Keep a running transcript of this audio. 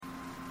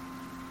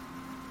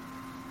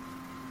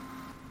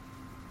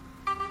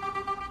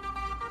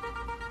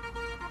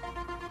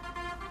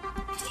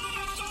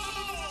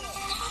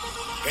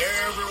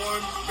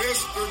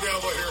Mr.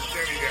 Devil here,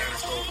 Kenny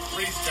Danisko,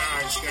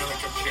 three-time Stanley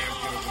Cup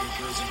champion of the New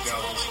Jersey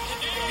Devils.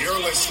 And you're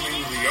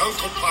listening to the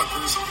Uncle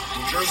Puckers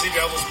New Jersey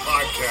Devils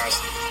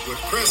podcast with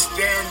Chris,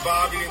 Dan,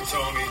 Bobby, and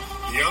Tony,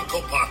 the Uncle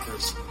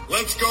Puckers.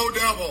 Let's go,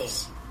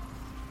 Devils!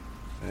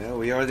 Well,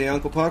 we are the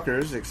Uncle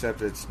Puckers,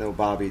 except it's no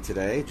Bobby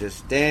today.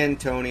 Just Dan,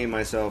 Tony, and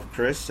myself,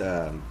 Chris.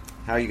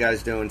 How you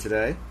guys doing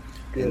today?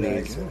 In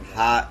these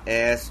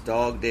hot-ass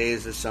dog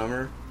days of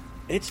summer?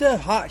 It's a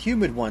hot,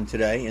 humid one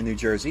today in New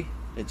Jersey.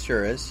 It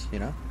sure is, you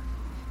know.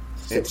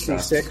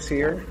 66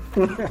 here.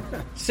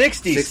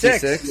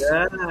 66?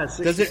 Yeah, 66.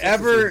 Does it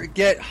ever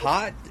get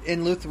hot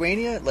in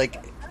Lithuania?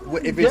 Like,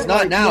 if it's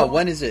not now,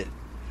 when is it?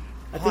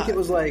 I think it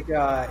was like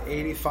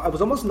 85. It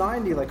was almost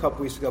 90 like a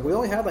couple weeks ago. We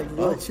only had like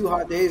really 2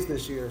 hot days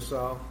this year,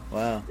 so.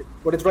 Wow.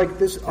 But it's like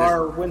this.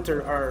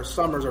 Our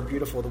summers are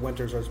beautiful. The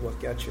winters are what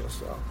gets you.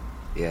 So.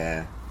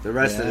 Yeah. The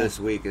rest of this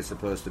week is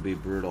supposed to be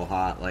brutal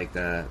hot, like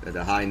the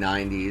high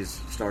 90s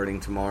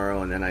starting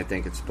tomorrow, and then I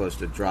think it's supposed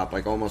to drop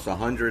like almost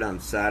 100 on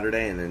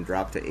Saturday and then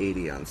drop to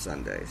 80 on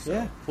Sunday. So.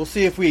 Yeah. We'll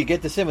see if we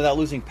get this in without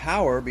losing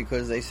power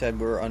because they said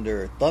we're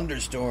under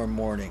thunderstorm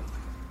warning.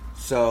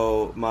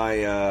 So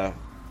my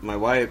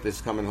wife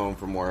is coming home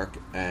from work,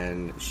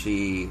 and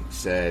she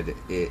said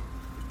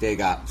she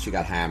got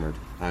hammered.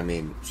 I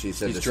mean, she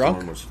said the drunk?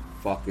 storm was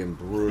fucking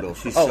brutal.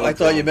 She's I drunk.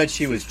 thought you meant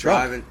she was drunk.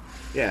 Driving.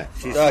 Yeah,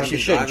 she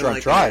shouldn't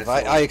drunk drive.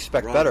 I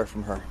expect better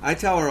from her. I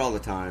tell her all the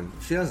time.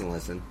 She doesn't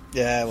listen.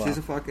 Yeah, well. She's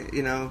a fucking,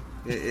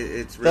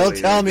 it's really... Don't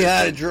tell me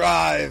how to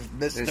drive,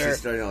 mister. And she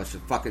started, she'll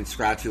fucking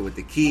scratch you with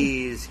the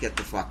keys, get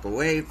the fuck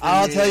away from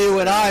I'll tell you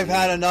when I've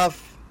had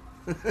enough.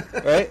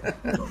 Right?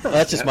 Well,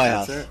 that's just my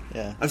house.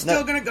 Yeah. I'm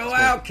still going to go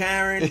out,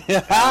 Karen.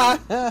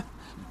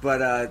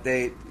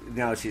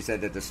 But she said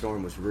that the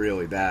storm was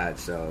really bad,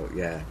 so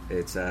yeah,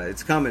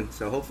 it's coming.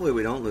 So hopefully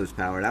we don't lose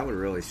power. That would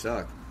really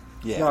suck.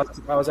 Yeah.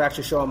 I was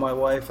actually showing my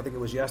wife, I think it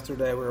was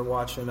yesterday, we were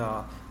watching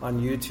on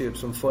YouTube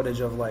some footage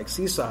of like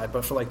Seaside,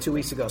 but for like 2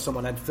 weeks ago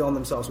someone had filmed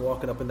themselves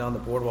walking up and down the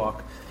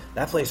boardwalk.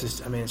 That place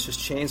is, it's just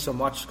changed so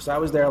much because I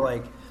was there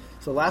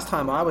so last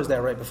time I was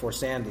there right before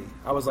Sandy.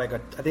 I was like, I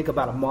think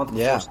about a month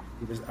before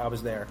Sandy I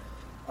was there.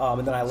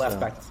 And then I left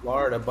back to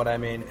Florida. But I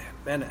mean,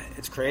 man,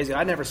 it's crazy.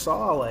 I never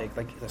saw like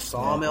the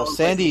sawmill. Well,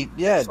 Sandy,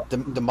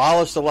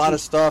 demolished a lot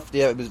of stuff.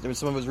 Yeah,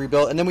 some of it was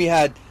rebuilt, and then we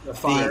had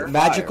the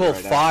magical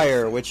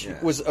fire, which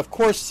was, of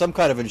course, some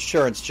kind of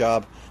insurance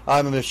job.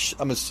 I'm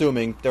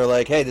assuming they're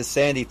like, hey, this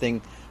Sandy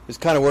thing is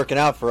kind of working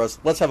out for us.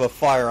 Let's have a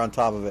fire on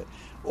top of it.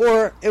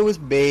 Or it was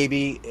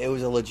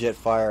a legit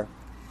fire.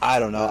 I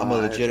don't know. I'm a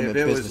legitimate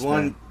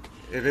businessman.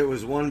 If it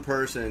was one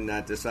person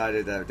that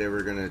decided that they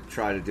were going to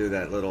try to do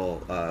that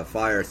little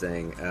fire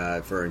thing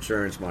for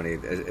insurance money,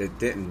 it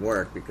didn't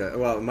work because,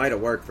 well, it might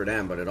have worked for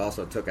them, but it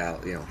also took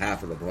out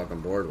half of the fucking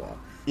boardwalk.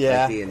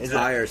 Yeah, like the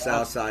entire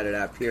south side of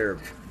that pier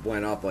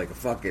went up like a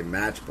fucking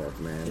matchbook,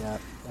 man. Yeah,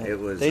 it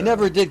was. They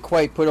never did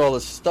quite put all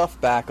the stuff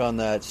back on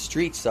that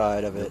street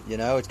side of it.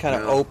 It's kind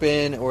of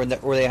open, or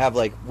they have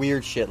like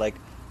weird shit, like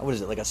what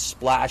is it, like a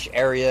splash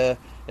area?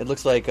 It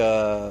looks like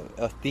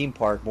a theme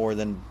park more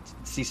than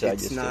Seaside.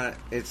 It's not.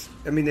 It's.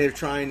 I mean, they're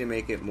trying to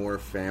make it more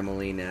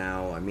family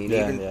now. I mean,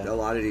 a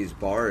lot of these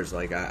bars,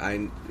 like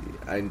I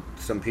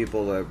some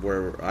people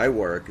where I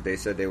work, they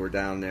said they were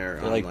down there.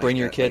 Bring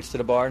your kids to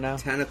the bar now.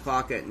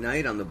 10:00 at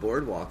night on the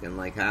boardwalk, and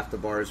like half the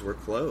bars were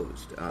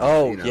closed.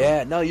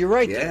 Yeah, no, you're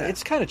right. Yeah.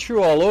 It's kind of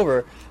true all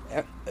over.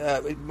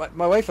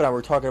 My wife and I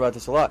were talking about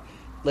this a lot.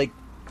 Like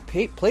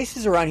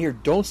places around here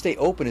don't stay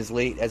open as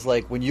late as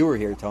like when you were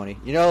here, Tony.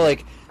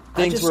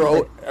 Things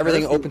were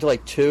everything open to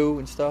like 2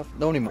 and stuff.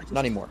 No anymore,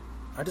 not anymore.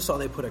 I just saw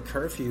they put a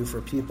curfew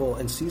for people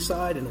in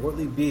Seaside and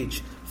Ortley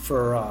Beach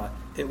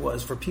it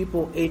was for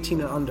people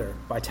 18 and under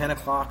by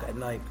 10:00 at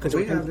night. Because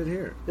we have it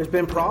here. There's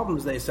been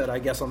problems, they said, I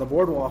guess, on the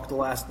boardwalk the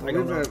last. We've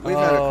had a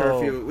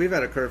curfew. We've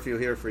had a curfew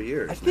here for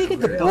years. I think at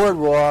the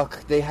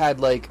boardwalk they had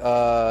like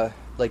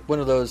one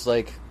of those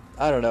I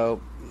don't know.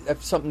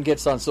 If something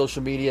gets on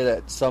social media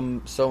that so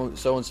and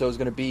so is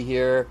going to be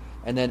here,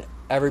 and then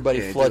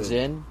everybody floods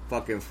in.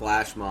 Fucking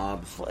flash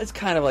mobs. It's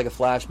kind of like a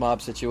flash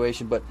mob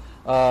situation, but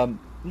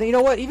you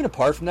know what? Even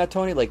apart from that,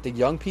 Tony, like the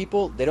young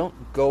people, they don't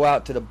go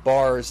out to the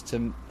bars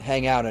to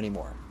hang out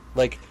anymore.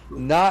 Like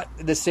not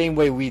the same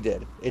way we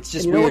did. It's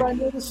just weird. What I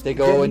noticed? They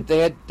go and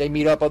they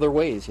meet up other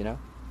ways, And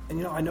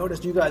I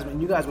noticed you guys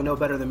would know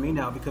better than me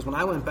now because when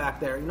I went back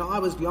there, I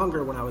was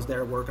younger when I was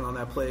there working on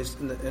that place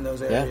in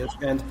those areas,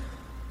 and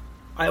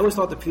I always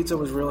thought the pizza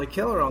was really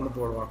killer on the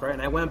boardwalk, right?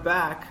 And I went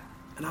back.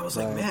 And I was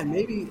like, man,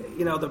 maybe,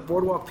 the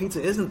boardwalk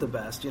pizza isn't the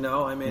best,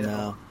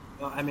 No.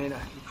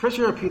 Chris,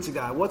 you're a pizza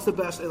guy. What's the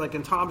best, like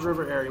in Tom's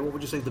River area, what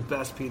would you say is the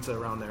best pizza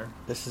around there?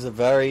 This is a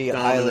very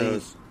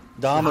Domino's.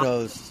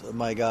 Oh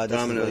my God.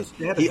 Domino's.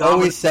 He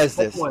always says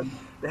this.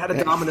 They had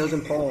a Domino's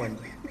in Poland.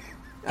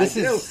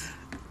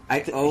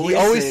 He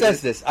always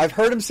says this. I've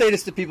heard him say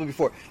this to people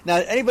before. Now,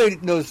 anybody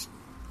that knows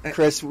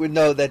Chris would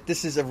know that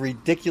this is a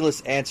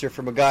ridiculous answer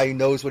from a guy who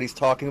knows what he's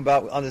talking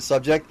about on the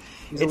subject.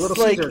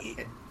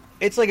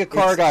 It's like a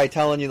car guy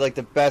telling you like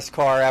the best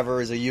car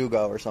ever is a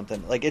Yugo or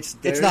something. Like it's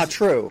not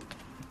true.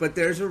 But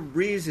there's a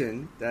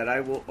reason that I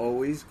will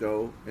always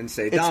go and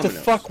say It's Domino's.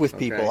 to fuck with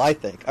people, I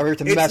think. I mean,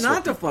 to mess it's not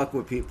with to people. fuck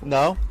with people.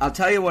 No? I'll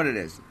tell you what it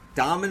is.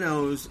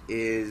 Domino's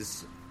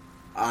is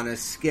on a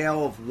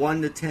scale of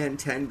 1 to 10,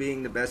 10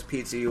 being the best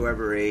pizza you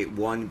ever ate,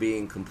 1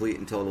 being complete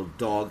and total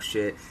dog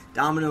shit.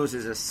 Domino's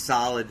is a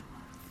solid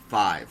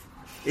 5.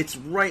 It's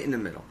right in the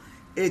middle.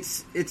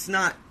 It's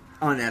not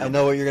unedible. I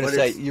know what you're going to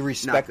say. You not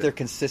respect good. their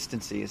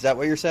consistency. Is that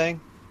what you're saying?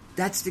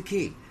 That's the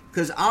key.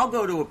 Because I'll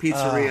go to a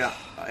pizzeria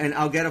and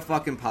I'll get a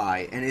fucking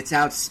pie, and it's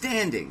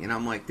outstanding. And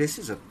I'm like, this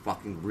is a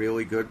fucking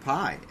really good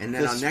pie. And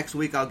then next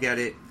week I'll get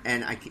it,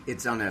 and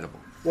it's unedible.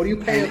 What are you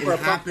paying for a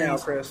pie now,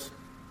 Chris?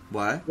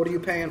 What? What are you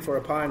paying for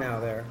a pie now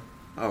there?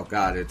 Oh,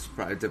 God, it's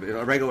probably,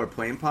 a regular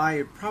plain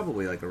pie,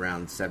 probably like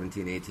around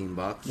 $17,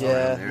 $18.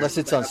 Yeah, unless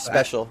it's on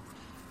special.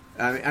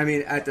 I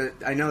mean,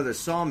 I know the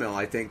Sawmill,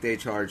 I think they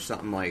charge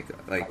something like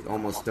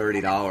almost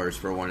 $30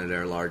 for one of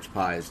their large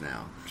pies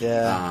now.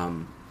 Yeah.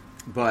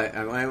 But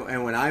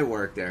and when I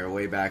worked there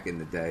way back in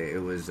the day, it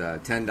was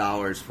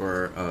 $10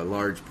 for a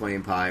large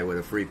plain pie with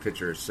a free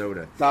pitcher of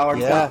soda.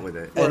 $1.20 with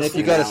it. And if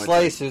you got a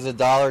slice, it was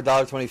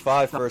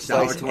 $1.25 for a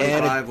slice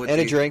and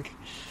a drink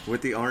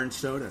with the orange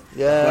soda.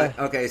 Yeah.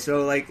 But, okay,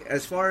 so like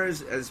as far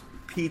as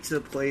pizza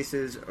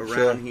places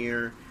around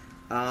here,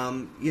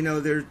 you know,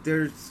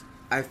 there's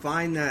I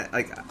find that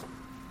like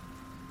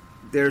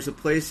there's a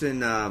place in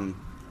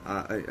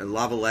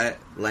Lavalette,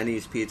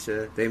 Lenny's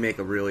Pizza. They make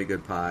a really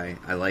good pie.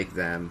 I like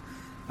them.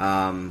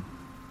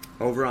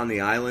 Over on the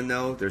island,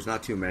 though, there's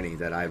not too many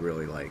that I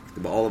really like.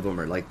 All of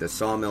them are like the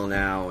Sawmill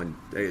now, and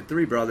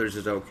Three Brothers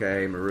is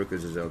okay,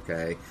 Maruka's is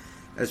okay.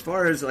 As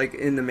far as like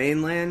in the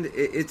mainland,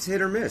 it's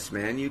hit or miss,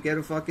 man. You get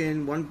a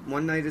fucking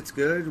one night it's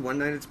good, one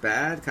night it's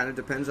bad. Kind of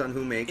depends on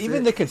who makes it.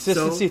 Even the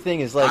consistency thing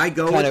is like I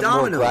go kind with of more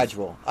Domino's.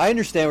 gradual. I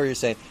understand what you're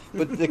saying,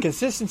 but the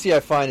consistency I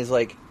find is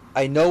like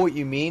I know what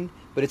you mean,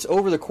 but it's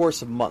over the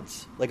course of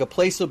months. Like a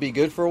place will be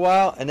good for a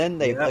while, and then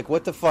they like,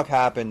 what the fuck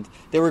happened?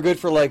 They were good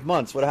for like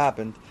months. What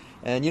happened?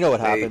 And you know what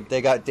happened?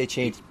 They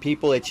changed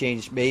people. They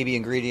changed maybe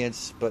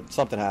ingredients, but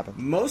something happened.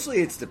 Mostly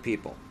it's the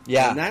people.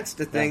 Yeah. And that's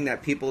the thing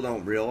that people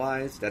don't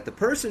realize, that the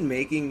person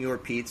making your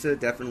pizza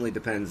definitely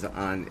depends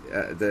on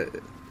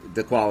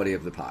the quality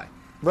of the pie.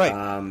 Right.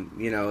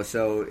 You know,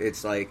 so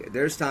it's like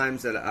there's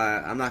times that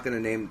I'm not going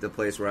to name the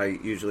place where I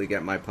usually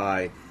get my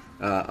pie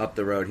up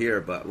the road here,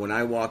 but when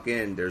I walk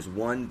in, there's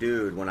one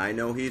dude, when I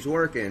know he's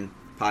working,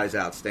 pie's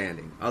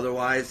outstanding.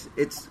 Otherwise,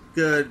 it's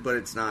good, but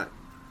it's not.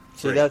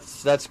 So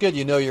that's good.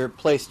 You know your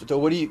place. So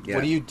what do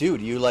you do?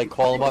 Do you like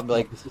call him up and be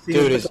like,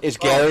 dude, is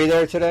Gary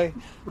there today?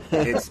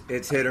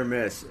 It's hit or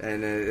miss.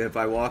 And if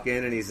I walk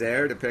in and he's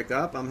there to pick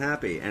up, I'm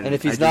happy. And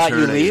if he's not,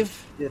 you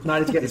leave? If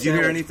not, he's getting Did you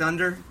hear any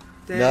thunder,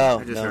 Dan? No.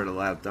 I just heard a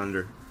loud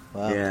thunder.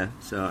 Wow. Yeah,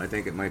 so I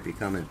think it might be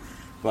coming.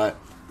 But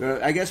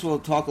I guess we'll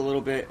talk a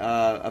little bit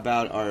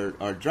about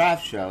our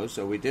draft show.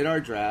 So we did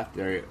our draft.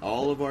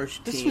 All of our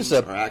teams This was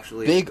a are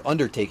actually big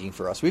undertaking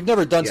for us. We've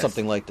never done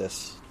something like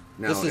this.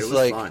 No, this is it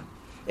was fun.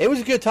 It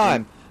was a good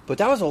time, but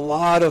that was a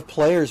lot of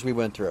players we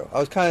went through. I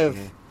was kind of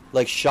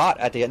like shot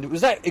at the end. Was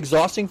that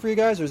exhausting for you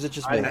guys, or was it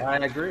just me? I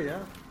agree.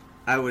 Yeah,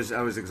 I was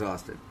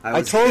exhausted.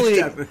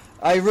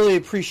 I really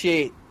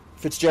appreciate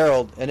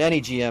Fitzgerald and any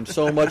GM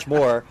so much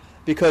more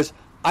because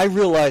I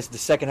realized the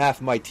second half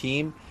of my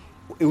team,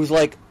 it was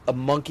like a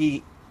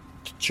monkey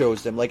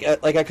chose them. Like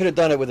I could have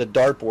done it with a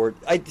dartboard.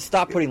 I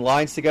stopped putting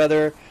lines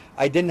together.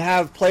 I didn't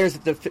have players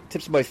at the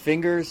tips of my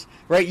fingers.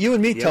 Right, you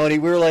and me, Tony.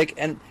 We were like,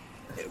 and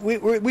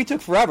we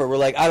took forever. We're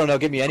like, I don't know,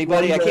 give me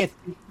anybody.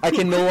 I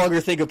can no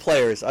longer think of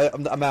players.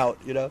 I'm out.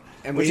 You know,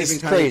 and which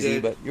is crazy.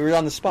 But you were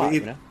on the spot.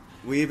 You know.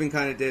 We even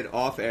kind of did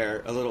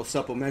off-air a little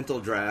supplemental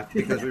draft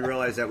because we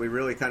realized that we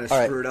really kind of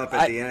screwed up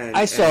at the end.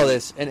 I saw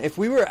this, and if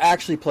we were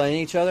actually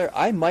playing each other,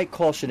 I might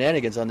call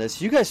shenanigans on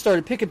this. You guys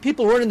started picking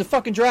people who weren't in the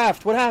fucking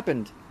draft. What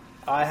happened?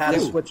 I had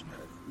to switch.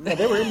 No,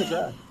 they were in the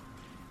draft.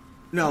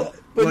 No.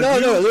 But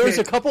no, there was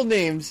a couple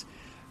names.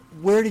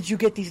 Where did you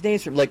get these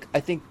names from? Like, I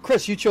think,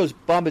 Chris, you chose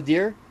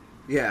Bombardier?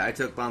 Yeah, I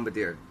took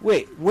Bombardier.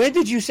 Wait, when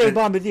did you say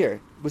Bombardier?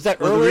 Was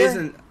that earlier? The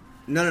reason...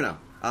 No.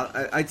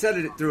 I said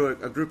it through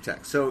a group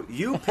text. So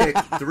you picked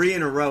 3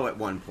 in a row at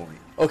one point.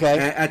 Okay.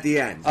 At the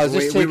end. I was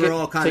just we were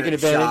all kind taking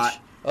of advantage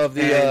shot, of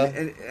the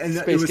and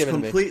it was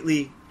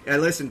completely... I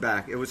listened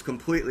back. It was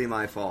completely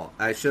my fault.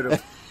 I should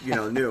have,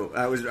 knew.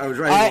 I was writing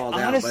it all down.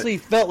 I honestly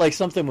felt like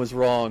something was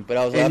wrong, but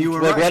I was you were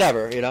right.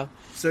 Whatever, you know?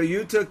 So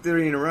you took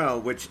 3 in a row,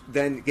 which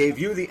then gave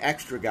you the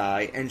extra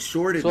guy and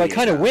shorted me. So I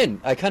kind of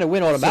win. I kind of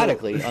win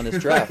automatically on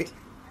this draft. Right.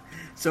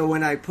 So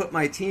when I put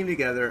my team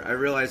together, I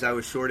realized I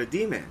was short a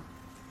D-man.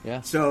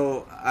 Yeah.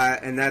 So,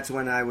 and that's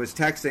when I was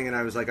texting, and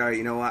I was like, all right,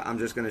 you know what? I'm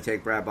just going to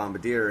take Brad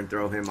Bombardier and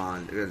throw him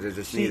on because I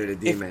just needed a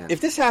D-man.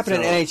 If this happened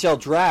in an NHL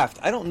draft,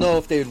 I don't know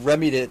if they would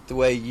remedy it the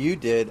way you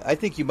did. I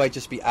think you might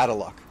just be out of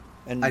luck.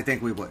 And I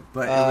think we would.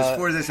 But it was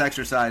for this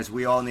exercise.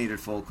 We all needed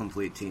full,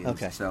 complete teams.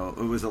 Okay. So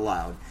it was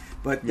allowed.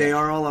 But they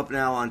are all up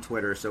now on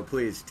Twitter, so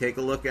please take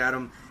a look at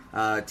them.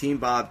 Team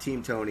Bob,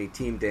 Team Tony,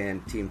 Team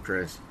Dan, Team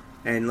Chris,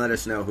 and let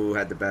us know who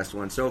had the best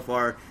one. So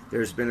far,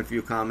 there's been a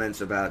few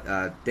comments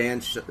about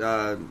Dan's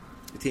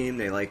team.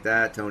 They like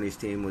that. Tony's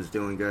team was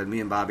doing good. Me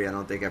and Bobby, I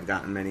don't think I've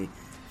gotten many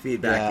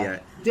feedback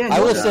yet. Daniel, I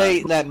will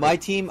say that my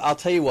team, I'll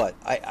tell you what,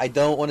 I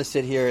don't want to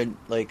sit here and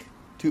like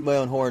toot my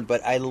own horn,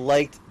 but I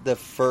liked the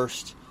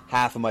first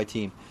half of my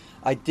team.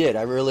 I did.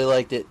 I really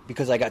liked it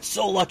because I got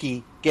so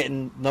lucky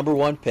getting number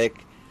 1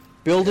 pick.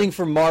 Building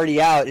from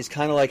Marty out is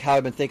kind of like how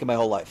I've been thinking my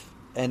whole life.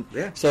 And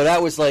so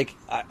that was like,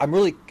 I'm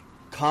really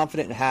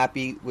confident and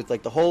happy with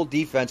like the whole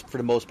defense for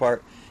the most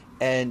part.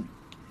 And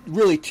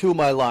really 2 of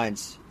my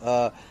lines.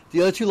 The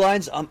other 2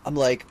 lines, I'm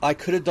like, I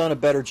could have done a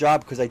better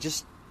job because I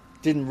just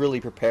didn't really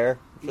prepare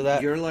for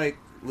that. You're like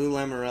Lou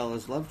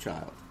Lamoriello's love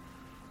child.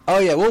 Oh,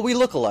 yeah. Well, we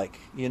look alike,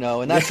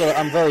 and that's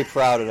I'm very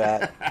proud of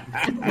that.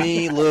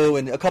 Me, Lou,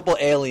 and a couple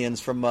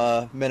aliens from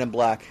Men in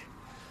Black.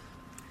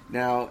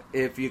 Now,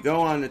 if you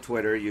go on to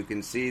Twitter, you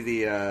can see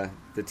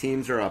the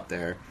teams are up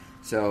there.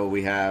 So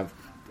we have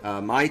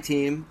my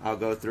team. I'll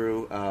go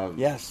through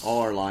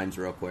all our lines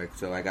real quick.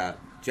 So I got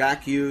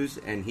Jack Hughes,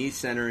 and he's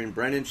centering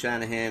Brendan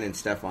Shanahan and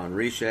Stephon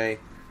Richer.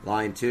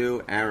 Line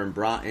 2, Aaron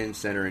Broughton,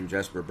 centering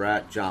Jesper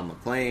Bratt, John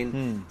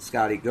McClain.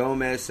 Scotty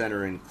Gomez,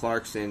 centering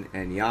Clarkson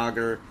and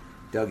Yager.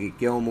 Dougie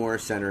Gilmore,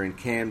 centering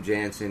Cam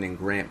Jansen and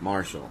Grant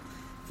Marshall.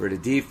 For the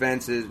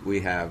defenses, we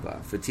have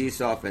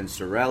Fetisov and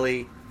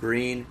Sorelli,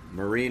 Green,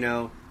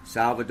 Marino,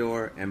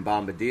 Salvador, and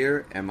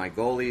Bombardier. And my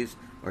goalies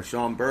are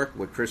Sean Burke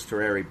with Chris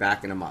Terreri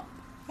backing them up.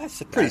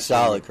 That's pretty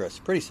solid, Chris.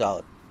 Pretty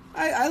solid.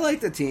 I like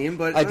the team,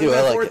 but I do.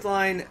 The like fourth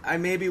line, I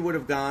maybe would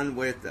have gone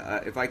with,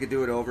 if I could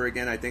do it over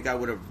again, I think I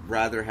would have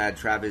rather had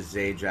Travis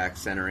Zajac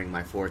centering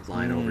my fourth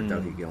line over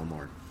Dougie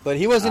Gilmore. But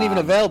he wasn't even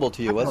available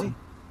to you, was he?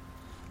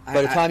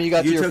 By the time you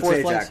got to your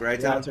fourth line?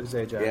 Right, yeah, I took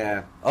Zajac.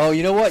 Yeah. Oh,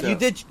 you know what? So, you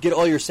did get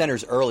all your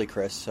centers early,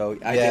 Chris. So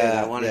I did.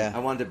 I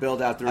wanted to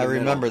build out through the middle. I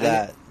remember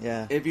that.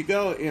 Yeah. If you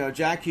go,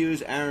 Jack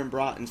Hughes, Aaron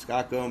Broughton,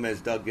 Scott Gomez,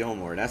 Doug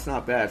Gilmore, that's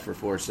not bad for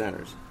 4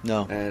 centers.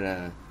 No.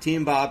 And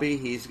Team Bobby,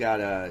 he's got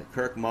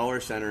Kirk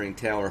Muller centering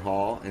Taylor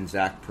Hall and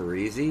Zach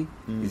Parisi.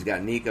 He's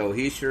got Nico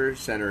Heischer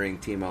centering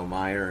Timo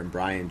Meyer and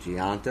Brian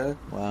Giunta.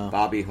 Wow.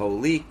 Bobby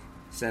Holik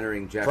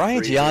centering Jeff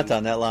Brian Friesen. Giunta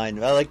on that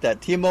line. I like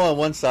that. Timo on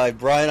one side,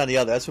 Brian on the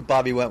other. That's what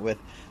Bobby went with.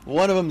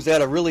 One of them's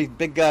got a really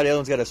big guy, the other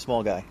one's got a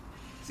small guy.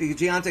 See,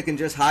 Giunta can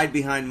just hide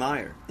behind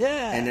Meyer.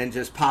 Yeah. And then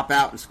just pop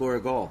out and score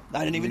a goal. I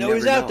didn't even know he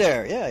was out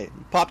there. Yeah, he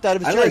popped out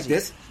of his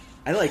jersey.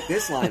 I like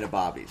this line of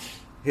Bobby's.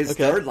 His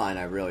third line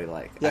I really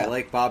like. Yeah. I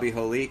like Bobby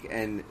Holik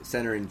and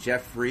centering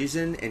Jeff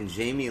Friesen and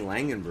Jamie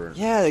Langenbrunner.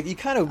 Yeah, you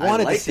kind of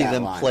wanted to see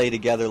them play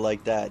together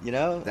like that, I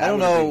don't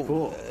know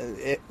cool.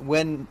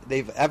 When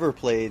they've ever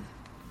played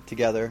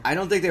together. I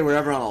don't think they were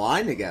ever on a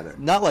line together.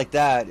 Not like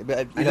that.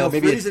 But, I know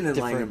maybe Friesen and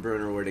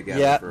Langenbrunner were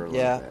together for a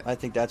little bit. I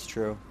think that's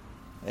true.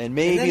 And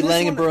maybe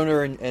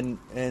Langenbrunner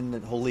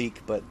and Holik,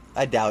 but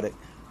I doubt it.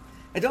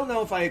 I don't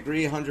know if I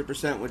agree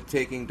 100% with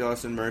taking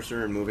Dawson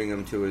Mercer and moving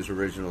him to his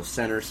original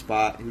center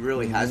spot. He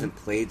really hasn't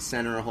played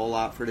center a whole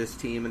lot for this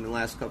team in the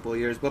last couple of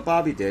years, but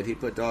Bobby did. He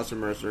put Dawson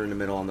Mercer in the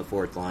middle on the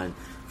fourth line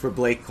for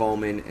Blake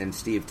Coleman and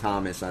Steve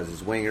Thomas as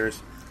his wingers.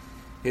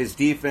 His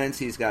defense,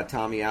 he's got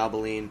Tommy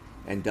Albaline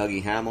and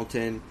Dougie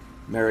Hamilton,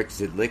 Merrick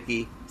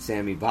Zidlicki,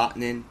 Sammy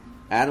Vatanen,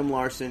 Adam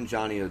Larson,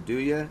 Johnny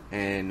Oduya,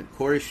 and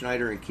Corey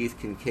Schneider and Keith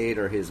Kincaid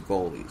are his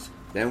goalies.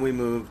 Then we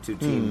move to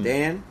Team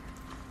Dan.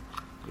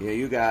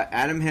 You got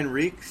Adam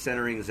Henrique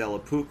centering Zella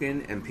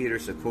Pukin and Peter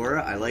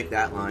Sakura. I like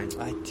that line.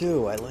 I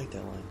do. I like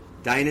that line.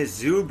 Dinah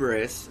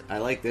Zubris. I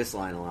like this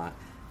line a lot.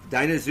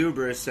 Dinah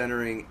Zubris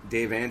centering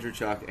Dave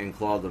Andrechuk and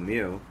Claude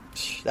Lemieux.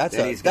 That's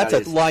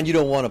a line you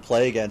don't want to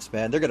play against,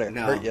 man. They're going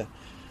to hurt you.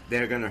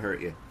 They're going to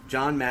hurt you.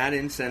 John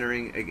Madden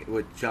centering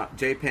with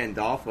Jay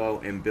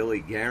Pandolfo and Billy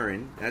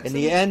Guerin. In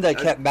the end, I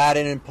kept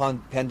Madden and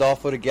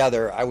Pandolfo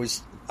together. I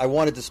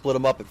wanted to split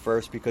them up at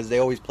first because they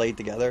always played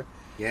together.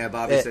 Yeah,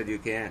 Bobby said you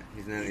can't.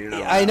 You're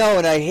not I know,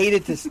 and I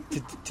hated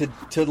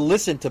to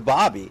listen to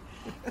Bobby,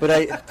 but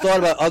I thought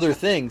about other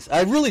things.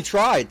 I really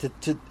tried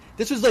to.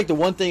 This was like the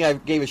one thing I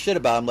gave a shit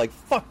about. I'm like,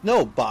 fuck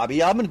no,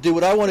 Bobby. I'm going to do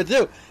what I want to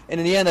do. And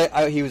in the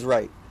end, he was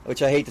right,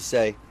 which I hate to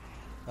say,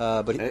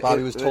 but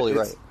Bobby was totally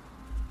right.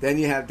 Then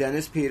you have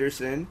Dennis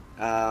Peterson,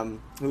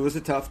 who was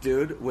a tough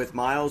dude, with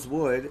Miles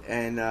Wood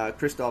and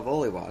Christoph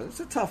Oliwa.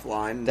 It's a tough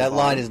line. That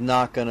line is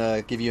not going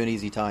to give you an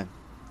easy time.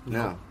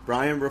 No.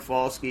 Brian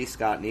Rafalski,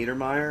 Scott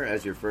Niedermeyer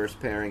as your first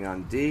pairing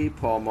on D.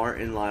 Paul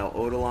Martin, Lyle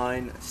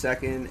Odeline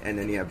second. And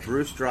then you have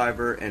Bruce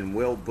Driver and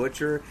Will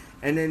Butcher.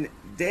 And then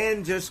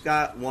Dan just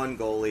got one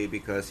goalie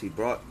because he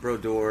brought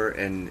Brodeur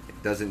and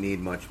doesn't need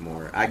much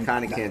more. I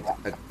kind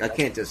of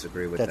can't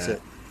disagree with that. That's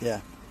it. Yeah.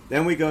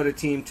 Then we go to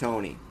Team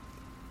Tony.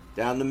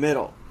 Down the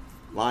middle,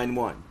 line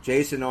 1,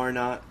 Jason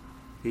Arnott.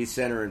 He's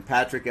centering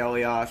Patrick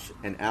Eliash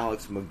and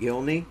Alex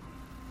McGillney.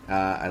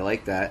 I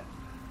like that.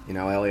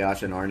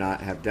 Eliash and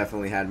Arnott have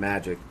definitely had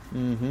magic.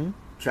 Mm-hmm.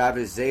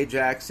 Travis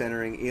Zajac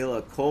centering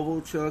Ila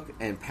Kovalchuk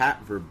and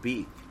Pat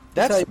Verbeek.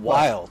 That's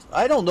wild.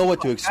 I don't know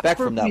what to expect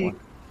from that one.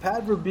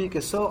 Pat Verbeek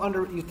is so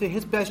under. You think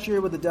his best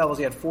year with the Devils,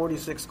 he had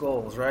 46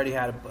 goals, right?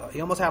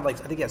 He almost had I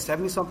think he had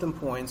 70-something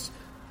points,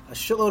 a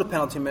shitload of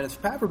penalty minutes.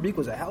 Pat Verbeek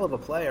was a hell of a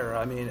player.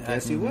 I mean,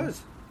 yes, he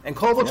was. And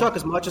Kovalchuk,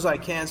 as much as I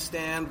can't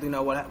stand,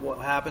 what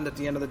happened at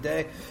the end of the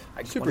day,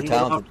 super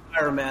talented.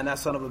 Fire, man, that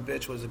son of a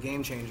bitch was a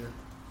game changer.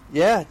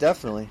 Yeah,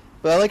 definitely.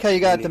 But I like how you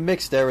got the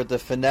mix there with the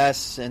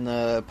finesse and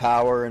the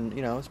power, and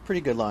it's a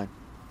pretty good line.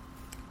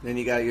 Then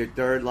you got your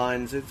third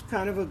lines. It's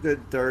kind of a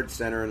good third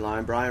center in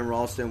line. Brian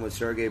Ralston with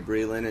Sergei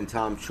Brelin and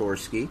Tom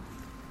Chorsky.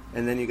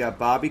 And then you got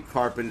Bobby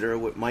Carpenter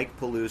with Mike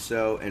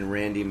Peluso and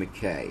Randy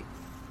McKay.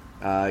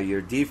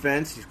 Your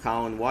defense is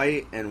Colin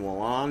White and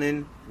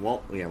Wolanin,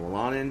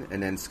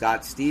 and then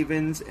Scott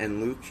Stevens and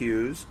Luke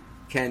Hughes,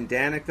 Ken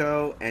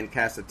Danico and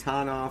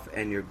Kasatonov,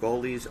 and your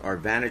goalies are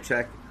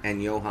Vanacek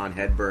and Johan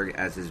Hedberg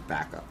as his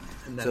backup.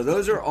 So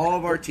those are all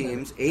of our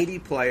teams, 80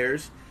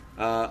 players,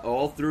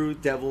 all through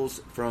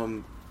Devils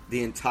from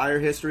the entire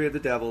history of the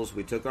Devils.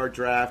 We took our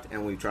draft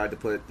and we tried to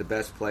put the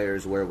best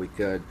players where we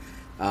could.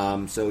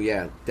 So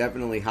yeah,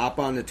 definitely hop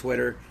on the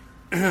Twitter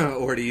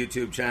or the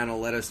YouTube channel.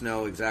 Let us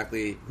know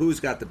exactly who's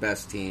got the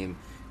best team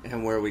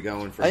and where are we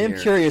going from here. I am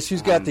curious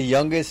who's got the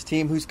youngest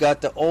team, who's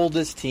got the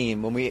oldest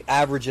team when we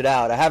average it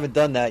out. I haven't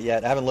done that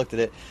yet. I haven't looked at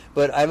it.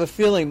 But I have a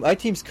feeling my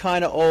team's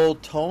kind of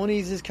old.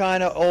 Tony's is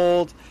kind of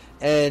old.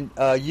 And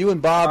you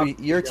and Bobby,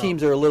 your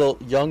teams are a little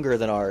younger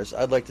than ours.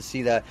 I'd like to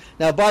see that.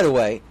 Now, by the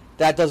way,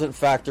 that doesn't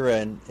factor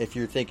in if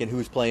you're thinking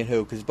who's playing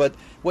who. But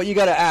what you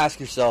got to ask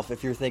yourself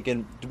if you're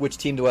thinking which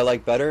team do I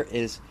like better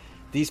is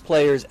these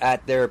players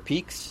at their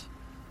peaks.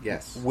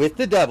 Yes. With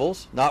the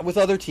Devils, not with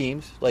other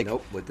teams.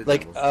 Nope, with the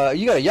Devils.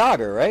 You got a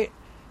Yager, right?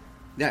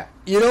 Yeah.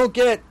 You don't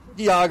get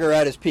Yager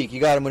at his peak. You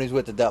got him when he's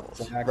with the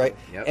Devils, right?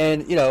 Yep.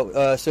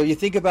 And, so you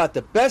think about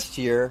the best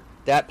year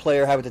that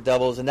player had with the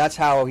Devils, and that's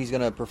how he's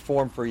going to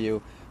perform for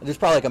you. And there's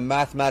probably like a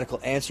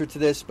mathematical answer to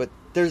this, but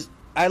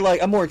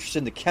I'm more interested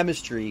in the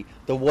chemistry,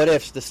 the what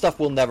ifs, the stuff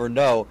we'll never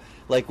know.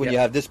 Like when you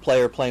have this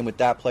player playing with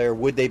that player,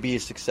 would they be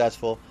as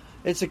successful?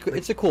 It's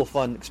a cool,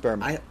 fun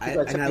experiment.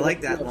 I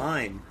like that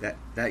line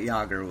that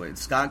Yager with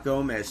Scott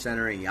Gomez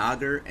centering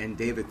Yager and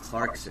David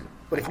Clarkson.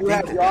 But if you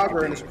had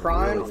Yager in his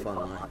prime,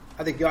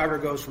 I think Yager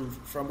goes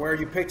from where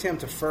you picked him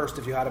to first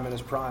if you had him in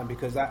his prime,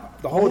 because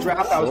the whole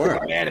draft I was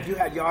thinking, man, if you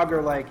had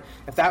Yager,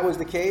 if that was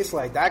the case,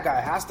 that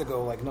guy has to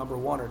go number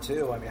 1 or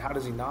 2. I mean, how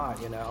does he not?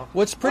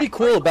 What's pretty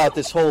cool about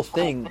this whole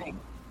thing?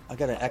 I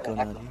got an echo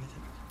now.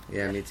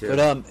 Yeah, me too.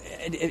 But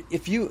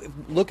if you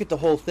look at the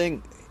whole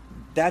thing.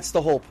 That's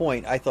the whole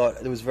point. I thought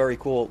it was very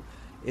cool,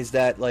 is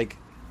that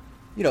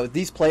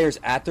these players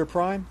at their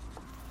prime,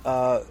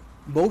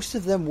 most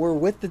of them were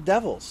with the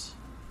Devils.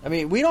 I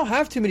mean, we don't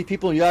have too many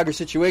people in Yager's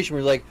situation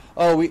where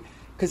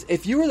because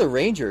if you were the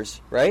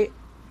Rangers, right,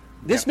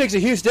 this makes a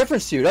huge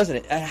difference to you, doesn't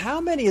it? And how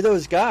many of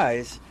those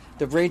guys,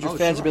 the Ranger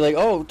fans would be like,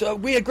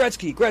 we had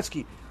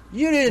Gretzky.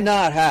 You did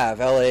not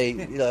have L.A.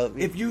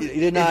 You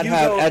did not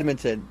have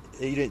Edmonton.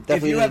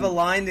 If you have a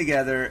line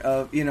together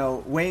of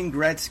Wayne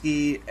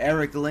Gretzky,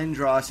 Eric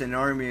Lindros, and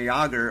Jaromir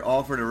Jagr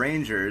all for the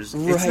Rangers,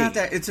 it's not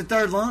that. It's a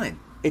third line.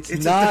 It's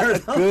not a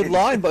good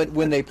line, but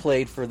when they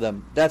played for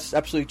them, that's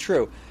absolutely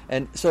true.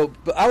 And so,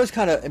 but I was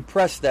kind of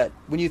impressed that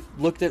when you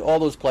looked at all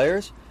those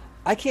players,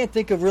 I can't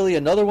think of really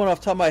another one off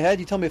the top of my head.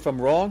 You tell me if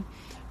I'm wrong.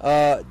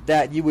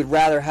 That you would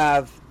rather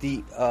have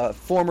the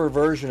former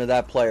version of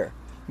that player.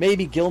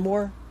 Maybe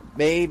Gilmore.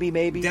 Maybe.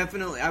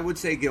 Definitely, I would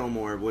say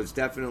Gilmore was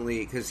definitely,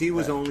 because he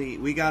was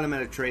we got him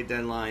at a trade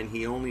deadline.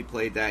 He only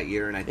played that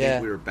year, and I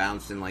think we were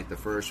bounced in the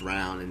first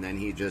round, and then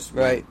he just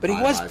but he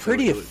was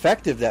pretty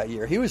effective that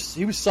year. He was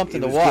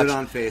something to watch. He was good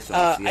on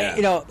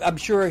faceoffs. I'm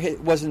sure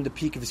it wasn't the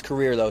peak of his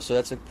career though, so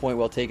that's a point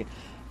well taken.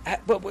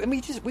 But I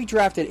mean, we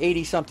drafted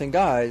 80-something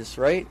guys,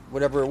 right?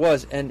 Whatever it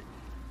was, and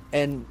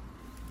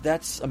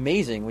that's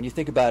amazing when you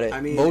think about it.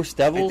 I mean, most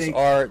Devils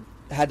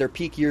had their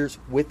peak years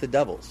with the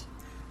Devils.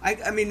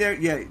 I mean,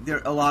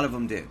 there a lot of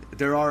them did.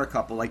 There are a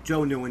couple, like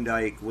Joe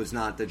Nieuwendyk was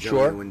not the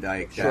Joe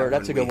Nieuwendyk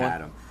that's a good one.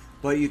 Had him.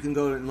 But you can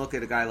go and look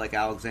at a guy like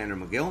Alexander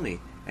McGillney,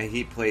 and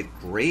he played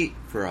great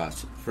for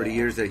us for the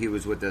years that he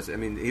was with us. I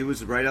mean, he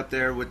was right up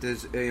there with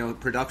this,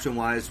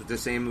 production-wise, the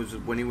same as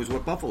when he was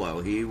with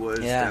Buffalo. He was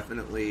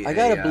definitely. I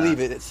gotta believe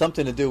it. It's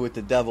something to do with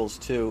the Devils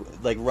too,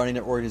 like running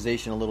their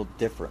organization a little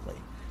differently.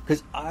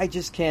 Because I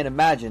just can't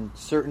imagine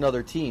certain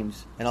other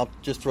teams, and I'll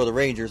just throw the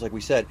Rangers, like we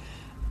said,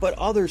 but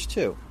others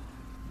too.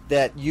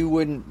 That you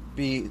wouldn't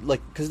be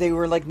because they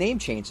were name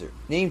chasers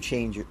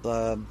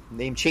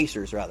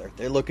rather.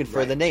 They're looking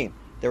for the name.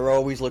 They were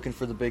always looking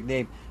for the big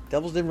name.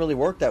 Devils didn't really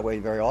work that way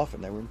very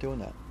often. They weren't doing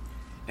that.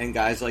 And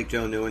guys like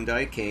Joe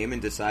Nieuwendyk came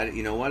and decided,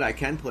 you know what, I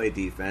can play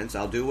defense.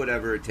 I'll do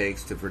whatever it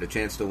takes for the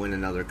chance to win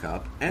another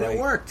cup, and it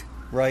worked.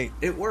 Right,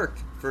 it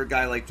worked for a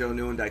guy like Joe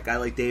Nieuwendyk, a guy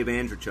like Dave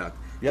Andreychuk.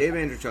 Yep. Dave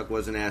Andreychuk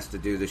wasn't asked to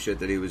do the shit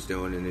that he was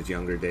doing in his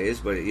younger days,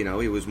 but he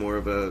was more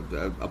of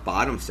a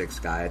bottom six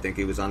guy. I think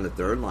he was on the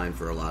third line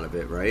for a lot of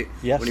it, right?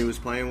 Yes. When he was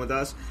playing with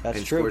us,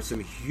 and true. Scored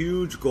some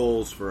huge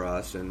goals for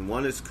us, and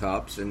won his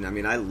cups. And I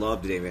mean, I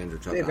loved Dave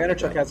Andreychuk. Dave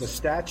Andreychuk has a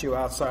statue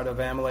outside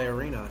of Amalie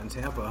Arena in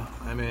Tampa.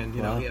 I mean, he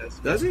has.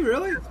 Does he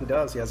really? He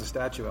does. He has a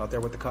statue out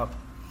there with the cup.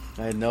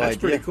 I had no idea.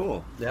 That's pretty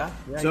cool. Yeah.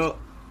 So,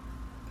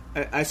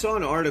 I saw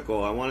an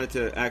article I wanted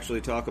to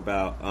actually talk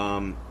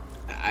about.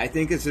 I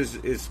think this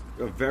is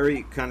a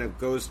very kind of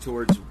goes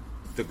towards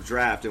the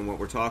draft and what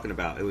we're talking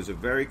about. It was a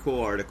very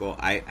cool article.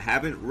 I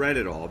haven't read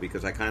it all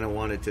because I kind of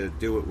wanted to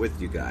do it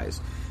with you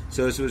guys.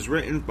 So this was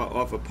written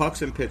off of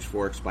Pucks and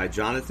Pitchforks by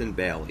Jonathan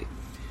Bailey.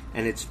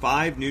 And it's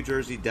 5 New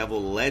Jersey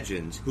Devil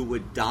legends who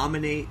would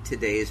dominate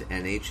today's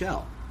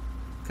NHL.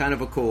 Kind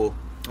of a cool...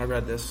 I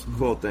read this.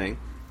 Cool thing.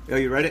 Oh,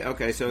 you read it?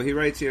 Okay, so he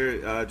writes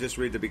here, just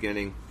read the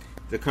beginning.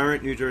 The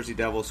current New Jersey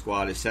Devil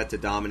squad is set to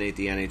dominate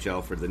the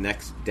NHL for the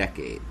next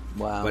decade.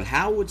 Wow. But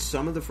how would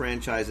some of the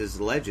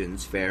franchise's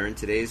legends fare in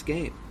today's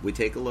game? We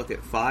take a look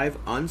at 5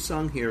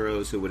 unsung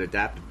heroes who would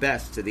adapt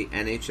best to the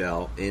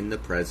NHL in the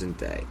present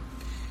day.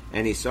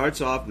 And he starts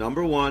off,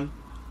 number 1,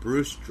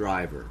 Bruce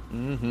Driver.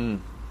 Mm-hmm.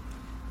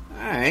 All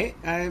right.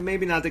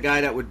 Maybe not the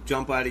guy that would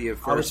jump out of your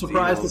first... I was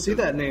surprised to see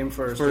that name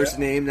first. First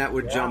name that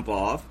would jump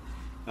off.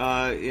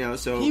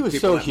 So he was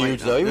so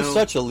huge, though. He was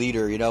such a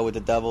leader, with the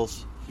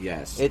Devils.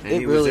 Yes, it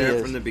he really was there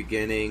is. from the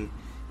beginning.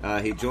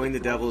 He joined the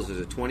Devils as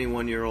a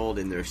 21-year-old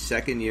in their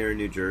second year in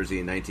New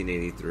Jersey in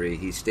 1983.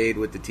 He stayed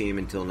with the team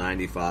until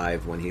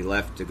 95 when he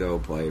left to go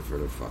play for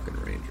the fucking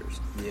Rangers.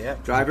 Yeah.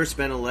 Driver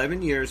spent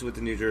 11 years with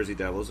the New Jersey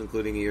Devils,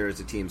 including a year as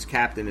the team's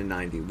captain in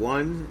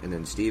 91, and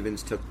then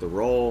Stevens took the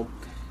role.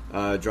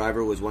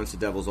 Driver was once the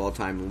Devils'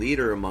 all-time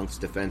leader amongst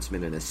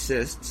defensemen and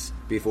assists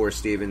before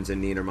Stevens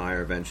and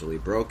Niedermeyer eventually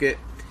broke it.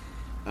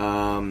 He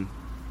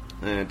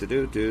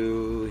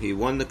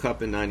won the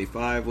Cup in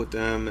 95 with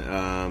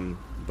them,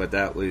 but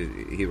that was,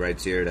 he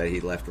writes here that he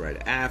left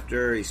right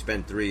after. He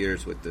spent 3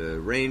 years with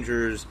the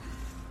Rangers.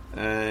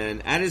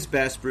 And at his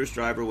best, Bruce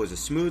Driver was a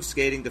smooth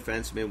skating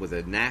defenseman with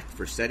a knack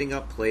for setting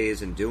up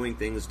plays and doing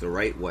things the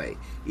right way.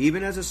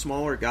 Even as a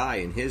smaller guy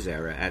in his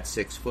era at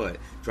 6 foot,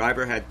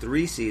 Driver had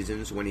 3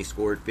 seasons when he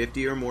scored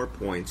 50 or more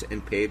points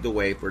and paved the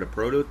way for the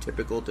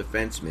prototypical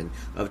defensemen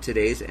of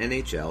today's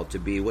NHL to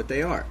be what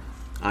they are.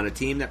 On a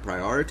team that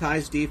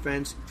prioritized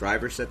defense,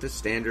 Driver set the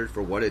standard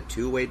for what a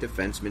two-way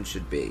defenseman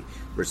should be.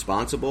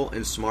 Responsible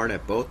and smart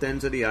at both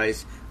ends of the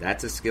ice,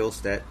 that's a skill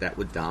set that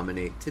would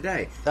dominate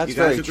today. That's you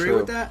guys very agree true.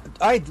 with that?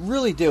 I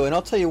really do, and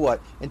I'll tell you what,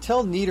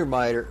 until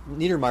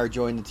Niedermeyer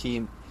joined the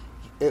team,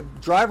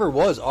 Driver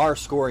was our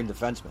scoring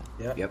defenseman.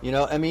 Yep.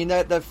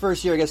 That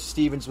first year, I guess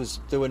Stevens was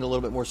doing a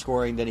little bit more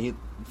scoring than he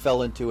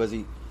fell into as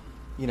he,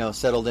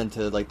 settled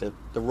into like the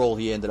role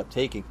he ended up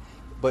taking.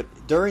 But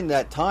during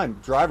that time,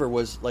 Driver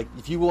was like,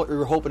 if you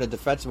were hoping a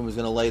defenseman was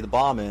going to lay the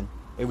bomb in,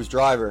 it was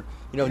Driver.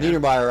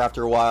 Niedermeyer,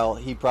 after a while,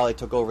 he probably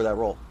took over that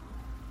role.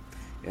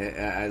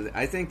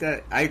 I think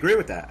that I agree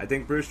with that. I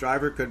think Bruce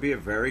Driver could be a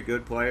very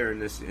good player in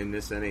this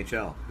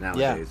NHL nowadays.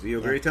 Yeah. Do you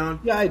agree,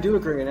 Tone? Yeah, I do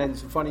agree. And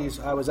it's funny,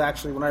 I was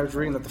actually, when I was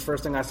reading that, the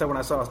first thing I said when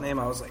I saw his name,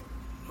 I was like,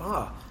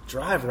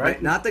 Driver,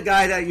 right? Not the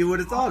guy that you would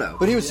have thought of.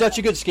 But he was such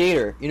a good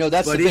skater.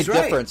 That's the big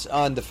difference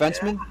on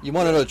defensemen. Yeah. You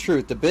want to know the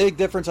truth. The big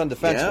difference on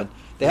defensemen,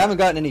 they haven't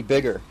gotten any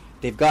bigger.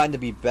 They've gotten to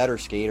be better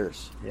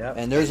skaters. Yeah.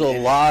 And there's a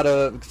lot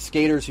of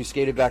skaters who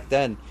skated back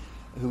then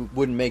who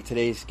wouldn't make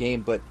today's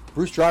game. But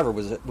Bruce Driver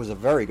was a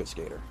very good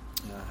skater.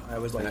 Yeah, I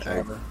always liked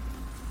Driver.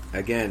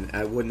 Again,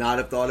 I would not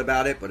have thought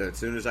about it, but as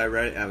soon as I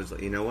read it, I was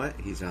like, you know what?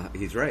 He's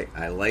right.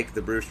 I like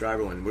the Bruce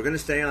Driver one. We're going to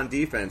stay on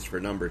defense for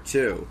number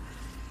 2.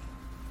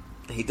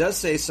 He does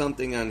say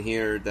something on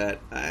here that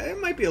it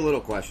might be a little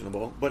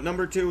questionable, but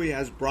number 2, he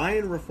has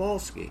Brian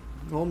Rafalski,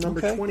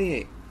 number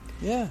 28.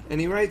 Yeah.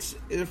 And he writes,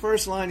 in the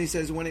first line, he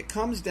says, when it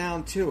comes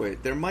down to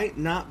it, there might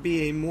not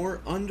be a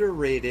more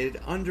underrated,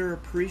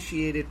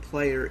 underappreciated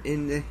player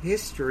in the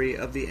history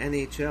of the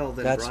NHL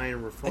than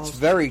Brian Rafalski. That's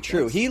very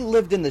true. He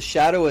lived in the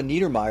shadow of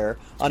Niedermeyer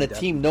on a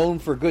team known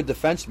for good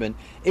defensemen.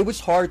 It was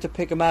hard to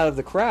pick him out of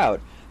the crowd.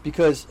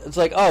 Because it's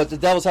like, the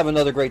Devils have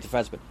another great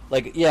defenseman.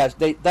 Like, yeah,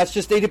 they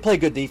did play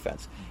good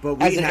defense.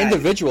 But as an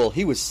individual,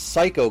 he was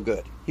psycho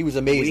good. He was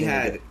amazing. We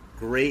had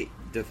great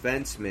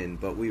defensemen,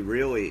 but we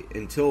really,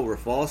 until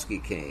Rafalski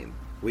came,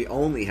 we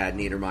only had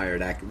Niedermeyer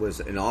that was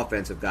an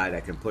offensive guy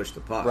that can push the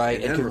puck.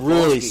 Right, and could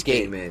Rafalski really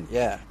skate. Came in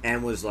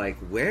and was like,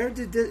 where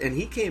did this... And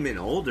he came in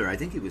older. I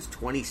think he was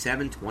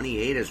 27,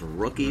 28 as a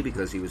rookie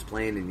because he was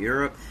playing in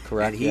Europe.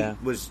 Correct, and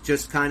he was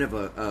just kind of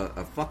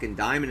a fucking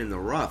diamond in the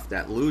rough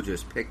that Lou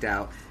just picked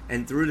out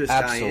and threw this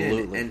guy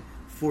in. And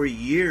for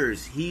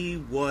years,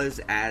 he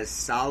was as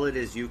solid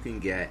as you can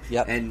get.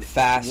 Yep. And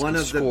fast, one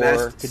of score, the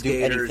best could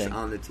skaters do anything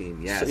on the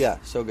team. Yes.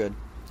 So good.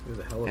 He was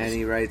a hell of and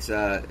he writes...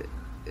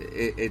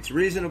 it's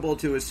reasonable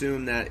to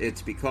assume that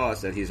it's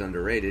because that he's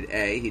underrated.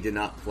 A, he did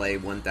not play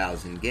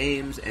 1,000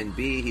 games, and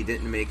B, he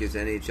didn't make his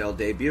NHL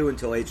debut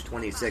until age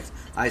 26.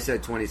 I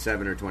said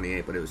 27 or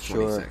 28, but it was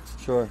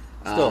 26. Sure.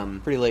 Still,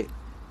 pretty late.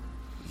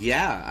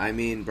 Yeah, I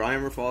mean,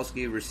 Brian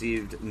Rafalski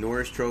received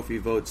Norris Trophy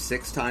votes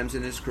 6 times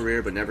in his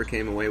career, but never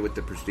came away with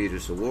the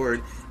prestigious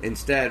award.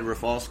 Instead,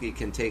 Rafalski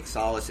can take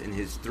solace in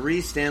his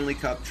 3 Stanley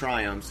Cup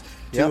triumphs,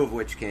 2 of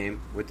which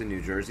came with the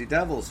New Jersey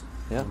Devils.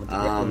 Yeah,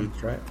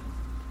 that's right.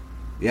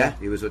 Yeah,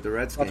 he was with the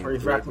Redskins. That's where he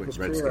wrapped up his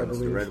career, I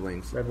believe. The Red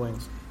Wings. Red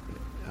Wings.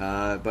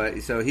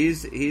 But so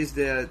he's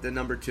the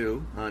number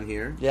 2 on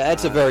here. Yeah,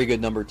 that's a very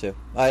good number 2.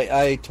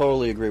 I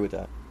totally agree with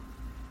that.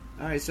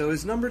 All right, so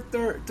his number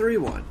 3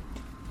 one.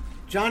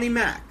 Johnny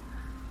Mack.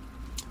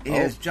 He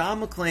has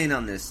John McClain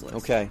on this list.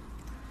 Okay.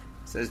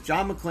 It says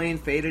John McClain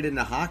faded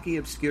into hockey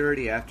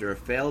obscurity after a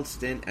failed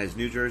stint as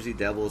New Jersey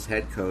Devils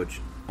head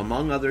coach,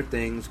 among other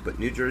things, but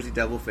New Jersey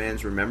Devil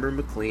fans remember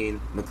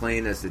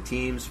McClain as the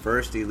team's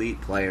first elite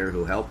player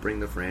who helped bring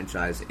the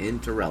franchise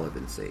into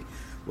relevancy.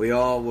 We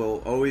all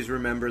will always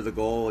remember the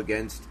goal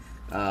against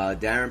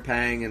Darren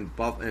Pang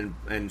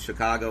and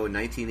Chicago in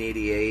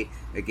 1988,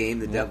 a game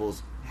the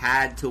Devils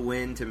had to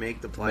win to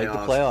make the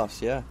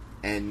playoffs. Yeah.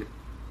 And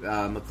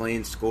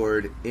McClain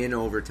scored in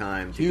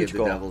overtime to give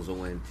the Devils a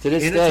win. To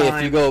this day,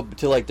 if you go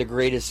to like the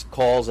greatest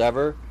calls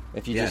ever,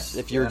 if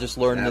you're just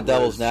learning the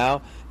Devils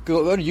now,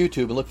 go to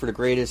YouTube and look for the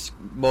greatest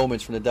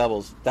moments from the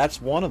Devils.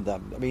 That's one of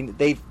them. I mean,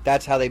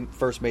 that's how they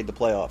first made the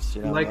playoffs.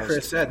 You know, like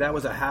Chris said, that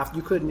was a half.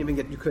 You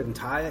couldn't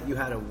tie it. You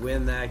had to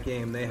win that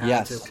game. They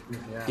had to.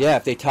 Yeah,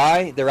 if they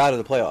tie, they're out of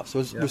the playoffs.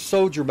 It was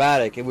so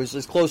dramatic. It was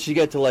as close as you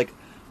get to like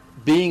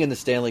being in the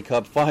Stanley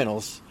Cup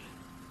Finals,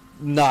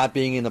 not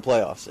being in the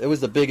playoffs. It was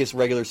the biggest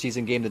regular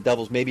season game the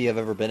Devils maybe have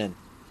ever been in.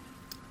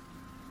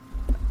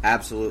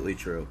 Absolutely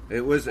true.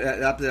 It was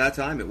up to that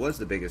time. It was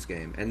the biggest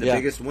game and the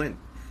biggest win.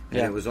 And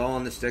it was all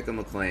on the stick of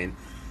McClain.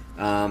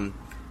 And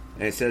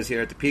it says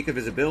here, at the peak of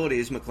his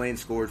abilities, McClain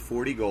scored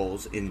 40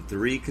 goals in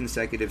 3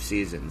 consecutive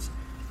seasons,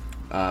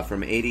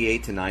 from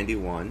 88 to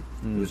 91.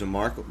 He was a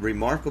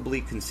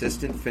remarkably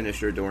consistent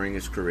finisher during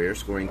his career,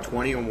 scoring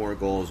 20 or more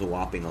goals a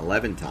whopping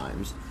 11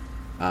 times.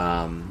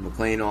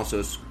 McClain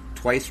also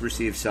twice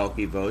received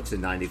Selke votes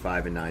in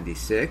 95 and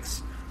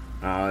 96.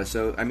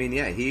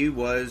 He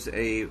was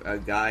a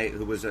guy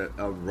who was a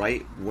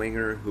right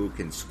winger who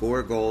can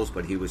score goals,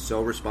 but he was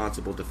so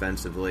responsible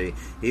defensively.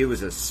 He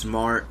was a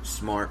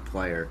smart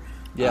player.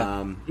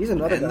 Yeah, he's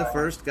another guy. The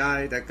first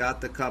guy that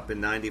got the cup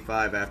in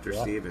 95 after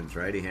Stevens,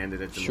 right? He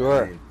handed it to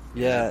McClain.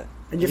 Yeah.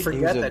 And you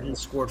forget that he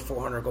scored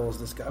 400 goals,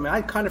 this guy. I mean,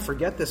 I kind of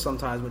forget this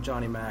sometimes with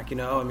Johnny Mack, you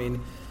know? I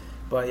mean,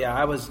 but yeah,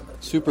 I was...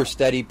 Super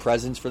steady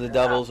presence for the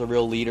Devils, a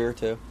real leader,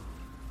 too.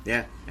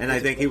 Yeah, and I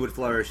think he would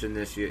flourish in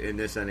this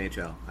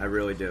NHL. I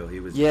really do. He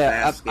was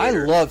I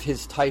love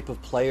his type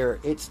of player.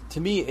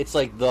 To me, it's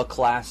like the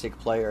classic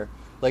player.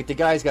 Like the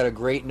guy's got a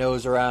great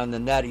nose around the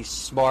net. He's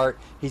smart.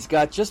 He's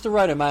got just the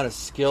right amount of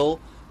skill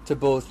to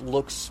both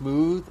look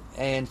smooth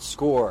and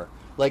score.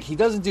 Like he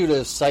doesn't do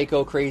the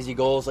psycho crazy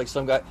goals like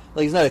some guy.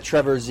 Like he's not a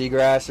Trevor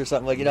Zegras or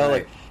something. Like you know,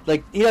 right.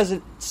 like he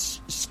doesn't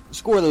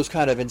score those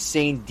kind of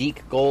insane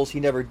deke goals. He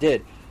never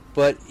did.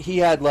 But he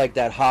had like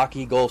that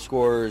hockey goal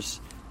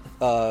scorer's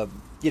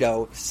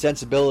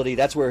sensibility.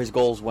 That's where his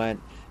goals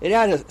went. It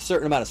had a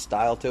certain amount of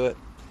style to it,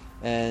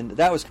 and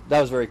that was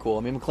very cool.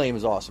 I mean, McClain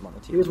was awesome on the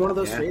team. He was one of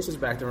those faces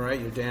back then, right?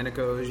 Your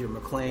Danicos, your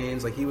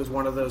McClains. Like he was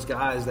one of those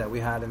guys that we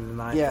had in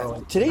the 90s.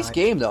 Yeah. Today's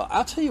game, though,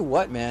 I'll tell you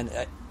what, man.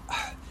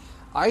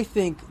 I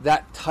think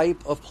that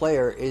type of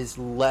player is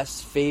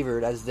less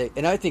favored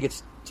and I think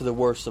it's to the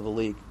worst of the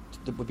league.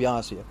 To be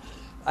honest with you,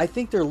 I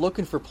think they're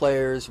looking for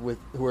players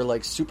who are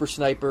like super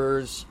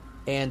snipers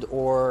and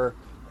or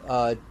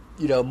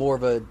more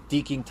of a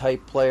deking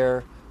type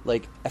player,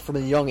 like from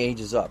the young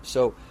ages up.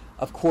 So,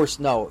 of course,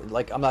 no.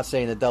 Like, I'm not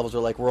saying the Devils are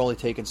like, we're only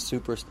taking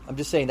supers. I'm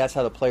just saying that's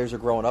how the players are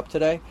growing up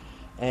today.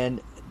 And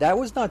that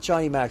was not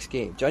Johnny Mack's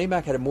game. Johnny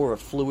Mack had a more of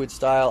a fluid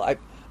style.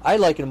 I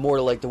liken him more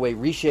to like the way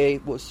Richer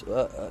was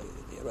a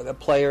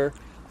player.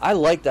 I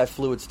like that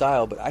fluid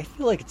style, but I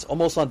feel like it's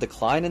almost on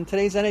decline in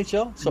today's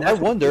NHL. So I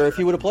wonder if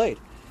he would have played.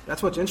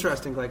 That's what's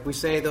interesting. Like, we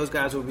say those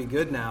guys would be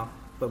good now,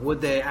 but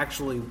would they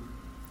actually...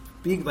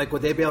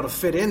 would they be able to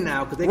fit in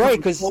now?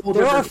 Because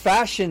there are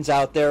fashions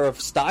out there of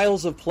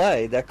styles of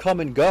play that come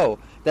and go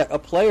that a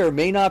player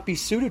may not be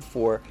suited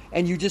for,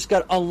 and you just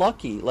got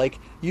unlucky. Like,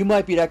 you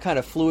might be that kind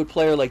of fluid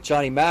player like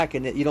Johnny Mack,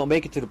 and you don't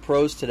make it to the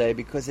pros today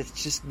because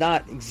it's just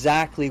not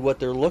exactly what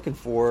they're looking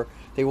for.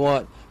 They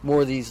want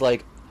more of these,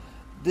 like...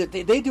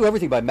 They do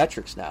everything by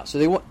metrics now.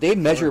 So they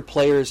measure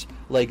players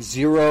like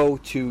 0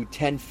 to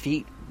 10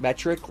 feet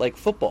metric, like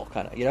football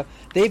kind of, you know?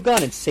 They've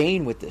gone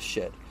insane with this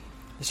shit.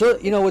 So,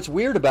 what's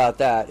weird about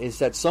that is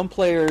that some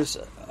players,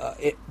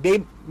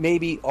 they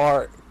maybe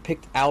are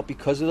picked out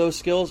because of those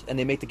skills, and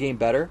they make the game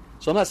better.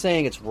 So I'm not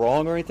saying it's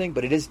wrong or anything,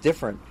 but it is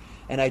different.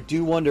 And I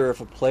do wonder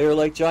if a player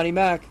like Johnny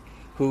Mack,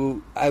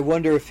 who I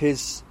wonder if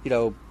his,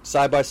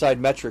 side-by-side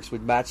metrics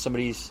would match some of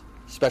these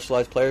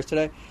specialized players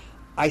today,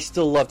 I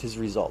still loved his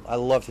result. I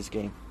loved his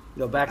game.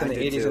 Back in the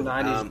 80s and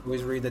 90s, you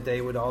always read that they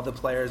would, all the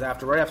players,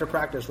 right after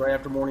practice, right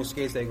after morning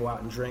skates, they'd go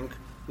out and drink.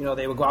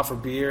 They would go out for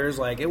beers.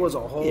 Like, it was a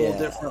whole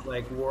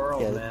different,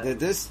 world, man.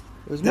 It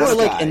was more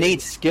like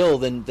innate skill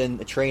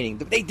than training.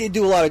 They did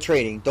do a lot of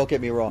training, don't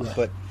get me wrong. Yeah.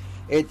 But,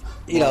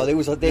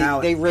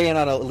 they ran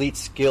on elite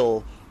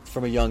skill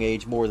from a young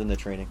age more than the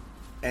training.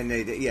 And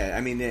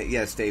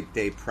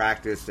they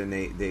practiced and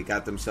they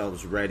got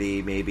themselves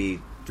ready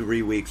maybe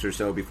 3 weeks or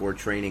so before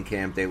training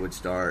camp. They would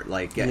start,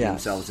 getting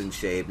themselves in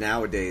shape.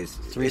 Nowadays,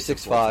 365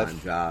 it's a full-time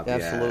job.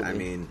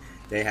 Absolutely. Yeah,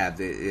 they have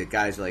the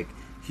guys like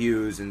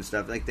Hughes and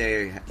stuff,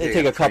 they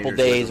take a couple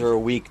days or a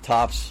week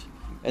tops,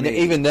 and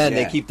even then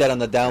they keep that on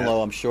the down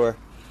low, I'm sure.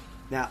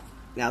 Now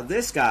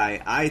this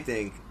guy, I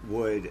think,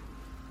 would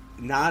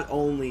not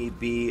only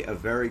be a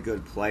very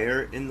good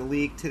player in the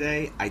league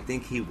today, I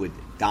think he would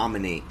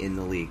dominate in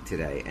the league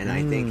today. And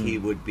I think he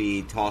would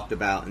be talked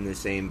about in the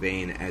same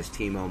vein as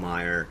Timo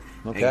Meyer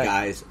and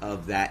guys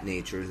of that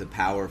nature, the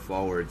power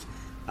forwards.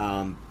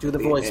 Do the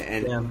voice,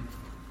 Dan.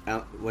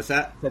 What's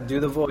that? Do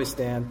the voice,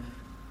 Dan.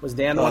 Was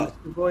Dan on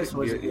the voice? Or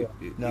was it you?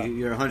 No.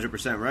 You're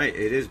 100% right.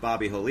 It is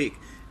Bobby Holik.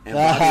 And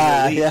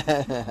Bobby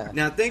Holik.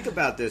 Now think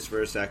about this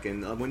for a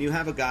second. When you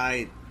have a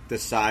guy the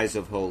size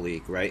of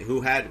Holik, right,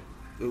 who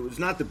was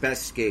not the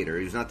best skater,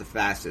 he was not the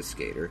fastest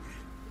skater,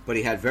 but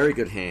he had very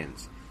good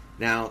hands.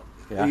 Now,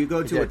 you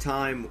go to a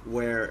time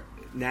where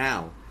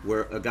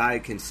a guy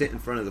can sit in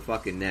front of the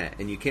fucking net,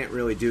 and you can't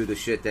really do the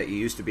shit that you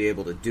used to be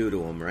able to do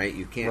to him, right?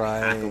 You can't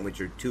hack him with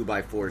your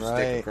 2x4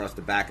 stick across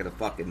the back of the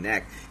fucking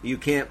neck. You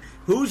can't.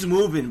 Who's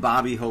moving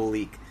Bobby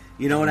Holik?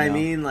 You know what I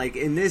mean? Like,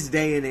 in this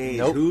day and age,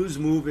 who's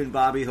moving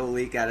Bobby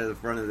Holik out of the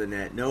front of the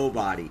net?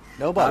 Nobody.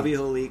 Bobby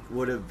Holik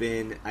would have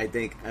been, I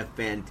think, a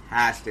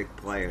fantastic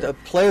player. The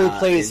player who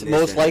plays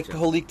most like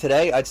Holik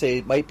today, I'd say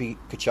it might be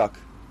Tkachuk.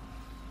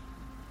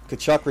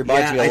 Tkachuk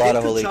reminds me a lot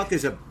of Holik. Tkachuk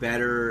is a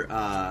better.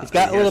 He's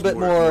got a little bit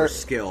more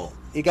skill.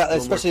 He got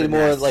especially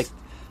more like,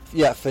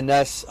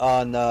 finesse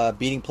on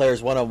beating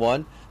players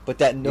one-on-one. But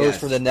that nose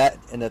from the net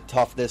and the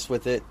toughness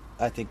with it,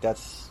 I think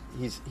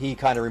he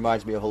kind of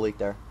reminds me of Holik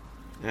there.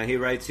 Now he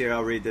writes here,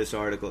 I'll read this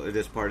part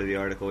of the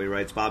article. He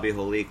writes, Bobby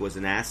Holik was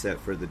an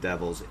asset for the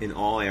Devils in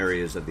all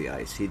areas of the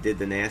ice. He did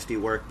the nasty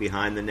work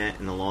behind the net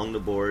and along the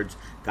boards,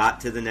 got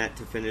to the net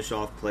to finish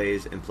off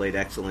plays, and played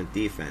excellent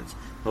defense.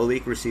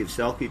 Holik received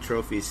Selke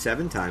trophies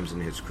 7 times in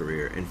his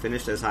career and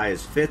finished as high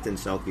as 5th in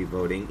Selke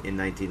voting in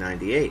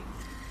 1998.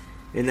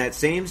 In that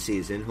same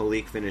season,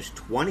 Holik finished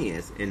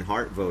 20th in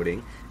Hart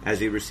voting as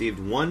he received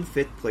 1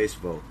 fifth-place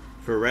vote.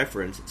 For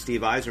reference,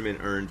 Steve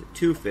Yzerman earned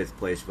 2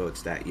 fifth-place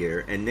votes that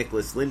year, and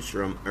Nicholas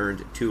Lindstrom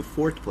earned 2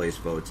 fourth-place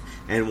votes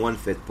and 1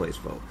 fifth-place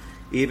vote.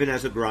 Even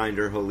as a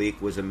grinder,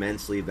 Holik was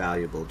immensely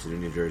valuable to the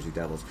New Jersey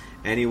Devils.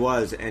 And he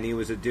was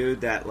a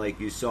dude that, like,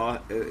 you saw...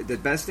 the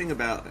best thing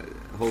about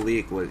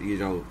Holik was,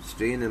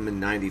 seeing him in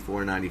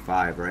 94,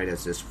 95, right,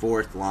 as this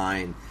fourth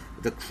line,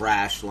 the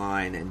crash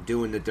line, and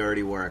doing the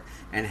dirty work,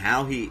 and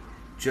how he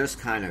just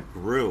kind of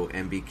grew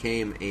and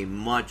became a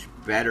much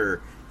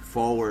better...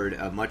 forward,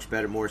 a much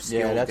better, more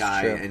skilled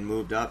guy, and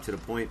moved up to the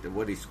point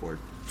that he scored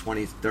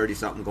 20,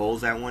 30-something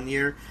goals that one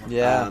year.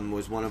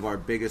 Was one of our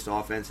biggest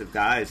offensive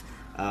guys.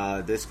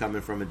 This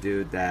coming from a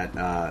dude that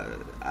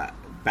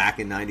back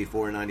in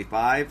 94,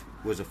 95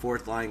 was a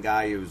fourth-line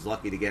guy who was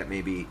lucky to get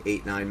maybe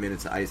 8-9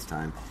 minutes of ice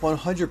time.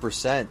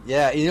 100%.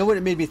 Yeah, you know what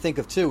it made me think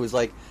of, too, was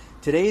like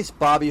today's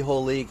Bobby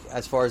Holik,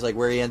 as far as like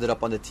where he ended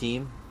up on the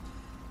team,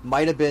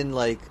 might have been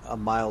like a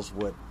Miles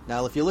Wood.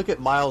 Now, if you look at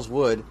Miles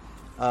Wood,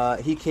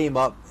 he came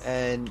up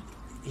and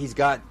he's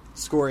got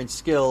scoring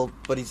skill,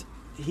 but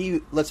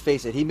let's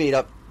face it, he made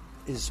up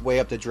his way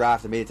up the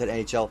draft and made it to the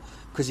NHL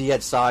because he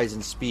had size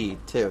and speed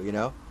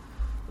too,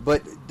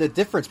 But the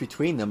difference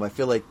between them, I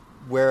feel like,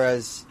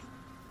 whereas,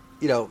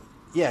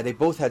 they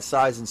both had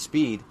size and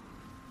speed,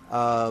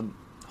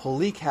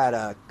 Holik had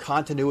a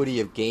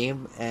continuity of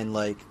game and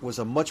was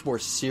a much more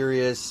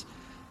serious,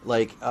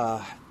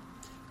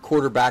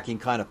 quarterbacking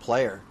kind of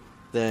player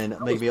than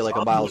maybe like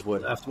a Miles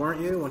Wood. Left,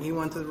 weren't you? When he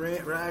went to the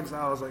Rags,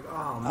 I was like,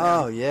 oh, man.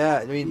 Oh, yeah.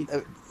 I mean,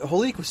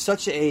 Holik was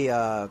such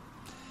a...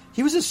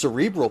 he was a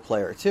cerebral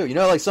player, too.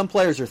 Some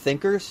players are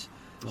thinkers.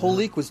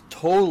 Holik was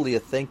totally a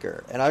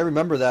thinker. And I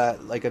remember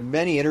that, in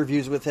many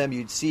interviews with him,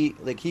 you'd see,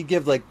 he'd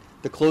give,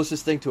 the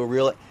closest thing to a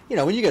real...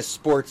 when you get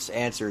sports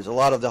answers, a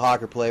lot of the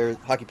hockey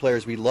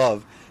players we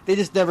love, they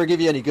just never give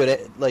you any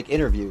good,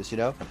 interviews,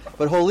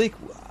 But Holik,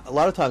 a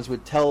lot of times,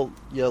 would tell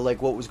you,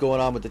 what was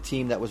going on with the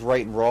team that was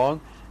right and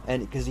wrong.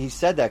 And because he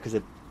said that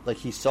because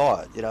he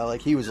saw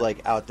it, he was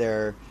out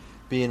there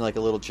being a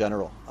little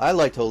general. I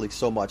liked Holik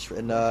so much,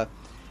 and I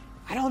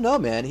don't know,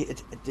 man.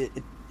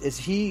 Is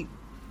he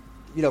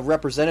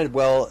represented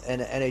well in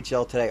the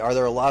NHL today? Are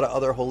there a lot of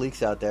other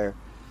Holiks out there?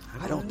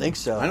 I don't think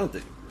so. I don't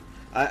think.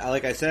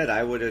 Like I said,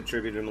 I would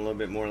attribute him a little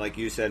bit more, like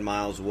you said,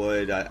 Miles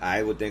Wood.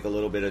 I would think a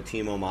little bit of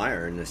Timo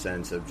Meyer in the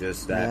sense of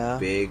just that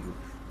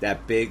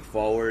big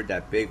forward,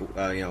 that big.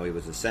 He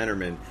was a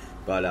centerman,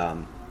 but.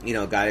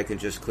 A guy that can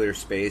just clear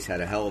space, had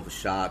a hell of a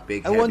shot,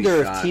 big, heavy shot. I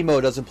wonder if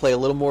Timo doesn't play a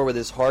little more with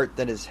his heart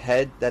than his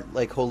head, that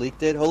Holik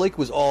did. Holik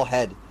was all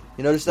head.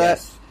 You notice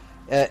that?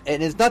 Yes.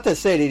 And it's not to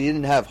say that he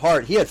didn't have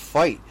heart. He had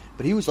fight,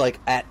 but he was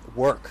at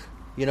work.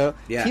 Yeah.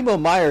 Timo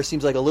Meyer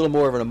seems like a little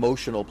more of an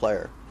emotional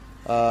player.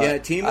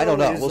 Timo. I don't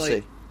know. We'll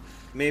see.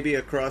 Maybe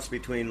a cross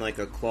between a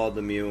Claude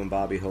Lemieux and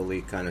Bobby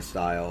Holik kind of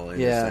style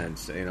in a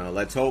sense.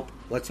 Let's hope.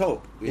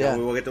 We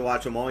will get to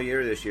watch him all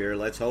year this year.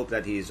 Let's hope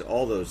that he's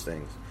all those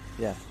things.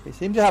 Yeah, he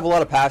seemed to have a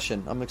lot of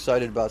passion. I'm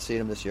excited about seeing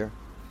him this year.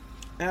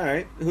 All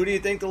right. Who do you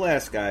think the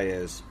last guy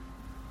is?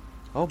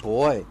 Oh,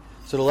 boy.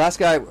 So the last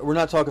guy, we're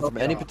not talking from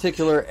any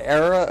particular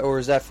era, or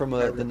is that from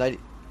the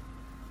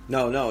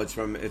No, it's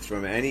from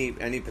any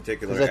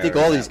particular. Because I think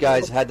all these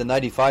guys had the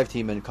 '95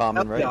 team in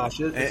common, right?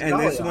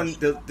 And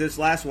this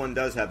last one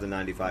does have the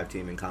 '95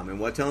 team in common.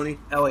 What, Tony?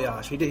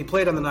 Elias. He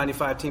played on the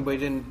 '95 team, but he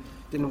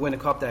didn't win a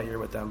cup that year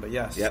with them. But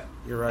yes, yep,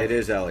 you're right. It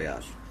is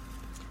Elias.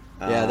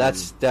 Yeah,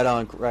 that's dead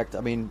on correct.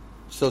 I mean,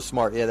 so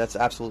smart. Yeah, that's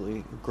absolutely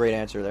a great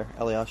answer there,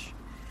 Elias.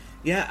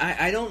 Yeah,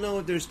 I don't know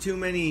if there's too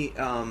many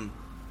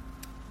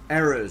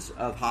eras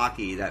of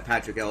hockey that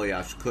Patrick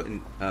Elias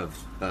couldn't have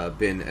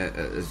been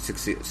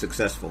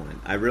successful in.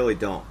 I really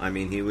don't. I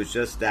mean, he was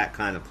just that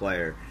kind of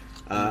player.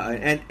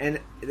 And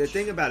the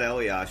thing about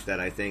Elias that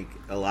I think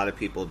a lot of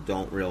people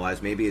don't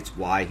realize, maybe it's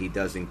why he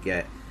doesn't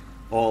get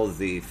all of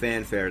the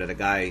fanfare that a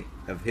guy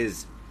of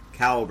his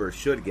caliber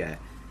should get.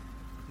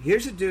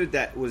 Here's a dude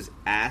that was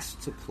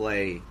asked to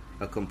play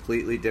a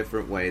completely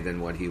different way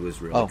than what he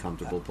was really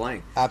comfortable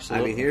playing.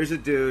 Absolutely. I mean, here's a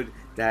dude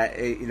that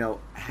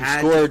had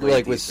scored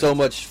with so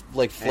much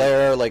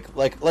flair,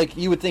 like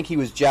you would think he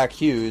was Jack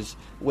Hughes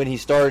when he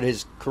started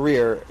his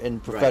career in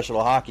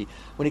professional hockey.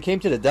 When he came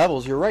to the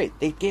Devils, you're right.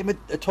 They gave him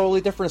a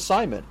totally different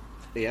assignment.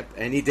 Yep,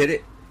 and he did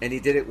it. And he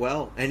did it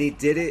well. And he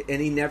did it,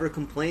 and he never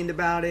complained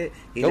about it.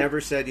 He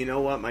never said, you know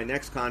what, my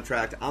next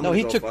contract, I'm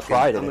going to go to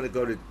Detroit, or I'm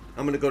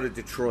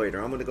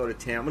going to go to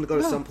Tampa. I'm going to go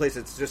to someplace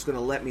that's just going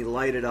to let me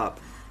light it up.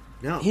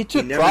 No, he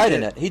took pride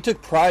in it. He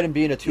took pride in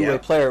being a two-way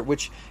player,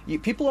 which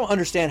people don't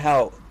understand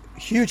how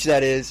huge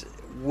that is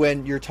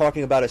when you're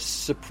talking about a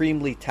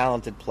supremely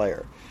talented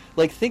player.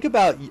 Like, think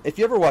about, if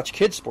you ever watch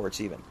kids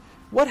sports even,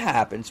 what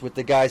happens with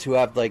the guys who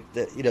have, like,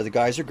 the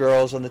guys or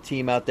girls on the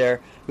team out there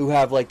who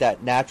have, like,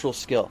 that natural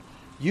skill?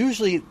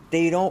 Usually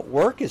they don't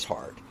work as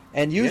hard.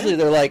 And usually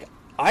they're like,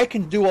 I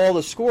can do all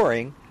the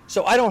scoring,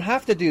 so I don't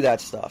have to do that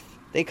stuff.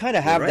 They kind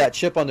of have that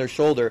chip on their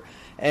shoulder.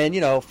 And,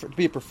 to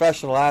be a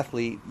professional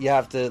athlete, you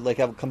have to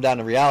have come down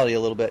to reality a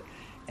little bit.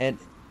 And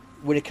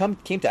when it came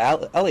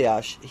to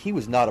Elias, he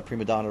was not a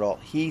prima donna at all.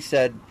 He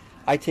said,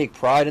 I take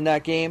pride in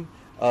that game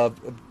of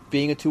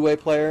being a two-way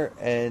player.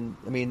 And,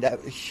 I mean,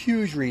 that a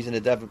huge reason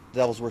the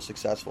Devils were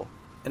successful.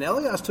 And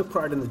Elias took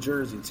pride in the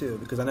jersey, too,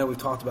 because I know we've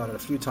talked about it a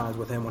few times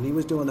with him. When he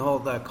was doing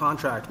the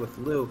contract with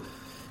Lou,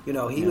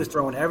 he was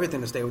throwing everything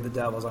to stay with the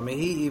Devils. I mean,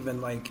 he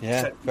even,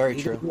 said, very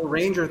he true. did the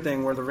Ranger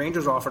thing where the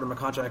Rangers offered him a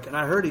contract, and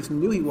I heard he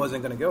knew he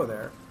wasn't going to go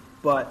there,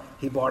 but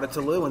he brought it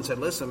to Lou and said,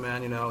 listen,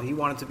 man, he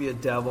wanted to be a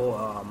Devil.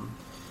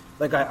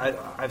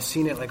 I've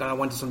seen it, I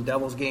went to some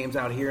Devils games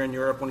out here in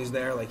Europe when he's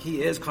there.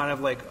 He is kind of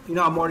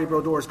how Marty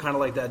Brodeur is kind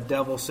of like that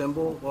Devil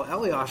symbol. Well,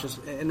 Elias is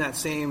in that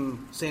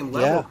same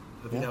level.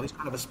 Yeah. He's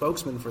kind of a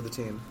spokesman for the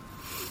team.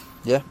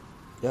 Yeah,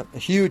 a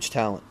huge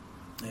talent.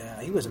 Yeah,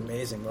 he was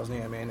amazing, wasn't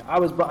he? I mean,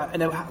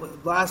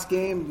 last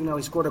game,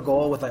 he scored a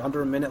goal with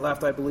under a minute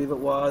left, I believe it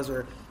was,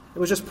 or it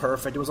was just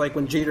perfect. It was like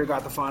when Jeter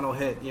got the final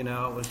hit, it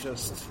was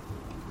just.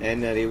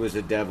 And that he was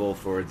a Devil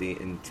for the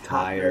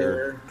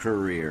entire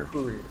career.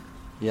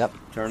 Yep.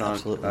 Turn on.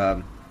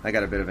 Absolutely. I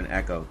got a bit of an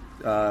echo.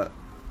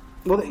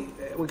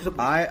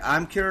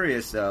 I'm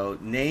curious though.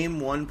 Name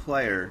one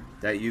player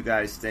that you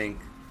guys think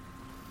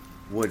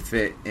would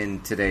fit in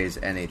today's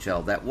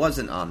NHL that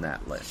wasn't on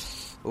that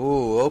list.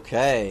 Ooh,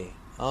 okay.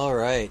 All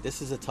right.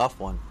 This is a tough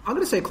one. I'm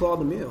going to say Claude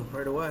Lemieux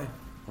right away.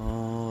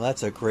 Oh,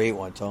 that's a great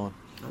one, Tone.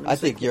 I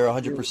think you're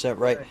 100%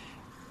 right.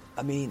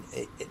 I mean,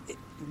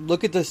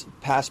 look at this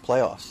past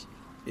playoffs.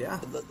 Yeah.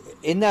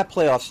 In that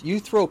playoffs,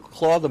 you throw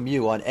Claude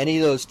Lemieux on any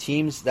of those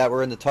teams that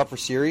were in the tougher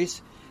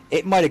series,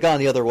 it might have gone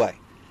the other way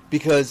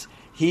because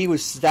he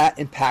was that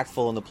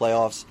impactful in the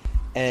playoffs,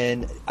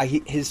 and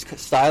his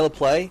style of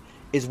play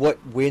is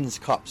what wins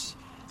cups.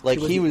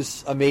 He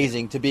was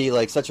amazing to be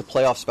such a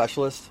playoff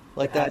specialist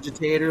like that.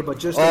 Agitator, but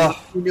just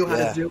he knew how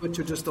to do it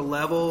to just a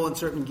level in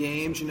certain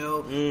games. He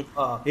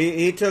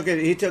took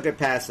it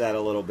past that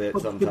a little bit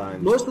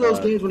sometimes. Most of those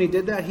games when he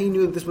did that, he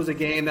knew this was a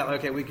game that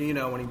we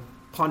can when he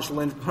punched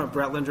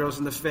Brett Lindros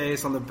in the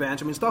face on the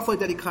bench. I mean, stuff like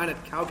that. He kind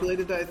of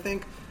calculated that, I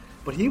think.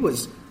 But he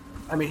was,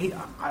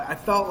 I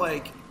felt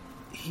like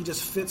he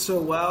just fit so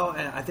well,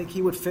 and I think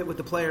he would fit with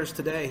the players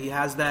today. He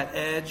has that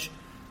edge.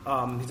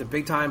 He's a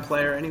big-time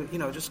player, and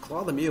just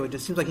Claude Lemieux. It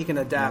just seems like he can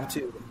adapt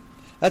too.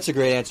 That's a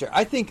great answer.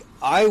 I think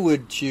I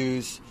would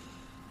choose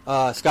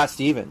Scott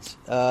Stevens.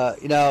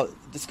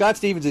 Scott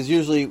Stevens is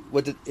usually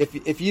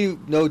if you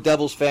know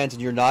Devils fans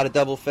and you're not a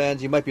Devil fan,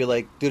 you might be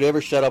like, dude,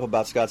 ever shut up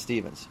about Scott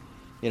Stevens?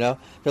 They're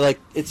like,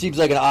 it seems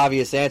like an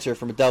obvious answer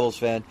from a Devils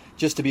fan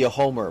just to be a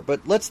homer.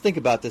 But let's think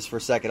about this for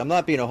a second. I'm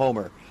not being a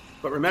homer.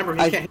 But remember, he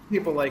can't hit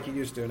people like he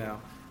used to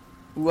now.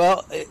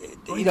 Well,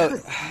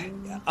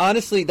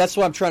 honestly, that's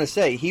what I'm trying to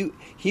say.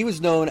 He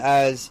was known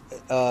as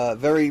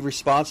very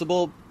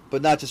responsible,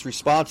 but not just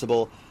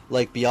responsible,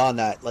 beyond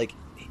that.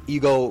 You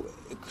go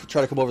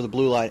try to come over the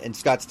blue line, and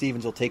Scott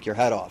Stevens will take your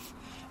head off.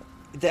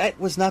 That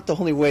was not the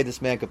only way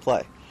this man could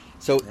play.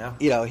 So,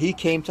 he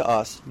came to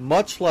us,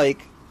 much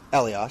like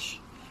Elias,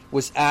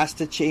 was asked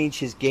to change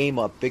his game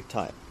up big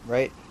time,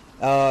 right?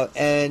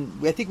 And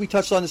I think we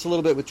touched on this a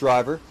little bit with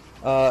Driver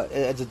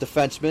as a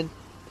defenseman.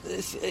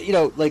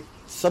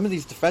 Some of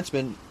these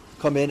defensemen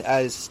come in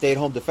as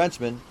stay-at-home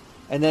defensemen,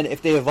 And then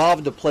if they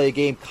evolve to play a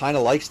game kind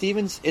of like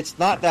Stevens, it's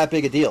not that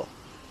big a deal.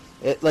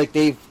 You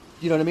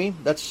know what I mean?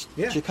 That's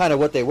kind of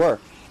what they were.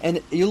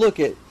 And you look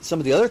at some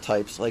of the other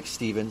types like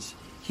Stevens,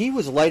 he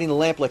was lighting the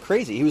lamp like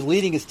crazy. He was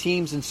leading his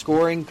teams in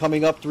scoring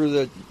coming up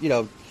through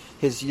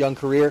his young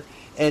career.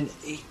 And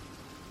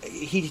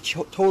he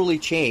totally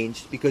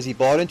changed because he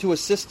bought into a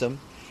system.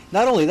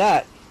 Not only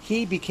that,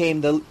 he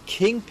became the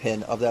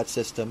kingpin of that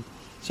system.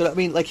 So, I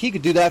mean, like, he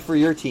could do that for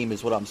your team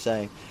is what I'm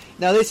saying.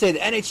 Now, they say the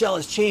NHL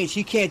has changed.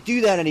 He can't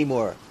do that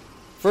anymore.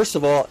 First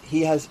of all,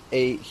 he has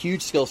a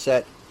huge skill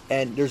set,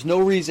 and there's no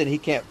reason he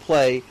can't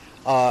play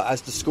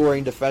as the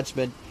scoring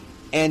defenseman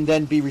and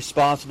then be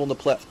responsible in the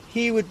playoffs.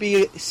 He would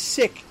be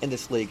sick in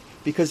this league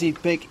because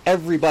he'd make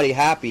everybody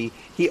happy.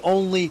 He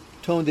only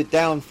toned it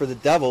down for the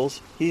Devils.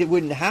 He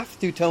wouldn't have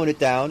to tone it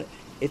down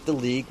if the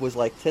league was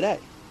like today.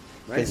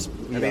 Right.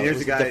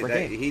 Here's a guy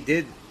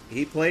that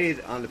he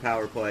played on the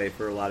power play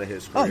for a lot of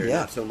his career.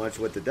 Not so much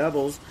with the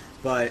Devils,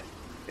 but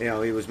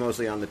he was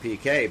mostly on the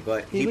PK.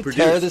 But he would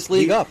produced, tear this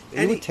league up.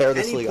 He would tear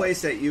this league up. Any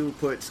place that you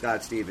put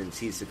Scott Stevens,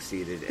 he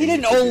succeeded. He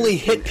didn't only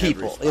hit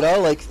people.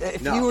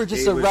 If you were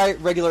just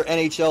regular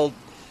NHL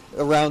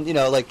around,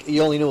 like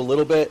you only knew a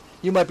little bit,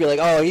 you might be like,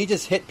 oh, he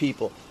just hit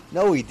people.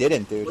 No, he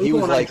didn't, dude. He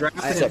was like,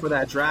 drafted him for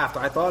that draft.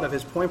 I thought of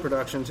his point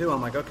production too.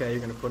 I'm like, okay, you're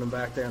going to put him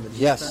back there in the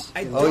defense. Yes,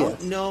 I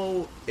don't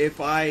know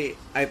if I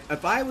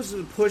was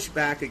to push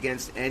back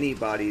against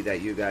anybody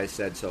that you guys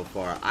said so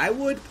far. I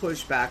would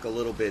push back a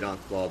little bit on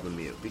Claude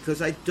Lemieux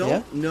because I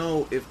don't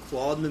know if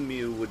Claude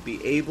Lemieux would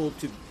be able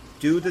to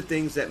do the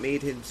things that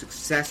made him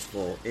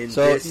successful in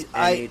this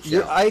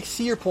NHL. I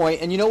see your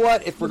point, and you know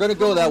what? If we're going to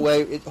go that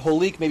way,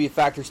 Holik maybe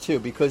factors too,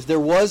 because there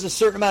was a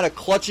certain amount of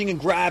clutching and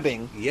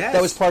grabbing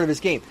that was part of his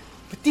game.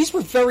 But these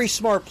were very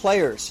smart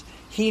players.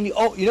 You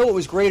know what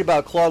was great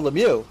about Claude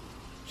Lemieux?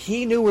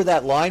 He knew where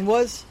that line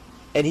was,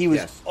 and he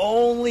was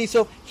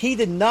he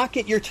did not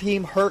get your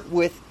team hurt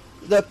with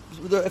the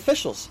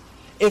officials.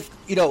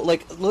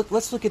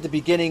 Let's look at the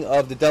beginning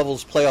of the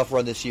Devils' playoff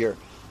run this year.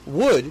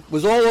 Wood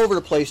was all over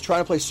the place trying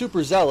to play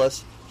super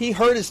zealous. He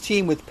hurt his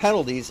team with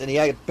penalties, and he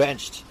got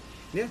benched.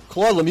 Yeah.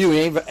 Claude Lemieux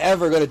ain't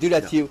ever going to do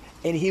that to you,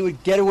 and he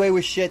would get away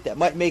with shit that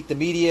might make the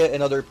media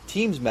and other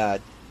teams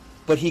mad,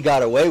 but he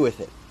got away with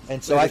it.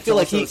 And so I feel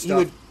like he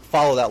would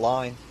follow that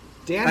line.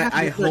 Dan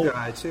had another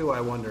guy, too, I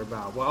wonder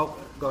about. Well,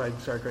 go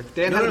ahead. Sorry, Chris.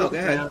 Dan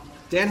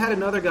had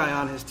another guy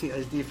on his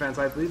defense.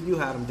 I believe you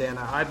had him, Dan.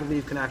 I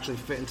believe can actually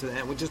fit into the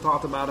end. We just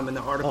talked about him in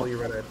the article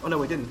you read. Oh, no,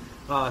 we didn't.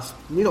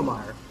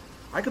 Niedermeyer.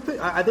 I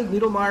think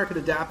Niedermeyer could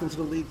adapt into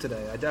the league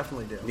today. I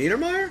definitely do.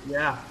 Niedermeyer?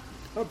 Yeah.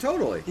 Oh,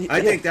 totally.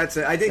 I think that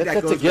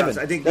goes a given.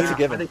 I think that's a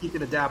given. I think he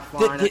can adapt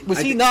fine. Was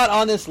he not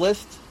on this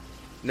list?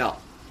 No.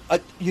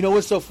 You know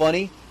what's so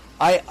funny?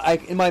 I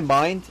in my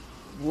mind,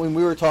 when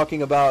we were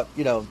talking about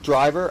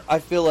Driver, I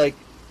feel like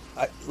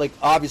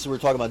obviously we're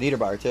talking about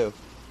Niedermeyer too,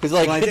 because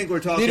I think we're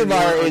talking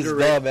Niedermeyer is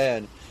the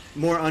man.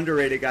 More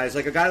underrated guys,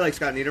 like a guy like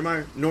Scott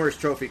Niedermeyer, Norris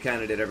Trophy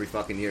candidate every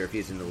fucking year if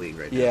he's in the league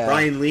right now.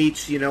 Brian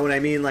Leach, you know what I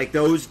mean? Like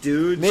those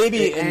dudes.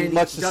 Maybe in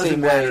much the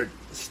same way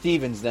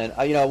Stevens. Then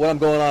what I'm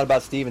going on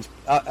about Stevens,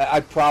 I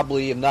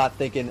probably am not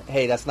thinking,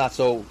 hey, that's not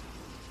so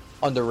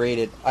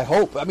underrated. I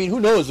hope. I mean, who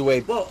knows the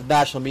way the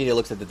national media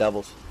looks at the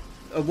Devils.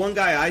 One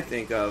guy I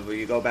think of, when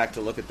you go back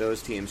to look at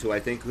those teams, who I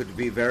think could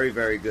be very,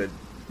 very good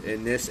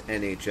in this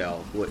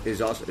NHL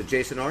is also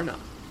Jason Arnott.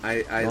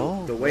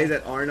 The way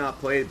that Arnott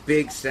played,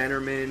 big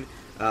centerman,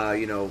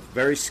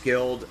 very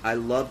skilled. I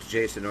loved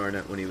Jason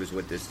Arnott when he was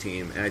with this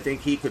team, and I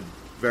think he could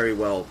very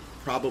well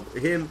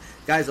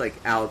guys like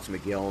Alex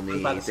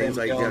McGillney, things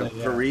like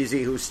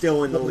Parisi, who's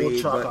still in the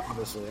league. Chuck, but,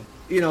 obviously.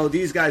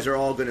 These guys are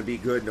all going to be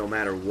good no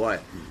matter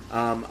what.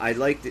 I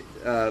liked it,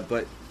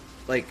 but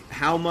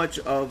how much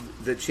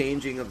of the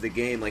changing of the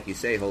game, like you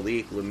say,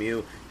 Holik,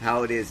 Lemieux,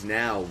 how it is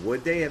now,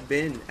 would they have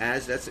been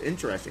that's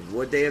interesting.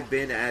 Would they have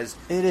been as...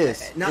 It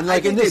is. I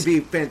think they'd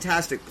be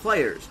fantastic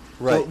players,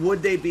 but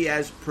would they be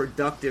as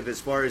productive as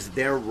far as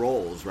their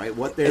roles, right?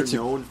 What they're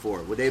known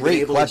for? Would they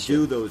be able to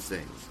do those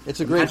things? It's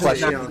a great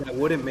question. That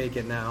wouldn't make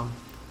it now.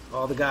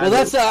 All the guys. Well,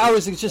 that's I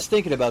was just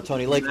thinking about,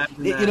 Tony. Like,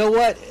 you know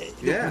what?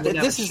 Yeah.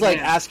 This is like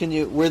asking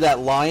you where that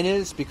line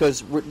is,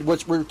 because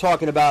we're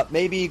talking about,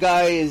 maybe a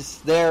guy is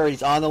there,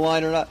 he's on the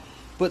line or not.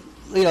 But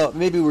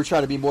maybe we're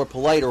trying to be more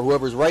polite, or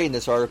whoever's writing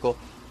this article.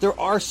 There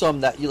are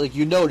some that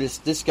you notice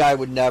this guy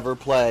would never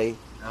play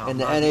in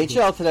the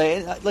NHL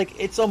today. And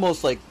it's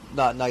almost like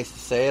not nice to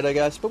say it, I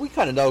guess, but we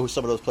kind of know who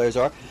some of those players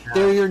are.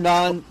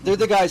 Yeah. They're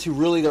the guys who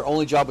really their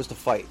only job was to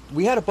fight.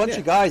 We had a bunch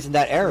of guys in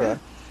that era.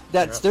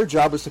 Yeah. Their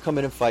job was to come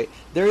in and fight.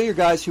 They're your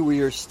guys who were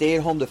your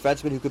stay-at-home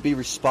defensemen who could be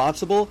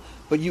responsible,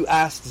 but you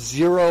asked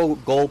zero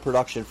goal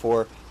production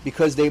for,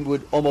 because they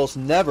would almost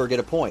never get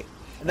a point.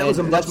 And that was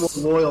a much more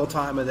loyal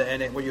time of the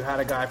NHL where you had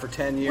a guy for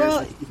 10 years.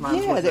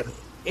 Well,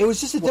 it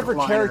was just a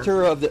different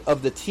character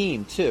of the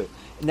team too.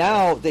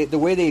 Now the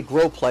way they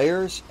grow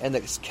players and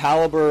the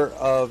caliber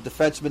of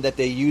defensemen that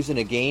they use in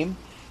a game,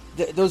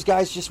 those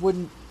guys just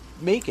wouldn't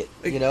make it.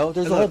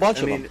 There's a whole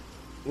bunch of them.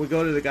 we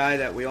go to the guy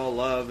that we all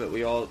love, that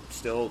we all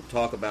still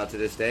talk about to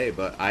this day,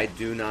 but I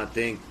do not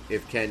think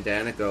if Ken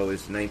Danico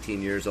is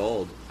 19 years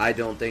old, I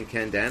don't think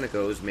Ken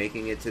Danico is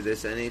making it to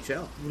this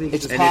NHL.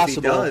 It's and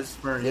possible. If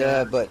he does,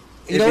 yeah, but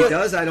if he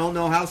does, I don't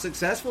know how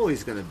successful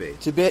he's going to be.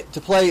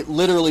 To play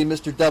literally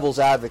Mr. Devil's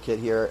Advocate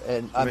here,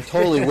 and I'm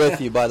totally with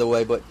you, by the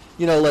way, but,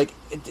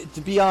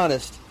 to be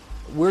honest,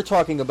 we're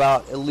talking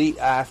about elite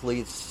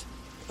athletes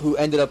who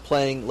ended up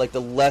playing, like,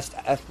 the less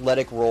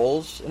athletic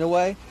roles, in a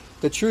way.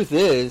 The truth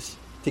is,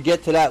 to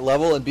get to that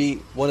level and be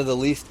one of the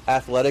least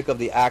athletic of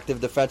the active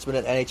defensemen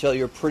in NHL,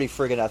 you're pretty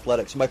friggin'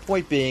 athletic. So my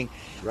point being,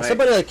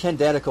 somebody like Ken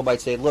Danico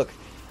might say, look,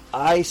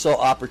 I saw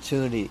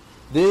opportunity.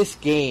 This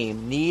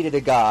game needed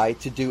a guy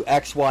to do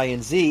X, Y,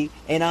 and Z,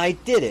 and I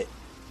did it.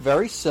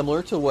 Very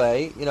similar to the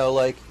way,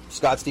 like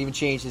Scott Stevens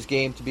changed his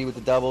game to be with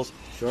the Devils.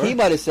 Sure. He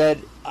might have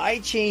said, I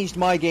changed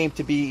my game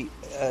to be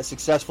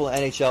successful in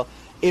NHL.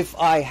 If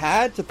I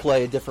had to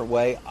play a different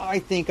way, I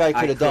think I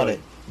could have done it.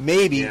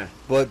 Maybe,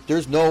 but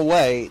there's no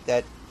way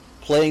that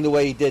playing the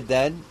way he did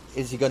then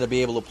is he going to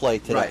be able to play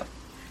today. Right.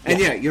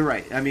 And you're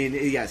right. I mean,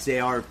 yes, they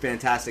are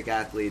fantastic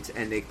athletes,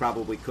 and they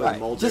probably could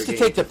mold just their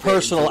to take the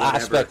personal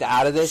aspect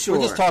out of this. Sure.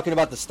 We're just talking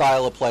about the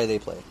style of play they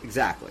play.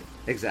 Exactly.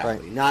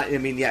 Right.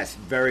 Yes,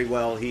 very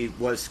well. He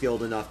was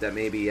skilled enough that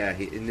maybe,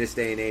 in this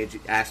day and age,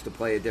 asked to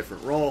play a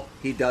different role.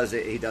 He does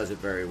it. He does it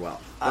very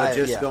well.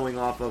 But going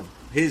off of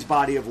his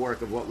body of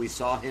work of what we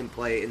saw him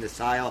play in the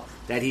style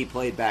that he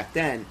played back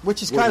then,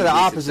 which is kind of the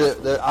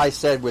opposite that I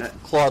said with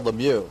Claude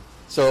Lemieux.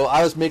 So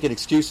I was making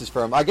excuses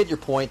for him. I get your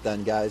point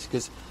then, guys,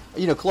 because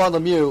Claude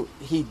Lemieux,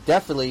 he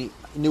definitely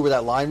knew where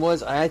that line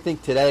was. I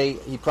think today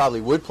he probably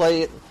would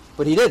play it,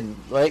 but he didn't.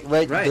 Right.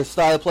 The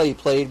style of play he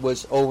played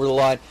was over the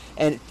line,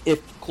 and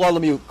if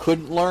Claude Lemieux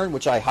couldn't learn,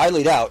 which I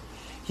highly doubt,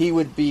 he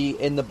would be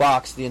in the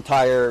box the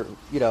entire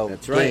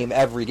game,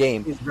 every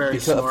game,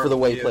 for the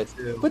way he played.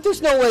 Too. But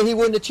there's no way he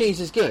wouldn't have changed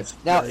his game.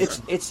 Now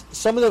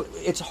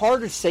it's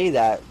hard to say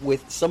that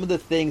with some of the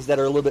things that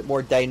are a little bit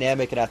more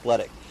dynamic and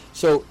athletic.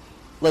 So,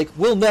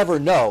 we'll never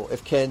know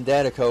if Ken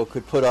Danico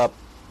could put up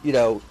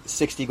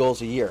 60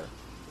 goals a year.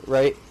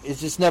 Right?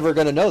 It's just never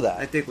going to know that.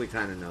 I think we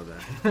kind of know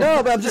that.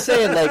 No, but I'm just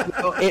saying,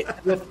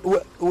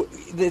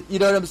 you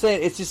know what I'm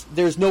saying? It's just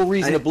there's no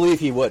reason to believe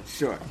he would.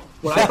 Sure.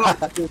 What I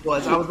thought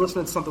was, I was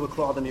listening to something with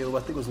Claude Lemieux, I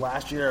think it was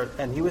last year,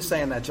 and he was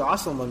saying that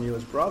Jocelyn Lemieux,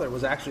 his brother,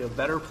 was actually a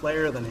better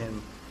player than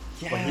him.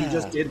 Yeah. But he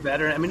just did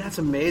better. I mean, that's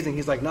amazing.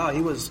 He's like, no,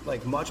 he was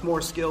much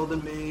more skilled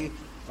than me.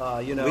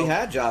 We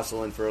had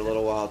Jocelyn for a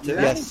little while too.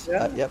 Yes.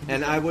 Yep.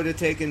 And I would have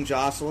taken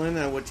Jocelyn.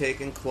 I would have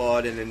taken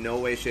Claude, and in no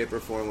way, shape,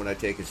 or form would I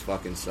take his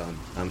fucking son.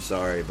 I'm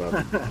sorry,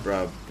 but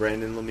bro,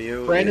 Brandon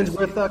Lemieux. Brandon's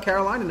with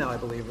Carolina now, I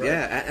believe. Right?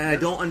 Yeah, and I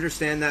don't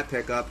understand that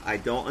pickup. I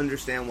don't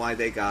understand why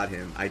they got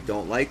him. I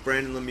don't like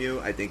Brandon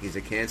Lemieux. I think he's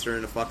a cancer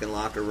in the fucking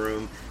locker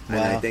room, and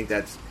I think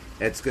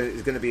it's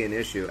going to be an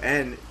issue.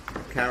 And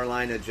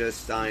Carolina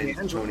just signed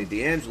Tony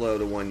DeAngelo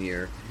to 1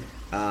 year.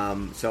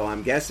 So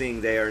I'm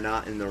guessing they are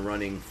not in the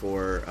running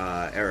for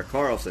Erik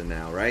Karlsson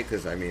now, right?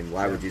 Because,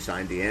 why would you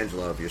sign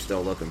DeAngelo if you're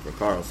still looking for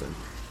Karlsson?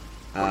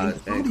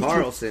 And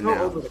Karlsson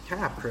now over the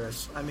cap,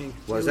 Chris.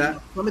 Was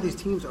that? Some of these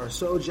teams are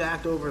so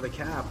jacked over the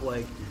cap.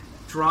 Like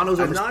Toronto's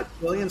over $6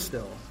 billion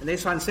still, and they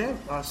signed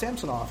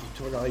Samsonov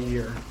for a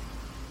year.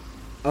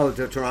 Oh,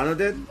 Toronto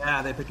did?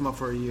 Yeah, they picked him up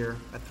for a year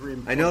at 3.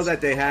 I know that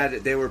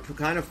they were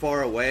kind of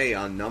far away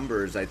on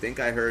numbers. I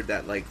think I heard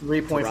that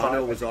 3.5.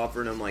 Toronto was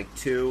offering him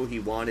 2. He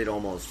wanted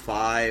almost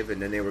 5,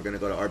 and then they were going to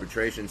go to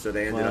arbitration, so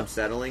they ended up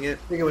settling it.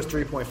 I think it was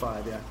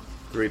 3.5. Yeah.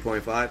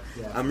 3.5.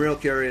 Yeah. I'm real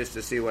curious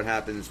to see what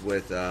happens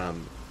with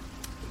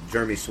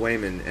Jeremy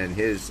Swayman and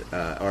his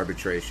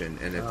arbitration,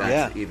 and if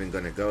that's even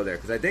going to go there,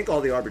 because I think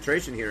all the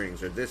arbitration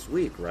hearings are this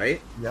week, right?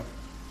 Yep.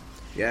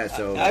 Yeah,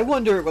 so I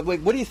wonder,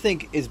 what do you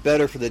think is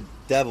better for the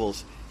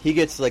Devils? He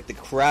gets the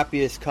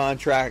crappiest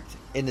contract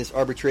in this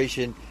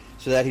arbitration,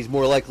 so that he's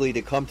more likely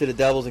to come to the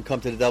Devils and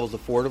come to the Devils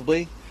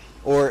affordably,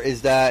 or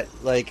is that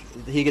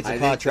he gets a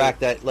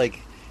contract that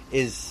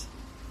is,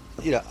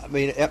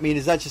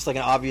 is that just an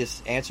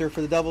obvious answer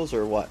for the Devils,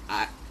 or what?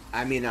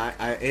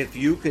 If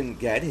you can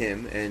get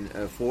him and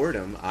afford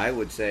him, I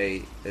would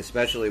say,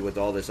 especially with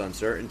all this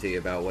uncertainty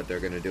about what they're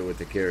going to do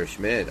with Akira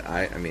Schmid,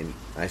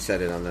 I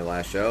said it on the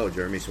last show,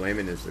 Jeremy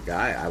Swayman is the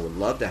guy. I would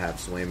love to have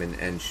Swayman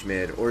and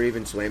Schmid, or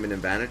even Swayman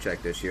and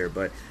Vanacek this year,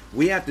 but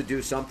we have to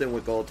do something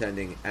with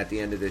goaltending at the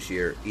end of this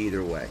year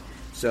either way.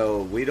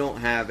 So we don't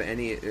have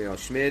any,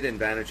 Schmid and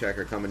Vanacek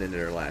are coming into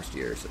their last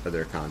years of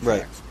their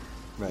contracts.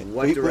 Right.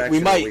 What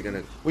direction are we going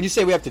to... When you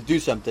say we have to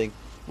do something,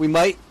 we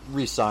might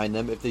re-sign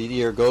them if the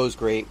year goes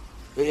great.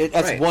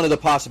 That's one of the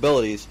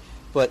possibilities.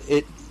 But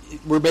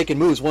we're making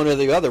moves one or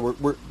the other.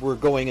 We're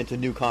going into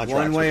new contracts.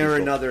 One way or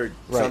another,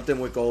 something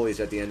with goalies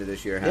at the end of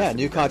this year. Has to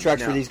new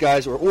contracts for these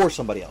guys or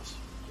somebody else.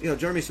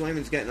 Jeremy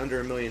Swayman's getting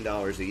under $1 million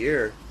a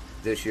year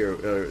this year,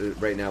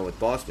 right now with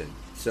Boston.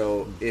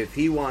 So if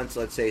he wants,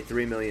 let's say,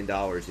 $3 million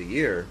a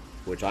year,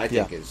 which I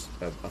think is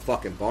a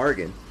fucking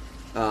bargain.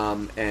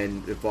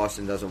 And if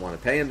Boston doesn't want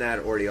to pay him that,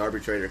 or the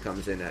arbitrator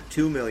comes in at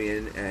 $2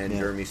 million, and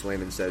Jeremy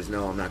Swayman says,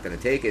 "No, I'm not going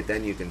to take it,"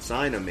 then you can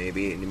sign him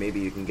maybe, and maybe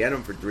you can get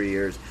him for 3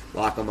 years,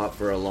 lock him up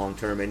for a long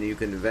term, and you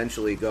can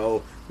eventually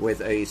go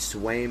with a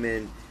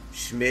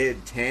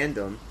Swayman-Schmid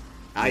tandem.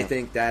 Yeah. I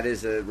think that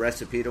is a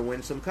recipe to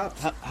win some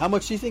cups. How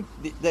much do you think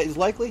that is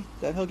likely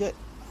that he'll get?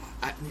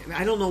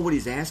 I don't know what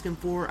he's asking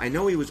for. I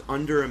know he was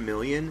under $1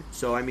 million,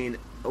 so I mean,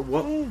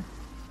 what?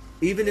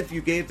 Even if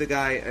you gave the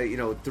guy,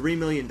 $3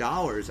 million,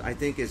 I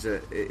think it's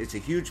a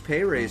huge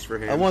pay raise for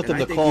him. I want them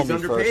to call me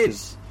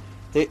first.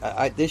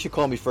 They should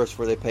call me first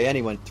before they pay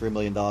anyone $3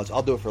 million.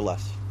 I'll do it for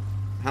less.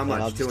 How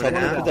much? I'll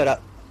 2.5. Put that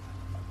up.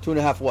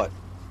 2.5 what?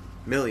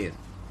 Million.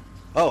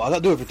 Oh,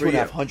 I'll do it for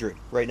 2.5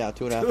 right now.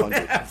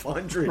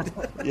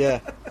 2.5.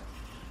 Yeah.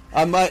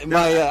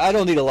 I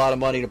don't need a lot of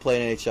money to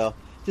play in NHL.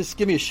 Just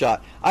give me a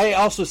shot. I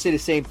also say the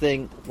same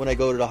thing when I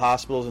go to the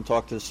hospitals and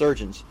talk to the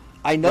surgeons.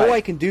 I know I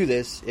can do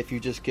this if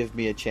you just give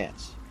me a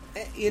chance.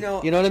 You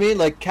know what I mean?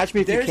 Like, catch me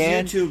if you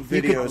can. There's YouTube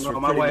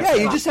videos.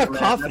 You just have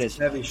confidence.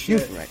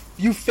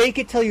 You fake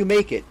it till you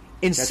make it.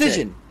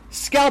 Incision,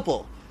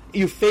 scalpel.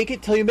 You fake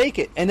it till you make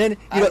it, and then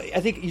I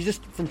think you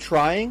just from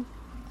trying,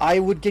 I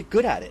would get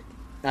good at it.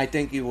 I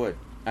think you would.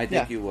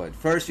 You would.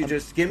 First, you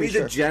just give me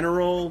the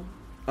general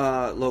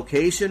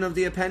location of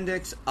the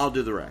appendix. I'll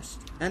do the rest.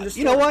 And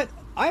you know what?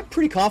 I'm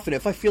pretty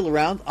confident. If I feel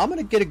around, I'm going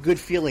to get a good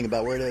feeling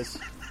about where it is.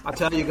 I'll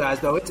tell you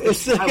guys, though,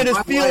 it's going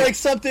to feel like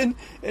something,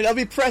 and I'll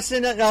be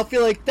pressing it, and I'll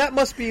feel like that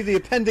must be the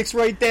appendix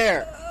right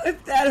there.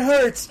 If that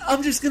hurts,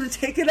 I'm just going to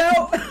take it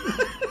out.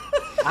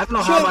 I don't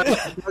know how much.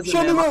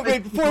 Show me where.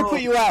 Wait, before I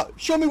put you out,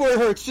 show me where it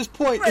hurts. Just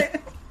point. Right.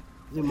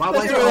 My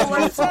wife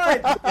goes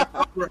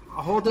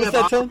a whole day of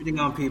operating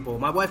on people.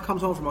 My wife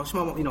comes home from she's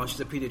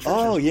a pediatrician.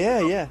 Oh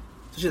yeah.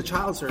 So she's a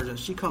child surgeon.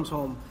 She comes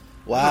home.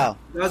 Wow.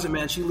 Does it,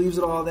 man? She leaves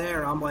it all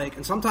there. I'm like,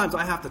 and sometimes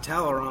I have to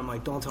tell her. I'm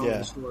like, don't tell me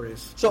the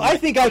stories. So I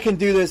think I can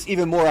do this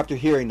even more after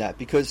hearing that,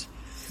 because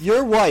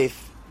your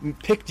wife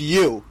picked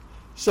you.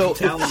 So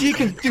if she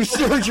can do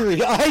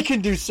surgery, I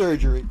can do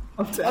surgery.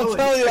 I'm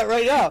telling you that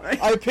right now.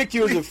 Right? I picked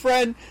you as a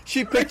friend.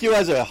 She picked you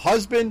as a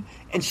husband,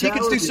 and she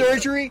can do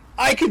surgery.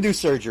 I can do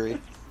surgery.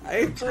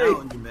 I'm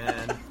telling you,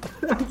 man.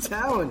 I'm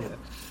telling you.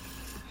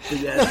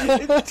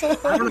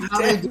 I don't know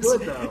how they do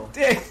it, though.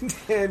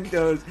 Dan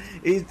knows.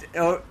 He's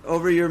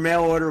over your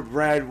mail order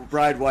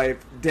bride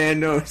wife. Dan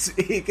knows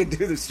he can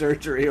do the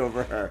surgery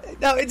over her.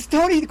 Now, it's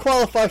Tony to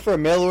qualify for a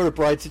mail order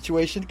bride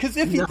situation, because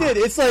if he did,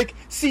 it's like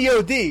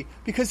COD,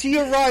 because he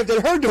arrived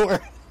at her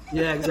door.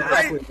 Yeah,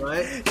 exactly,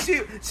 right?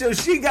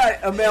 She got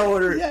a mail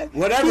order,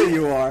 whatever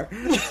you are.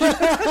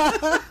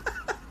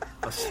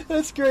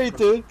 That's great,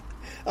 dude.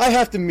 I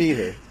have to meet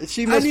her.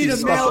 She must I need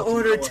be a mail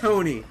order,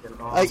 Tony.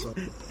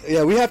 Awesome.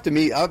 We have to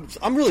meet.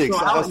 I'm really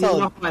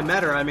excited. I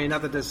met her. I mean,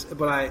 not that this,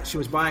 but she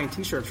was buying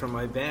T-shirts from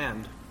my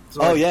band.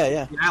 So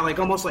yeah. Like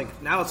almost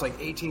like now it's like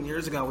 18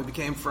 years ago we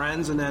became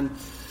friends, and then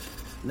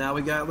now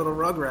we got little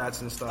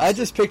Rugrats and stuff. I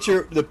just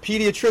picture the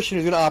pediatrician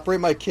who's going to operate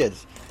my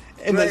kids,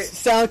 and the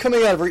sound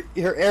coming out of her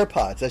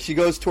AirPods as she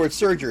goes towards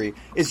surgery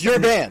is your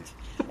band,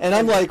 and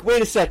I'm like,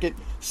 wait a second,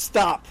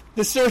 stop!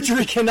 The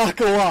surgery cannot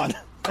go on.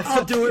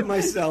 I'll do it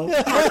myself.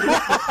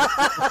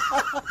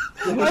 I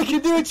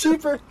can do it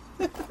cheaper.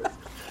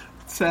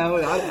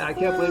 So I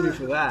can't blame you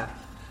for that.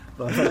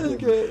 But,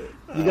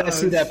 you guys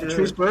see that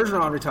Patrice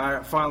Bergeron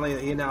retired? Finally,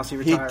 he announced he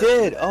retired. He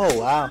did. Oh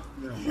wow!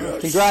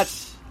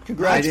 Congrats!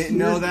 I didn't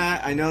know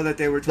that. I know that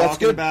they were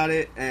talking about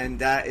it, and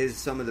that is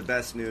some of the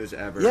best news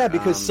ever. Yeah,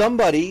 because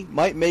somebody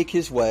might make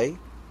his way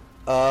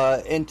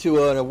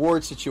into an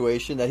award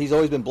situation that he's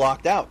always been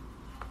blocked out.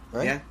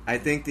 Right? Yeah, I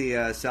think the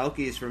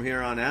Selkies from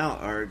here on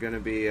out are going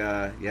to be,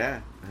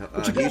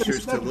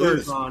 Heaters to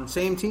lose. On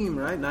same team,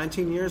 right?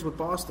 19 years with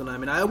Boston. I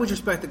mean, I always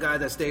respect the guy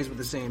that stays with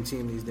the same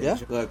team these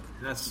days. Yeah. Look,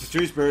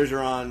 Patrice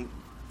Bergeron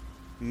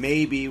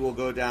maybe will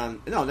go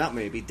down. No, not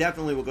maybe.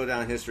 Definitely will go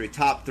down in history.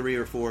 Top 3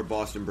 or 4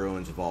 Boston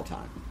Bruins of all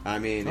time. I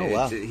mean,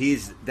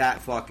 he's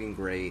that fucking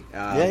great. He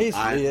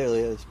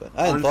really is. But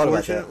I hadn't thought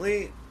about that.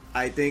 Unfortunately,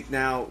 I think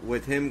now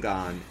with him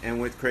gone, and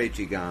with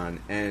Krejci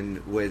gone,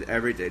 and with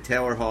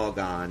Taylor Hall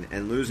gone,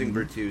 and losing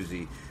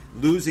Bertuzzi,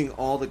 losing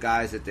all the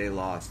guys that they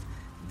lost,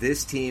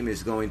 this team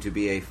is going to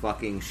be a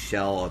fucking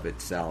shell of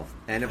itself.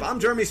 And if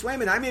I'm Jeremy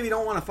Swayman, I maybe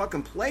don't want to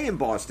fucking play in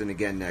Boston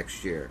again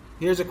next year.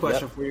 Here's a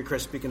question for you,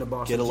 Chris, speaking of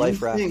Boston. Get a life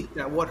raft. Do you think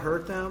that what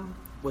hurt them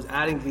was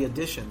adding the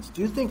additions?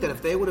 Do you think that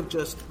if they would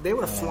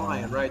have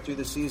flying right through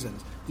the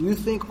seasons, do you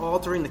think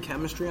altering the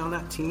chemistry on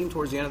that team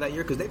towards the end of that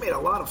year, because they made a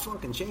lot of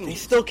fucking changes? They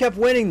still kept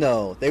winning,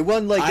 though. They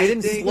won, they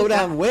didn't slow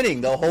down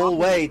winning the whole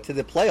way to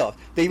the playoffs.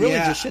 They really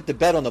just shit the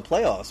bed on the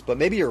playoffs, but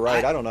maybe you're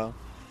right. I don't know.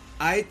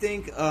 I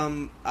think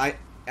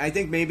I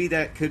think maybe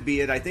that could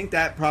be it. I think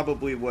that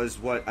probably was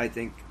what I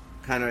think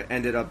kind of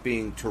ended up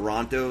being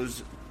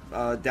Toronto's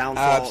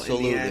downfall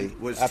in the end,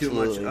 was too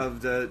much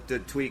of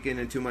the tweaking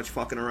and too much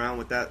fucking around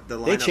with the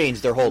lineup. They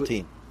changed their whole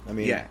team. I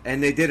mean,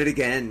 and they did it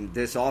again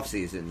this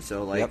offseason.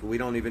 So we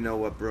don't even know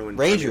what Bruins.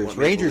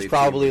 Rangers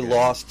probably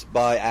lost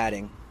by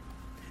adding.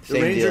 The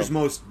Rangers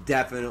most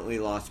definitely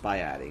lost by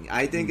adding.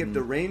 I think if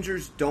the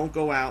Rangers don't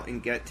go out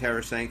and get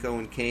Tarasenko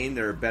and Kane,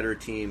 they're a better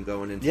team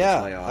going into the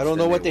playoffs. I don't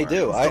know what they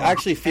do. I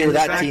actually fear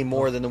that team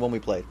more than the one we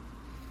played.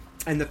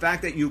 And the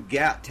fact that you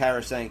got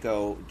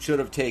Tarasenko should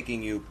have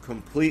taken you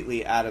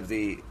completely out of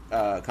the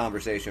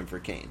conversation for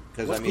Kane.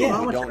 Because, we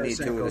don't need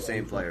two of the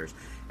same players.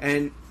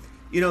 And,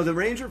 the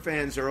Ranger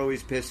fans are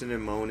always pissing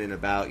and moaning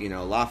about,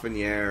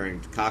 Lafreniere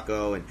and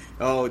Kakko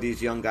and,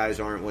 these young guys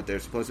aren't what they're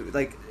supposed to be.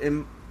 Like,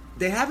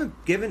 they haven't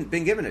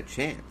been given a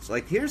chance.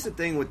 Like, here's the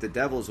thing with the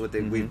Devils, what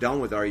we've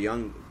done with our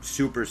young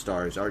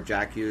superstars, our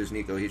Jack Hughes,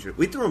 Nico Hischier.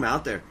 We threw them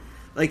out there.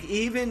 Like,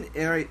 you're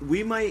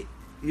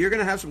going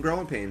to have some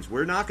growing pains.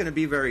 We're not going to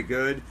be very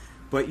good,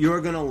 but you're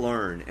going to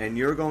learn, and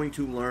you're going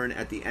to learn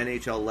at the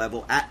NHL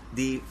level, at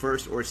the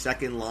first or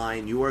second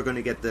line. You are going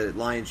to get the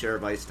lion's share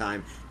of ice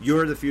time.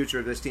 You're the future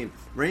of this team.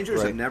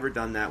 Rangers have never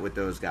done that with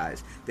those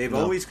guys. They've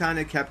always kind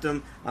of kept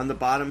them on the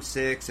bottom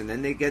six, and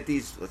then they get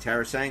these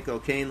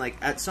Tarasenko, Kane. Like,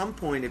 at some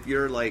point, if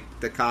you're like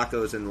the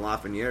Kakkos and the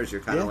Lafrenieres,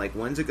 you're kind of like,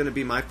 when's it going to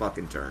be my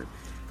fucking turn?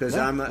 Because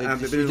I've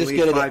been in the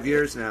league 5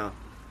 years now.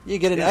 You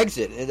get an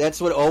exit. That's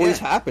what always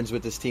happens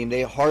with this team.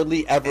 They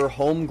hardly ever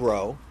home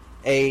grow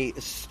a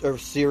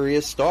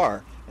serious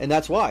star. And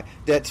that's why.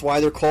 That's why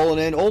they're calling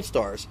in old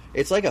stars.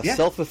 It's like a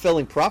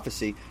self-fulfilling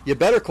prophecy. You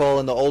better call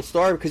in the old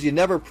star because you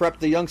never prepped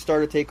the young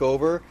star to take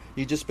over.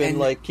 You've just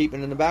been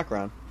keeping it in the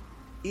background.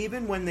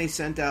 Even when they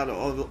sent out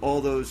all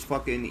those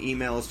fucking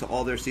emails to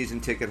all their season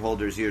ticket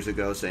holders years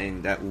ago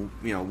saying that,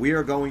 we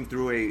are going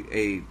through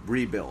a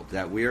rebuild,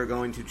 that we are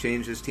going to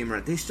change this team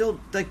around, they still,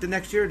 like, the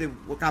next year, they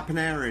got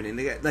Panarin, and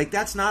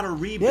that's not a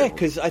rebuild. Yeah,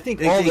 because I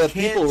think all the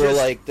people were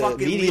like, the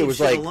media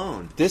was like,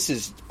 this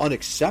is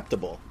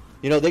unacceptable.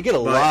 They get a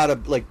lot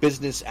of, like,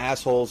 business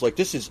assholes, like,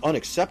 this is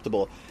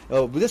unacceptable.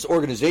 This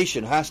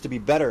organization has to be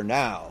better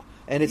now.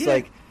 And it's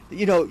like,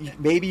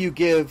 maybe you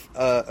give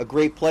a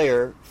great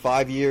player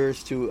 5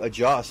 years to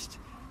adjust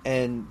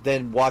and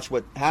then watch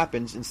what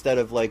happens instead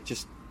of, like,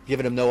 just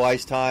giving him no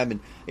ice time.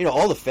 And,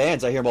 all the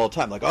fans, I hear them all the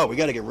time, like, we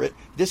got to get rid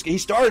this. He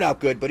started out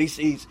good, but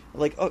he's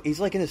like, he's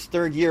like in his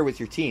third year with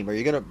your team. Are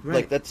you going to,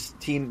 let this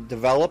team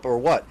develop or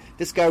what?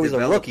 This guy was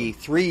a rookie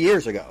 3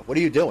 years ago. What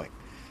are you doing?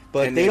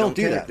 But they don't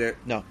do that.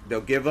 No.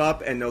 They'll give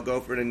up, and they'll go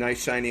for the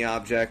nice, shiny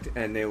object,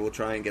 and they will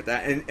try and get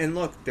that. And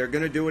look, they're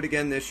going to do it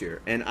again this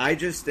year. And I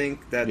just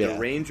think that the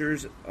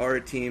Rangers are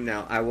a team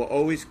now. I will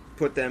always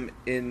put them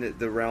in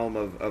the realm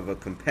of a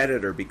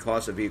competitor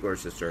because of Igor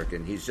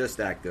Shesterkin. He's just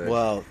that good.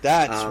 Well,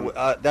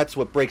 that's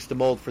what breaks the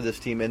mold for this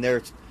team. And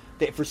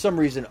they, for some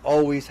reason,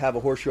 always have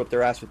a horseshoe up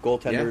their ass with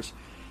goaltenders.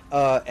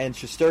 Yeah. And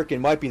Shesterkin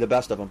might be the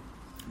best of them.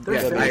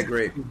 I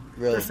agree.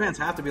 Really. Their fans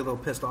have to be a little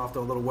pissed off,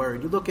 though, a little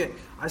worried. You look at,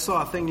 I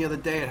saw a thing the other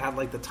day. It had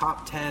like the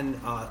top 10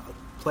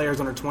 players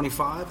under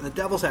 25, and the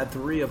Devils had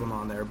 3 of them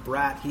on there: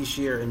 Bratt,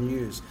 Hischier, and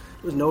Hughes.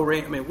 There was no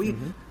range.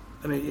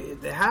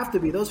 They have to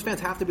be. Those fans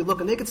have to be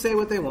looking. They could say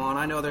what they want.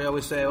 I know they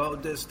always say, "Oh,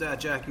 that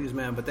Jack Hughes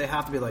man," but they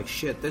have to be like,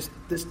 "Shit, this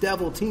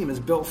Devil team is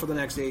built for the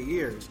next 8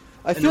 years."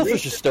 I feel for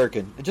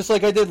Shesterkin, just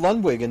like I did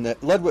Lundqvist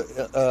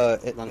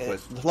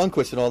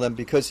and all them,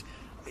 because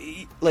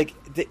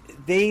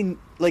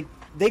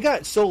they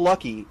got so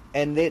lucky,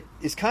 and it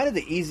is kind of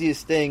the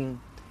easiest thing,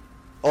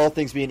 all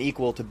things being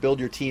equal, to build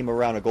your team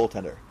around a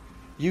goaltender.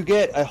 You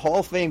get a Hall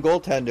of Fame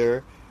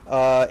goaltender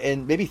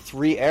in maybe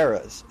 3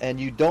 eras, and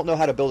you don't know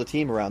how to build a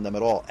team around them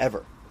at all,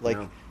 ever.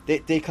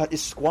 They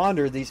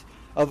squander these.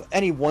 Of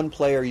any one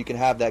player you can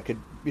have that could,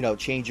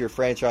 change your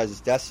franchise's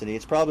destiny,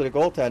 it's probably the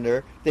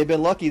goaltender. They've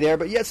been lucky there,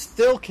 but yet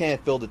still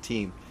can't build a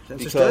team.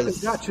 Because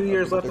he's got 2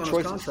 years left on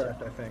his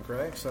contract, I think,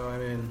 right? So,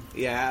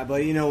 yeah,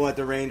 but you know what?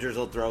 The Rangers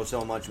will throw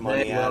so much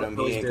money at him,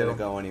 he ain't going to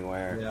go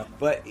anywhere. Yeah.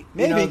 But,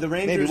 maybe, the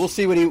Rangers... Maybe. We'll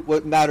see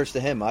what matters to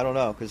him. I don't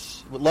know,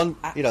 because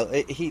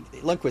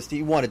Lundqvist,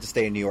 he wanted to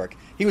stay in New York.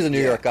 He was a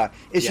New York guy.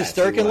 Is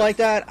Shesterkin like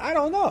that? I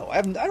don't know.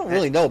 I don't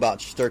really know about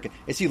Shesterkin.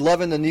 Is he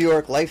loving the New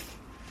York life?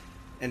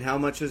 And how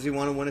much does he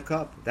want to win a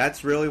cup?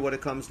 That's really what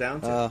it comes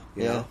down to.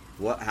 You know?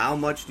 How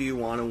much do you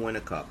want to win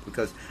a cup?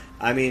 Because,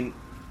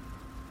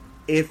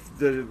 if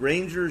the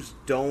Rangers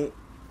don't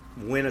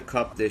win a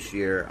cup this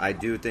year, I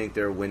do think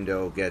their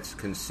window gets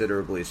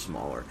considerably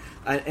smaller.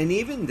 And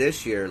even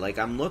this year,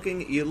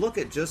 you look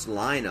at just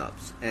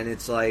lineups, and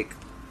it's like,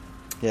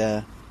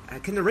 can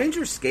the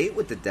Rangers skate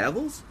with the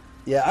Devils?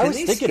 Yeah, I was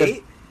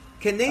thinking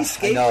Can they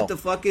skate with the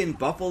fucking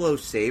Buffalo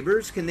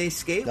Sabres? Can they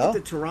skate with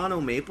the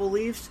Toronto Maple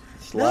Leafs?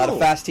 There's a lot of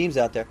fast teams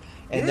out there,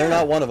 and they're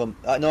not one of them.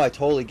 No, I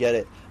totally get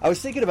it. I was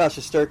thinking about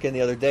Shesterkin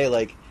the other day,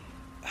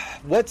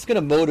 what's going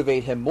to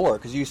motivate him more?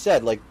 Because you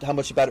said, how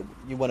much about it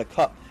you win a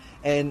cup.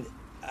 And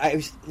I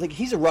was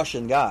he's a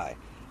Russian guy.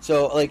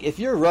 So, if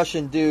you're a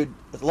Russian dude,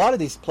 a lot of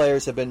these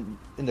players have been,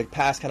 in the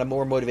past, kind of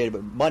more motivated by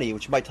money,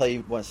 which might tell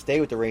you want to stay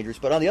with the Rangers.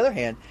 But on the other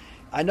hand,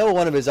 I know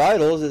one of his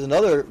idols is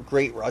another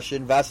great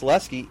Russian,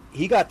 Vasilevsky.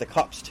 He got the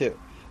cups, too.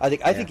 I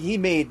think he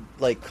made,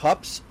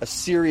 cups a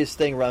serious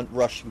thing around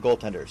Russian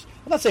goaltenders.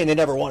 I'm not saying they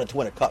never wanted to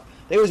win a cup.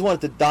 They always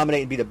wanted to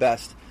dominate and be the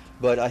best.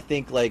 But I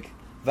think,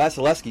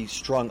 Vasilevsky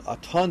strung a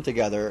ton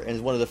together and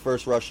is one of the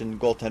first Russian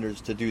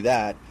goaltenders to do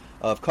that.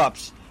 of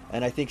cups.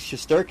 And I think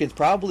Shesterkin's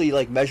probably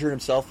like measuring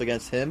himself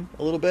against him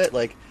a little bit.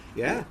 Like,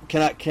 yeah,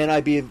 can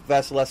I be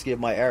Vasilevsky of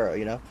my era?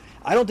 You know,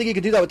 I don't think he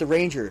could do that with the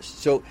Rangers.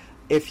 So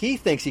if he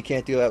thinks he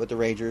can't do that with the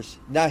Rangers,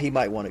 now he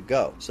might want to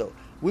go. So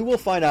we will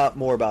find out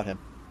more about him.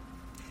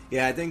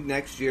 Yeah, I think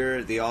next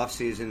year the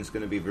offseason is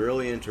going to be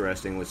really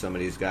interesting with some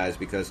of these guys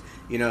because,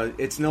 you know,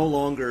 it's no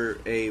longer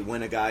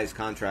when a guy's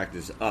contract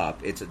is up.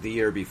 It's the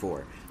year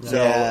before.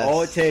 So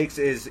all it takes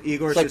is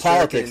Igor Shesterkin. It's like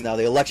politics now.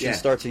 The election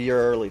starts a year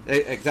early.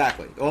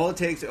 Exactly. All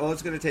it's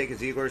going to take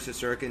is Igor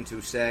Shesterkin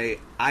to say,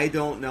 I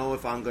don't know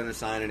if I'm going to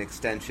sign an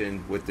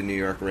extension with the New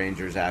York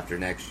Rangers after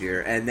next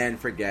year, and then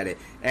forget it.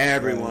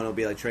 Everyone will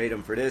be like, trade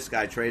him for this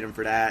guy, trade him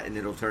for that, and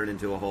it'll turn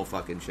into a whole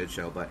fucking shit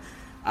show. But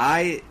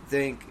I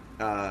think...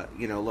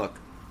 look,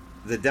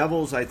 the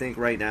Devils, I think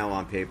right now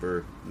on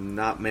paper,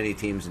 not many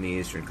teams in the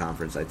Eastern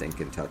Conference, I think,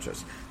 can touch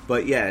us.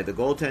 But yeah, the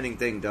goaltending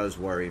thing does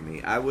worry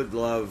me. I would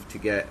love to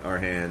get our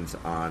hands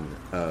on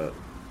a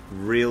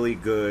really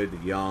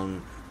good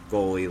young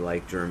goalie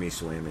like Jeremy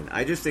Swayman.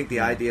 I just think the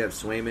idea of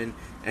Swayman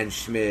and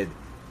Schmid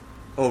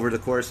over the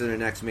course of the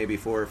next maybe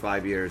 4 or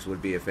 5 years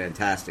would be a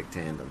fantastic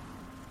tandem.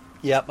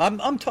 Yeah,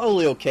 I'm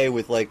totally okay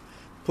with like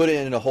putting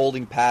it in a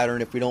holding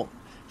pattern if we don't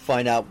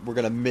find out we're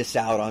going to miss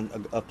out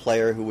on a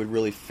player who would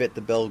really fit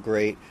the bill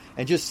great,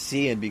 and just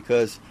seeing,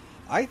 because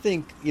I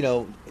think,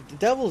 the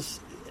Devils,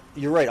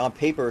 you're right, on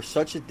paper are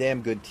such a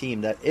damn good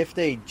team that if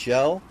they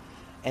gel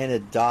and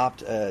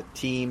adopt a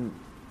team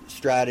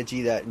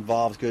strategy that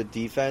involves good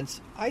defense,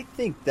 I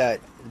think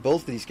that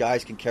both of these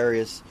guys can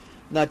carry us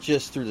not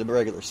just through the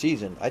regular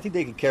season. I think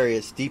they can carry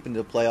us deep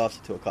into the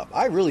playoffs to a cup.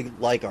 I really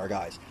like our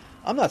guys.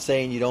 I'm not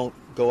saying you don't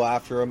go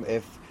after them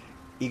if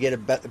you get a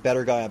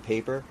better guy on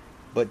paper,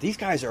 but these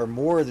guys are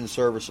more than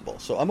serviceable,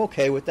 so I'm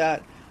okay with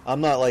that. I'm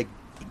not like,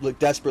 look,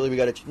 desperately we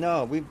got to.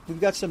 No,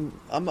 we've got some.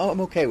 I'm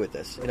okay with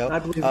this. I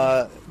believe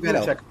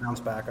Vanacek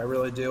bounced back. I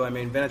really do. I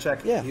mean,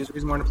 Vanacek. He was the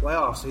reason we're in the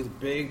playoffs. He's a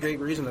big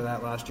reason to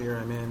that last year.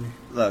 I mean,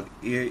 look,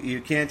 you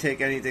can't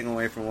take anything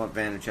away from what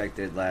Vanacek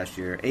did last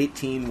year.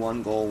 18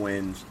 one-goal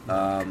wins.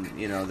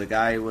 The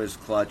guy was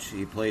clutch.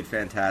 He played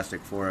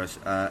fantastic for us.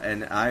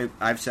 And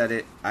I've said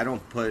it. I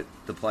don't put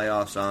the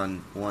playoffs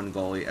on one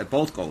goalie. At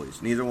both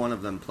goalies, neither one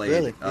of them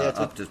played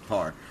up to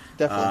par.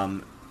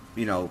 Definitely.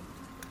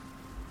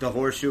 The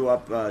horseshoe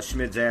up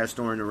Schmid's ass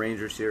during the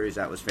Rangers series,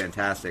 that was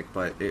fantastic,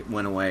 but it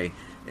went away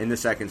in the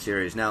second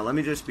series. Now,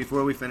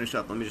 before we finish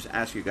up, let me just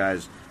ask you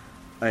guys,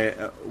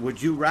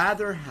 would you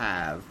rather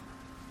have,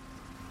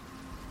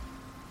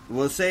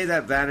 we'll say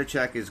that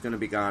Vanacek is going to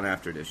be gone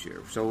after this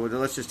year, so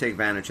let's just take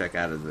Vanacek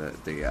out of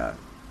the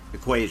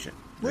equation.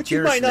 Which he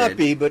might not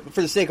be, but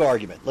for the sake of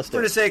argument, let's do it.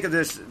 For the sake of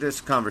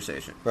this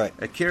conversation. Right.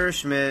 Akira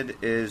Schmid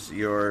is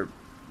your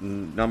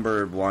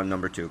number one,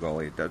 number two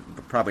goalie,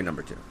 probably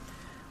number two.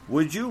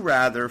 Would you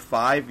rather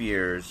 5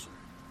 years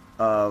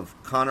of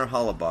Connor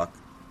Hellebuyck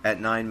at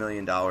 $9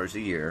 million a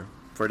year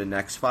for the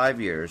next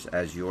 5 years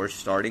as your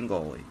starting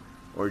goalie,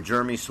 or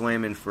Jeremy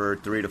Swayman for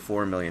 $3 to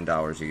 $4 million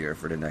a year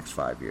for the next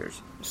 5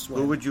 years? Swayman.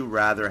 Who would you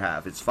rather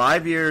have? It's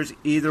 5 years,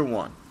 either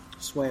one.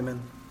 Swayman.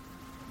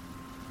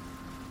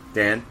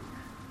 Dan?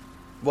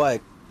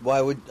 Why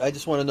would I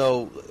just want to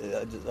know?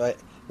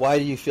 Why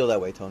do you feel that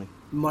way, Tony?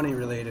 Money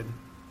related.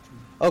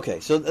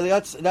 Okay, so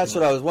that's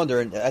what I was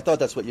wondering. I thought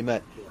that's what you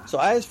meant. Yeah. So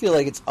I just feel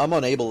like I'm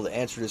unable to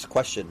answer this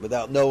question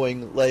without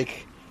knowing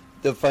like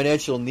the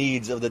financial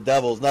needs of the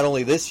Devils, not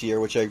only this year,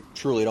 which I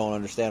truly don't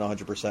understand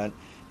 100%,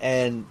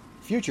 and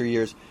future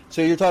years.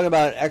 So you're talking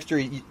about an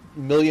extra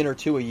million or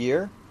two a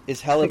year?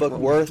 Is Hellebuyck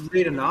worth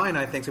 3 to 9?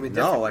 I think so.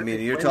 No, I mean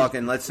you're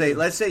talking. Let's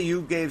say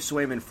you gave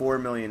Swayman $4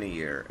 million a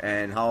year,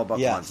 and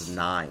Hellebuyck wants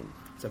 $9.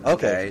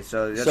 Okay,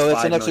 so that's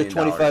it's an extra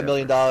 $25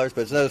 million, but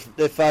it's another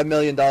 $5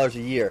 million a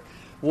year.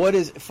 What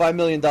is $5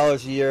 million a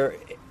year?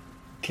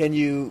 Can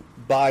you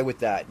buy with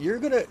that? You're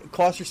going to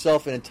cost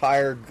yourself an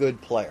entire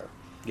good player.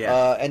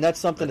 Yeah, and that's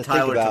something to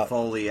Tyler think about.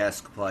 Tyler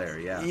Toffoli-esque player,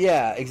 yeah.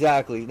 Yeah,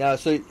 exactly. Now,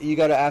 so you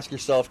got to ask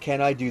yourself,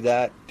 can I do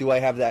that? Do I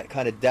have that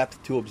kind of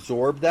depth to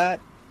absorb that?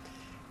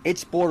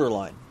 It's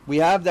borderline. We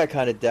have that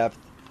kind of depth,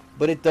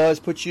 but it does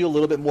put you a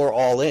little bit more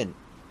all in,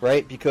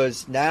 right?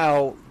 Because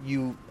now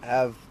you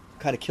have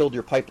kind of killed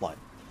your pipeline.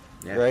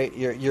 Yeah. Right,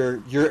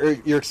 you're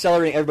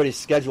accelerating everybody's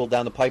schedule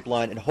down the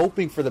pipeline and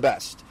hoping for the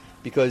best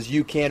because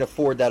you can't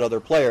afford that other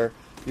player.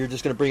 You're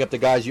just going to bring up the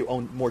guys you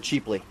own more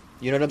cheaply.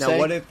 You know what I'm saying? Now,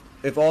 what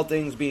if all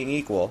things being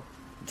equal,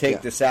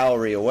 take the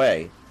salary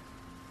away,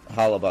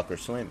 Hellebuyck or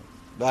Swayman?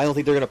 I don't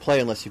think they're going to play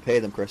unless you pay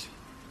them, Chris.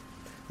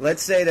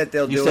 Let's say that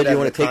they'll do it out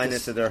of the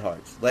kindness of their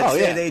hearts. Let's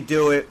say they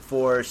do it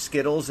for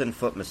Skittles and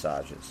foot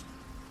massages.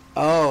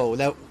 Oh,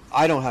 now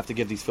I don't have to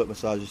give these foot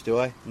massages, do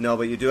I? No,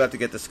 but you do have to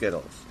get the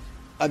Skittles.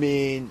 I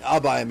mean, I'll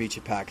buy them each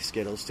a pack of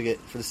Skittles to get,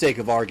 for the sake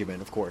of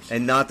argument, of course.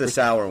 And not the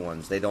sour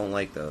ones. They don't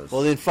like those.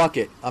 Well, then fuck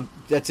it.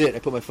 That's it. I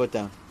put my foot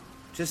down.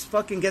 Just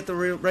fucking get the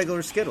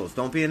regular Skittles.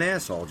 Don't be an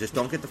asshole. Just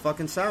don't get the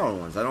fucking sour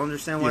ones. I don't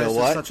understand why this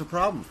is such a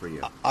problem for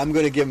you. I'm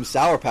going to give them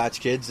Sour Patch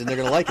Kids, and they're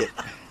going to like it.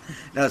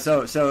 No,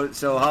 so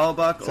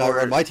Hellebuyck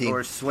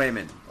or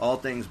Swayman, all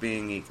things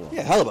being equal.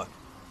 Yeah, Hellebuyck.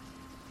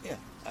 Yeah.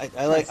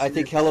 I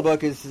think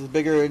Hellebuck is a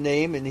bigger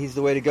name, and he's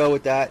the way to go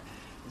with that.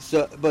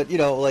 So, but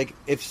like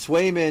if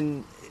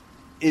Swayman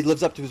it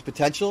lives up to his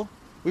potential,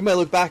 we might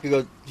look back and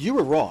go, "You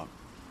were wrong,"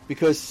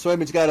 because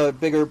Swayman's got a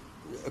bigger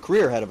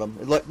career ahead of him.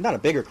 Not a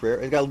bigger career;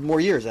 he's got more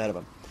years ahead of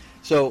him.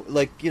 So,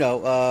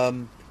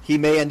 he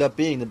may end up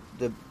being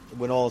the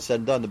when all is said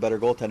and done, the better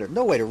goaltender.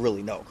 No way to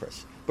really know,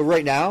 Chris. But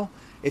right now,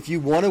 if you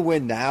want to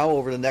win now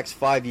over the next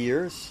 5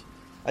 years,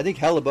 I think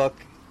Hellebuck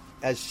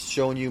has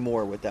shown you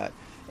more with that.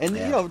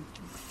 And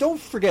don't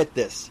forget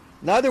this: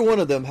 neither one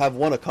of them have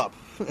won a cup.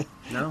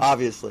 No,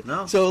 obviously.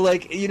 No. So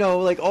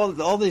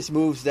all these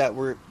moves that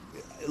were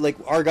like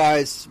our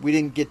guys, we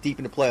didn't get deep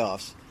into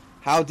playoffs.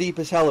 How deep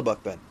has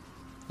Hellebuck been?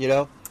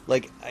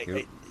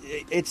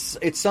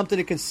 It's something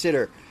to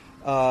consider.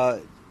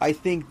 I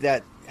think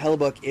that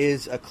Hellebuck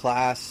is a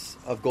class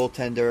of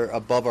goaltender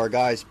above our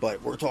guys,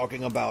 but we're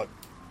talking about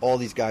all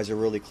these guys are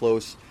really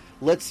close.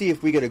 Let's see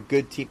if we get a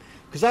good team.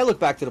 Because I look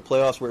back to the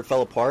playoffs where it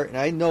fell apart, and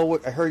I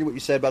heard what you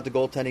said about the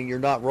goaltending. You're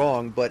not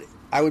wrong, but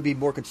I would be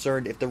more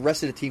concerned if the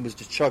rest of the team was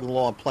just chugging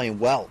along, playing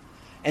well,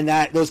 and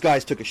that those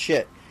guys took a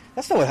shit.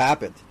 That's not what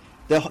happened.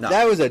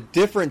 That was a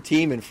different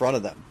team in front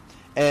of them,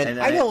 and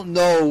I don't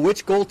know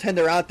which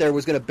goaltender out there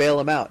was going to bail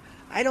them out.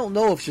 I don't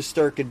know if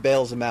Shesterkin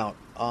bails them out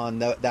on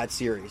that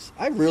series.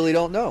 I really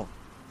don't know.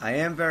 I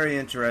am very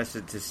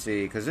interested to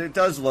see, because it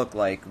does look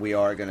like we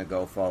are going to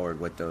go forward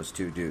with those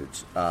two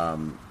dudes,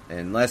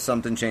 unless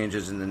something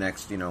changes in the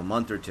next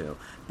month or two.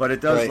 But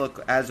it does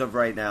look, as of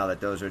right now,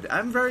 that those are.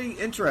 I'm very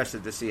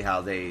interested to see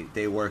how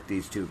they work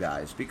these two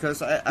guys,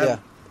 because I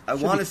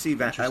want to see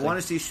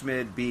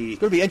Schmid be. It's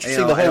going to be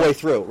interesting the whole way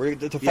through.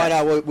 To find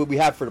out what we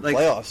have for the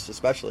playoffs,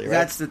 especially.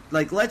 Right? That's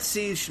let's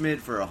see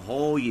Schmid for a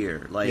whole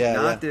year,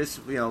 this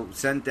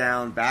sent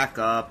down, back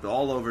up,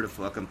 all over the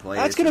fucking place.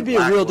 That's going to be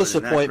a real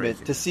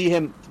disappointment to see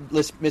him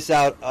miss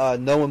out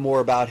knowing more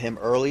about him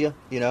earlier.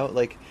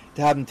 To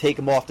have him take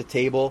him off the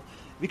table,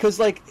 because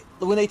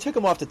when they took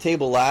him off the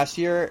table last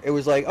year, it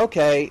was like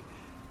okay,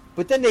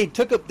 but then they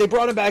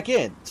brought him back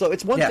in. So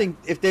it's one thing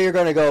if they're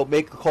going to go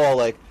make a call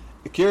like.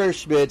 Akira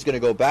Schmid's going to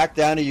go back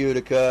down to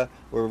Utica.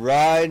 We're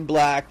riding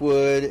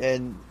Blackwood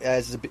and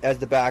as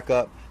the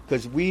backup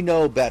because we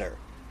know better.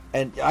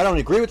 And I don't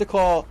agree with the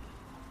call,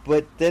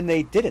 but then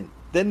they didn't.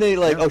 Then they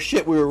oh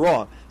shit, we were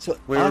wrong. So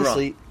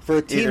honestly, for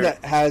a team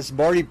that has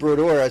Marty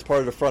Brodeur as part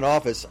of the front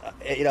office,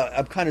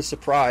 I'm kind of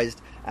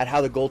surprised at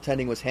how the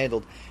goaltending was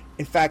handled.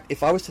 In fact,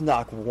 if I was to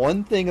knock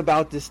one thing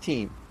about this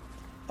team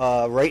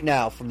right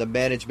now, from the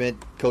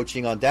management,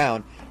 coaching on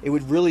down, it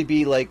would really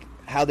be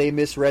how they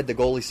misread the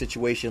goalie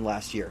situation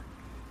last year.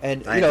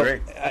 And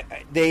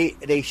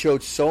they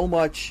showed so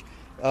much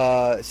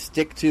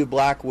stick to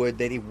Blackwood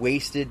that he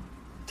wasted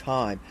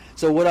time.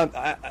 So what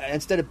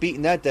instead of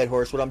beating that dead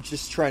horse, what I'm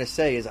just trying to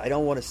say is I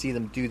don't want to see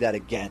them do that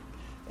again.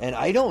 And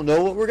I don't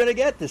know what we're going to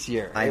get this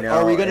year. I know.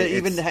 Are we going to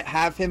even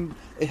having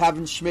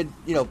Schmid,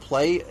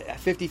 play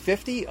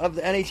 50-50 of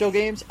the NHL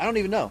games? I don't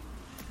even know.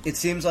 It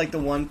seems like the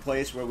one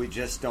place where we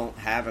just don't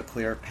have a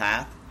clear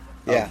path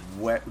of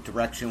what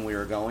direction we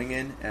were going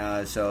in.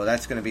 So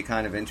that's going to be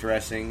kind of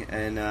interesting.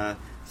 And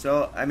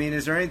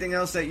is there anything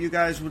else that you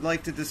guys would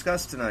like to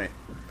discuss tonight?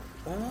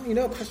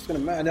 Chris,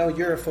 I know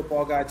you're a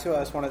football guy too. I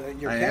just wanted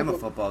to. I am a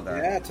football guy.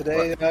 Yeah,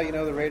 today,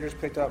 the Raiders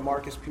picked up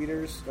Marcus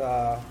Peters,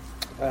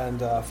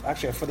 and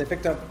actually, they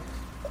picked up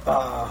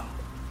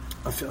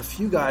a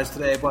few guys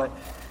today, but.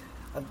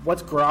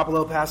 What's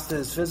Garoppolo passed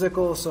his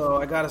physical, so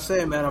I got to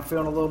say, man, I'm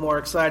feeling a little more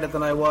excited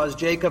than I was.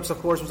 Jacobs, of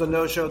course, was a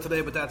no-show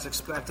today, but that's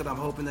expected. I'm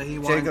hoping that he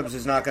won. Jacobs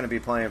is not going to be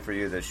playing for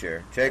you this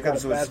year.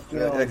 Jacobs was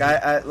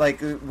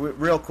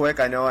real quick.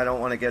 I know I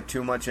don't want to get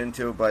too much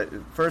into, but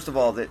first of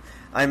all, that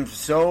I'm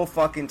so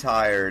fucking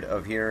tired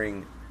of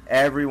hearing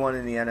everyone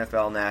in the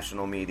NFL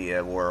national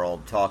media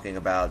world talking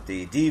about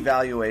the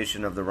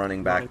devaluation of the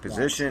running back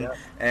position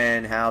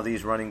and how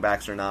these running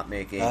backs are not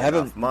making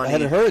enough money. I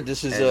haven't heard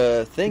this is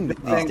a thing these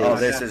days. Oh,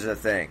 this is a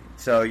thing.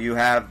 So you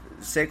have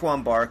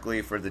Saquon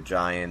Barkley for the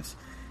Giants.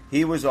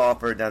 He was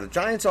offered. Now the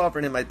Giants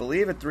offered him, I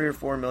believe, a 3 or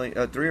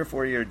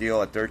 4 year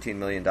deal at $13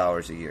 million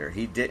a year.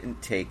 He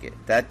didn't take it.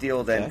 That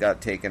deal then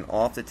got taken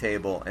off the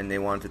table, and they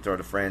wanted to throw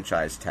the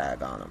franchise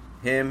tag on him.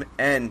 Him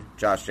and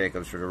Josh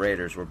Jacobs for the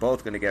Raiders were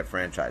both going to get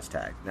franchise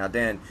tag. Now,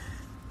 Dan,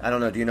 I don't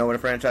know. Do you know what a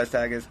franchise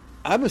tag is?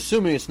 I'm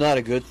assuming it's not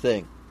a good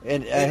thing,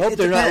 and I hope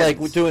they're not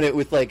doing it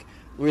with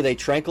where they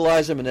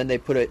tranquilize him and then they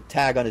put a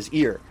tag on his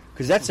ear,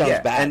 because that sounds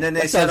bad. And then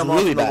they set him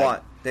really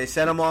off They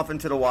set him off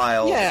into the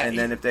wild, and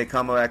then if they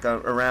come back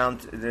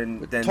around,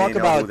 then they know who they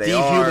are. Talk about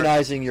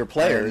dehumanizing your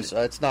players.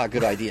 It's not a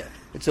good idea.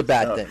 It's a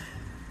bad thing.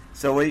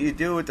 So what you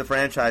do with the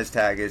franchise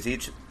tag is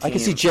each team I can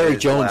see Jerry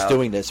Jones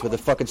doing this with a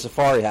fucking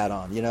safari hat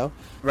on,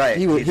 Right.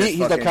 He's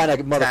the kind of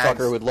motherfucker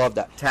who would love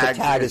that. Tag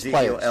his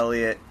Ezekiel players.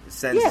 Elliott,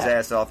 sends his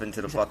ass off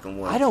into the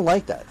fucking woods. I don't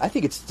like that. I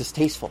think it's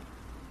distasteful.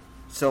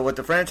 So what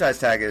the franchise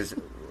tag is,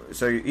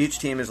 so each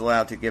team is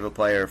allowed to give a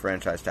player a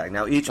franchise tag.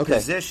 Now each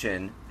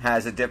position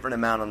has a different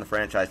amount on the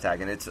franchise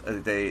tag, and it's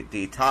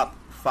the top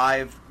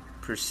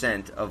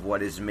 5% of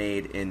what is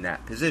made in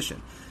that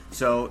position.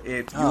 So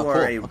if you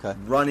are a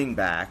running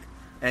back,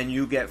 and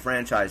you get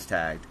franchise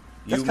tagged.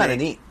 That's kind of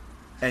neat.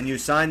 And you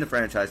sign the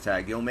franchise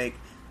tag, you'll make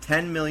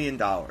 $10 million.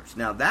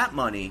 Now, that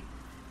money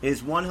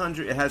is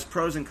 100. It has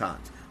pros and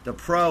cons. The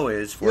pro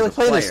is for You're the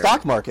playing player. the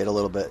stock market a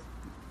little bit.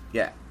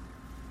 Yeah.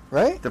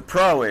 Right? The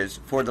pro is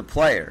for the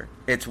player.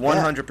 It's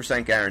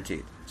 100%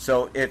 guaranteed.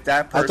 So if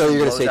that person I thought you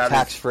were going to say blows out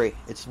tax free.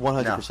 It's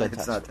 100% No, tax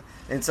it's not. free.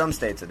 In some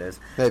states it is.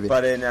 Maybe.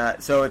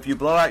 But so if you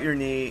blow out your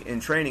knee in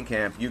training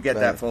camp, you get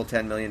that full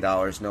 $10 million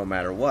no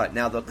matter what.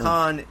 Now, the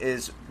con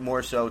is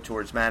more so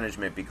towards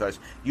management because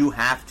you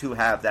have to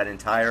have that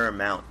entire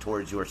amount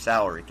towards your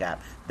salary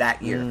cap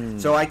that year.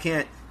 So I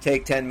can't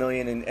take $10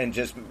 million and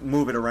just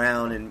move it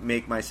around and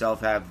make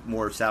myself have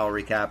more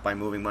salary cap by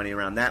moving money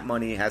around. That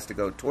money has to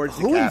go towards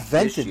the cap. Who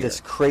invented this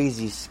this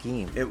crazy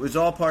scheme? It was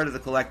all part of the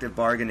collective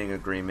bargaining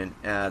agreement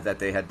that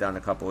they had done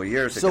a couple of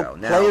years ago.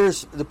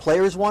 So the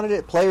players wanted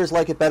it? Players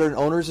like it better than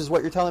owners is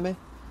what you're telling me?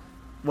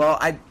 Well,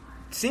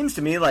 seems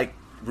to me like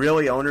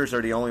really owners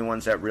are the only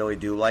ones that really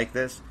do like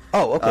this.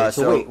 Oh, okay.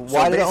 So wait,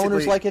 why do the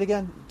owners like it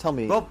again? Tell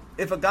me. Well,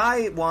 if a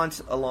guy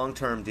wants a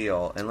long-term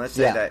deal, and let's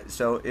say that,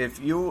 so if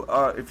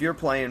you're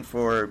playing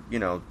for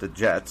the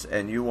Jets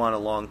and you want a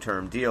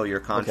long-term deal,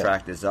 your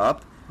contract is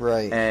up,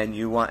 right?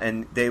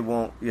 And they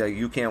won't,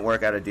 you can't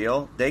work out a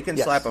deal. They can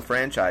slap a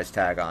franchise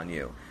tag on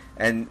you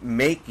and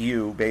make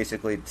you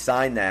basically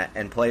sign that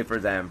and play for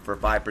them for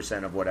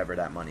 5% of whatever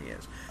that money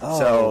is.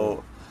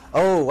 So.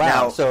 Oh, wow.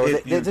 Now, so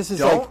this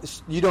is like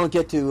you don't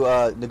get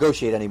to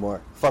negotiate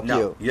anymore. Fuck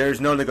you.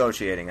 There's no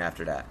negotiating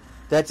after that.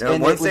 They're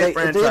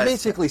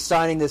basically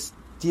signing this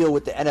deal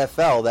with the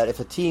NFL that if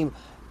a team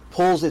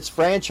pulls its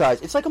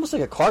franchise, it's like almost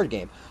like a card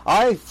game.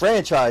 I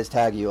franchise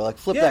tag you, like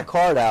flip that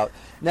card out.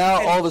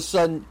 Now, all of a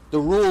sudden, the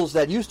rules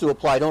that used to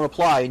apply don't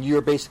apply, and you're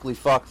basically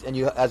fucked. And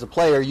you, as a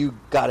player, you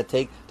got to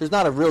take. There's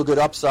not a real good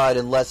upside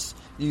unless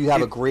you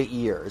have a great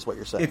year, is what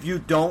you're saying. If you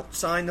don't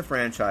sign the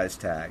franchise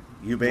tag,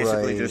 you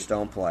basically just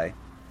don't play,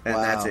 and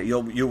that's it.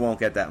 You won't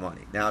get that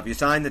money. Now, if you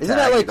sign the tag, isn't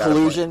that like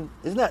collusion?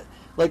 Isn't that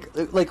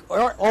like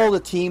aren't all the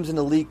teams in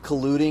the league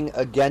colluding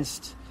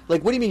against?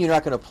 Like, what do you mean you're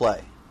not going to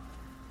play?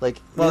 Like,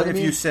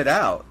 you sit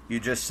out, you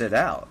just sit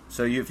out.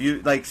 So if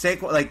you like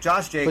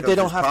Josh Jacobs, but they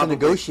don't have to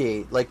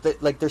negotiate. Like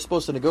they're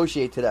supposed to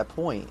negotiate to that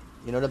point.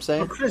 You know what I'm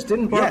saying? Well, Chris,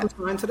 didn't Barkley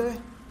sign today?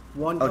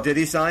 Did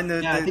he sign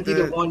the? Yeah, I think he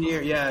did 1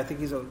 year. Yeah, I think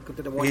did a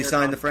 1 year. He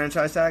signed the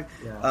franchise tag.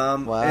 Yeah.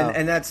 Wow.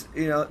 And that's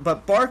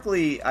but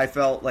Barkley, I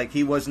felt like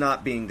he was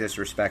not being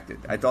disrespected.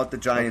 I thought the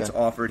Giants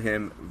offered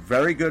him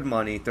very good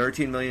money,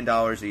 $13 million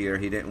a year.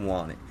 He didn't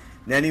want it.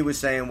 And then he was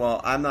saying,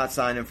 "Well, I'm not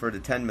signing for the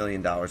 $10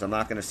 million. I'm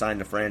not going to sign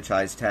the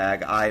franchise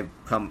tag. I'm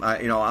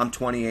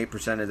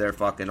 28% of their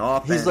fucking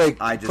offense. He's like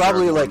I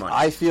probably like money.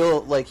 I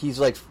feel like he's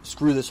like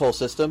screw this whole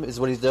system is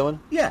what he's doing.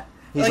 Yeah."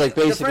 He's like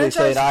basically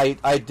saying,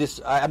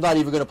 I'm not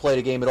even going to play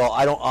the game at all.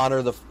 I don't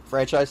honor the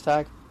franchise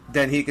tag.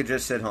 Then he could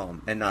just sit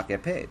home and not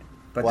get paid.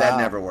 But that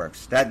never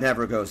works. That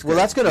never goes good. Well,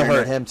 that's going to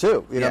hurt him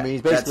too. You know what I mean?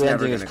 He's basically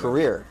ending his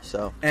career.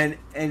 So and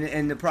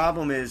the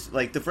problem is,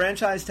 like, the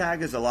franchise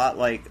tag is a lot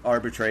like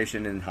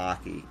arbitration in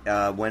hockey.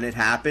 When it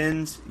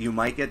happens, you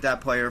might get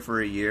that player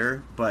for a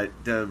year, but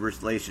the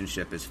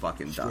relationship is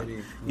fucking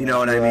done. You know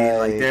what I mean?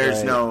 Like, there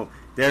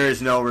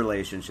is no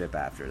relationship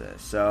after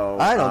this. So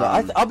I don't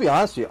know. I'll be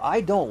honest with you.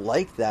 I don't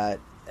like that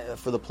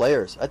for the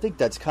players. I think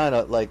that's kind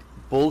of like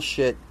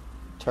bullshit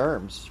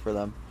terms for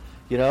them.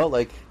 You know,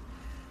 like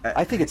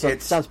I think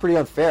it sounds pretty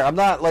unfair. I'm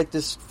not like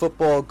this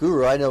football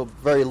guru. I know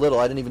very little.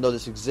 I didn't even know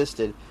this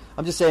existed.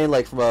 I'm just saying,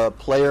 like, from a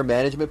player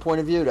management point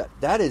of view,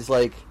 that is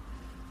like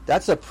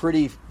that's a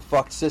pretty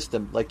fucked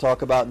system. Like,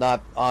 talk about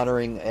not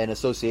honoring an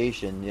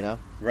association. You know.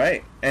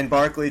 Right, and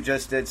Barkley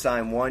just did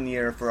sign 1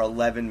 year for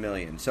 $11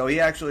 million. So he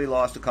actually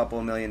lost a couple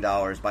of $1 million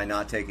by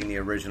not taking the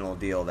original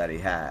deal that he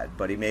had.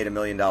 But he made $1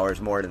 million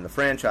more than the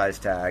franchise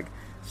tag.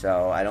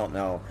 So I don't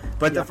know,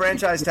 but the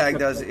franchise tag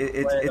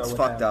it's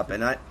fucked up,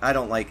 and I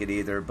don't like it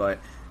either. But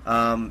there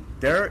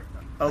are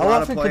a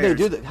lot of players. How often could they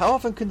do that? How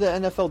often could the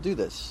NFL do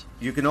this?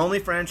 You can only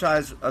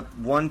franchise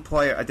one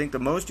player. I think the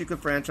most you could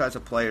franchise a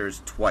player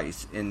is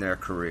twice in their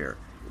career,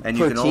 and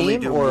you can only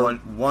do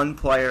one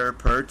player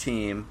per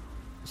team.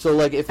 So,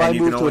 like, if I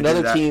move to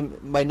another team,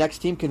 my next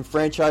team can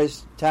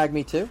franchise tag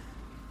me too?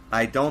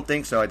 I don't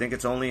think so. I think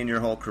it's only in your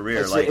whole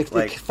career.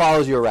 It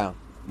follows you around.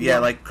 Yeah,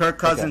 like Kirk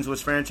Cousins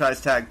was franchise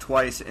tagged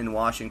twice in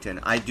Washington.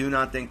 I do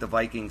not think the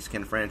Vikings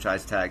can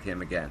franchise tag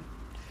him again.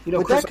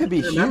 But Chris, that could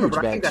be huge,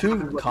 man.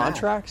 2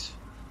 contracts?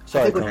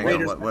 Sorry,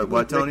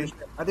 what, Tony?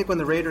 I think when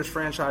the Raiders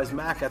franchised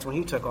Mack, that's when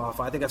he took off.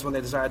 I think that's when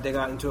they decided they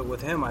got into it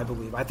with him, I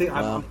believe. I think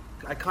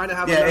I kind of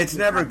have. Yeah, it's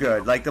never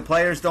good. Like, the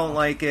players don't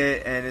like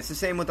it, and it's the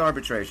same with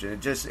arbitration.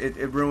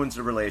 It ruins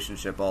the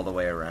relationship all the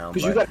way around.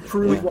 Because you got to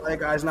prove why a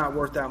guy's not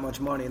worth that much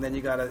money, and then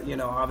you got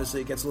to,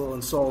 obviously it gets a little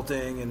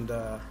insulting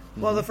and.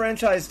 Well, the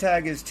franchise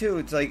tag is too.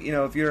 It's like,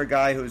 if you're a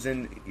guy who's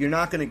you're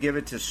not going to give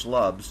it to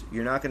schlubs.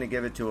 You're not going to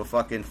give it to a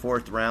fucking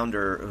 4th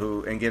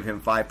rounder and give him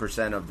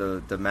 5% of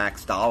the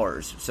max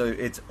dollars. So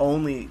it's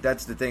only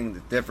that's the thing. The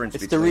difference.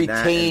 It's between to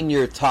retain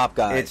your top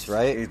guys,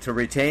 right? It's to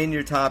retain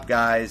your top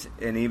guys,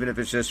 and even if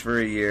it's just for for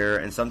a year,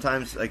 and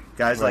sometimes like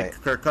guys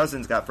like Kirk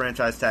Cousins got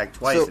franchise tagged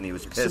twice, and he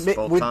was pissed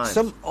both times.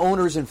 Some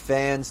owners and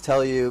fans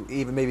tell you,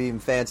 maybe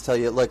fans tell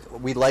you, look,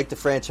 we like the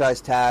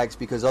franchise tags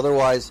because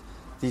otherwise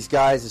these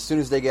guys, as soon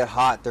as they get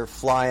hot, they're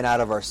flying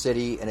out of our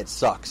city, and it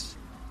sucks.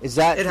 Is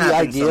that the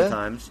idea?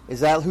 Sometimes.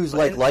 Is that who's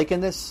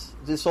liking this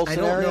whole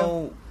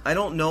scenario? I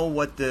don't know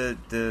what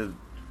the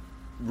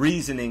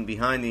reasoning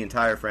behind the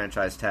entire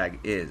franchise tag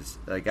is.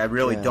 Like, I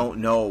really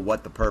don't know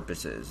what the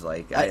purpose is.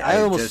 Like,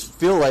 I almost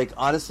feel like,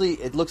 honestly,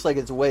 it looks like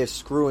it's a way of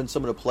screwing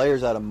some of the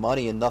players out of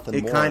money and nothing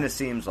more. It kind of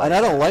seems like and I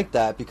don't like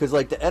that because,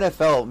 like, the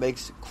NFL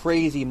makes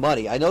crazy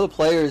money. I know the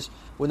players,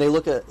 when they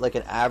look at, like,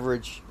 an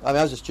average... I mean,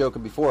 I was just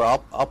joking before.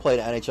 I'll play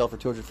the NHL for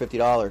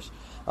 $250.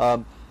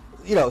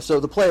 So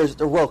the players,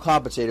 they're well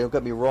compensated, don't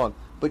get me wrong.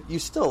 But you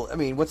still... I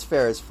mean, what's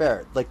fair is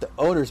fair. Like, the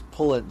owners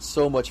pull in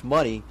so much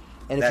money...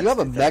 And if you have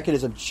a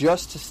mechanism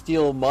just to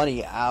steal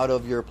money out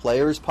of your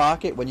player's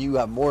pocket when you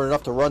have more than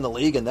enough to run the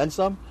league and then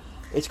some,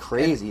 it's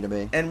crazy to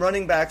me. And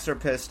running backs are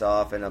pissed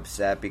off and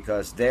upset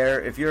because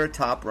if you're a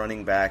top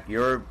running back,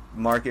 your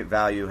market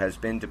value has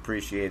been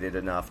depreciated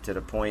enough to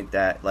the point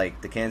that,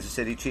 like, the Kansas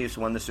City Chiefs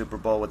won the Super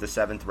Bowl with a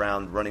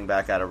 7th-round running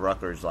back out of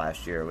Rutgers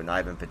last year with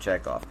Ivan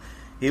Pacheco.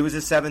 He was a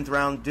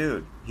 7th-round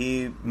dude.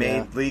 He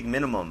made league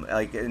minimum,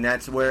 and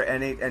that's where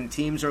and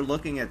teams are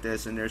looking at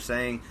this and they're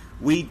saying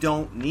we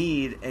don't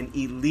need an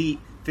elite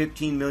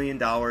 $15 million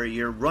a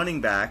year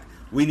running back.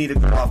 We need a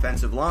good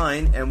offensive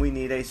line and we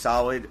need a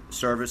solid,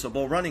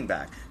 serviceable running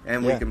back.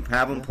 And we can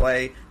have him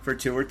play for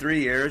 2 or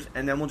 3 years,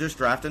 and then we'll just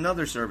draft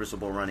another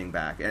serviceable running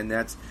back. And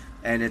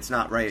it's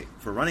not right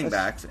for running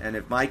backs. And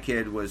if my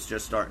kid was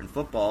just starting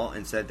football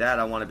and said, "Dad,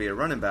 I want to be a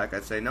running back,"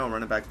 I'd say, "No,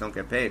 running backs don't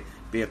get paid.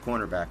 Be a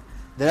cornerback."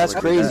 That's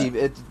crazy.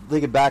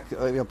 Thinking back,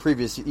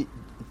 previous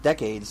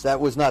decades,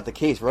 that was not the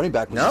case. Running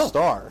back was a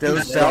star.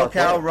 Those bell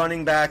cow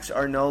running backs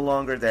are no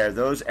longer there.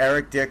 Those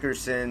Eric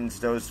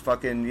Dickersons, those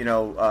fucking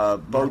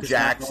Bo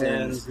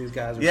Jacksons, these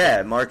guys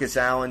are Marcus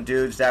Allen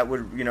dudes that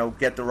would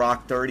get the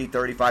rock 30,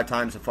 35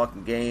 times a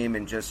fucking game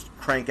and just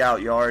crank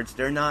out yards.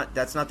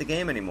 That's not the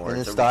game anymore.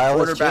 It's a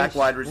quarterback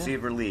wide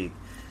receiver league.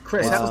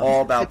 Chris, it's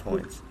all about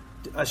points.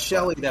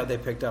 Shelley that they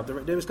picked up.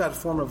 They just got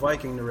former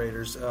Viking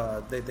narrators.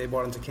 They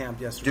brought into camp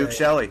yesterday. Duke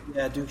Shelley.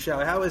 Yeah, Duke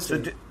Shelley. How is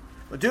he?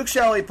 Duke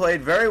Shelley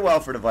played very well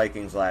for the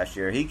Vikings last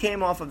year. He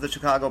came off of the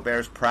Chicago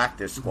Bears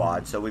practice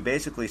squad, so we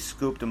basically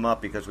scooped him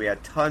up because we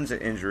had tons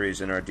of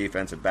injuries in our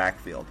defensive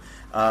backfield.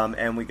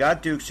 And we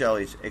got Duke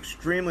Shelley. He's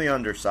extremely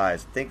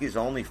undersized. I think he's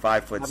only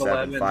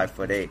 5'7",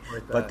 5'8".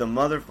 But the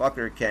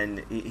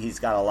motherfucker he's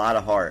got a lot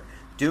of heart.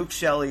 Duke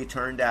Shelley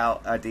turned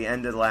out at the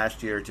end of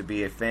last year to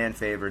be a fan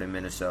favorite in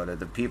Minnesota.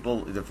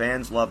 The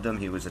fans loved him.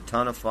 He was a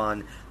ton of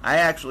fun. I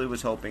actually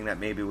was hoping that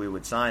maybe we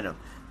would sign him,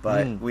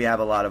 but we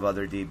have a lot of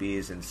other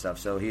DBs and stuff,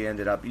 so he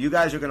ended up... You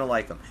guys are going to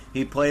like him.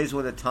 He plays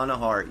with a ton of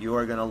heart. You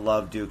are going to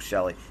love Duke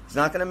Shelley. He's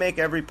not going to make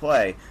every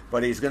play,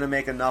 but he's going to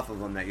make enough of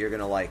them that you're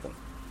going to like him.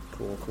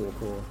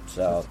 Cool.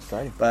 So,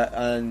 but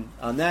on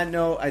that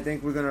note, I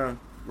think we're going to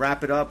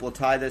wrap it up. We'll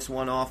tie this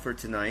one off for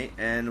tonight,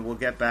 and we'll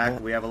get back.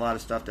 We have a lot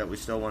of stuff that we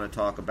still want to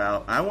talk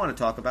about. I want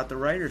to talk about the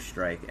writer's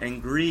strike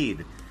and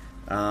greed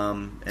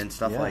and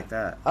stuff like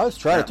that. I was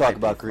trying to talk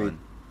about greed. Fun.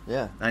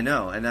 Yeah, I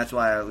know, and that's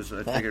why I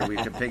figured we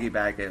could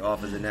piggyback it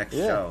off of the next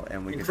show,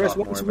 and we can Chris,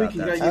 talk more about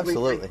that.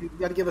 Absolutely. You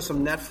got to give us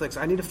some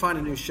Netflix. I need to find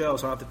a new show,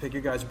 so I will have to pick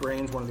your guys'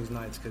 brains one of these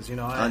nights because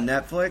on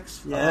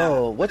Netflix. Yeah.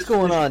 Oh, what's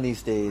going on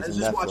these days? I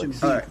was on just Netflix? watching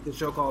Beef, the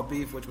show called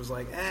Beef, which was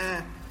like,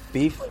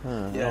 Beef? I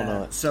don't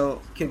know it.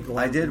 So Kid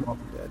Glenn I did.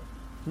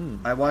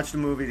 I watched a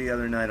movie the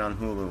other night on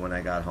Hulu when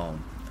I got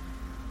home.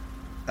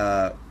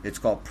 It's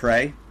called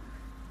Prey.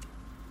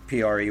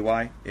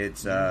 Prey.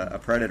 It's a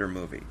Predator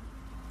movie.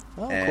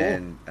 Oh,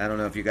 and cool. I don't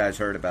know if you guys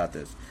heard about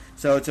this.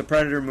 So it's a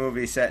Predator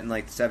movie set in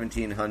like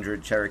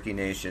 1700 Cherokee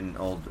Nation,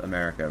 old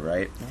America,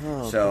 right?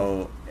 Oh,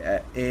 so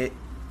it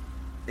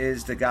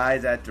is the guy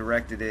that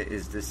directed it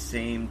is the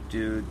same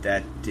dude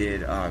that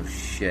did I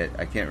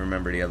can't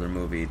remember the other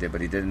movie he did,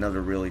 but he did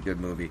another really good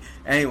movie.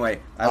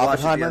 Anyway, I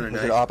watched it the other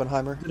night. Was it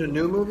Oppenheimer? Is it a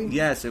new movie?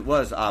 Yes, it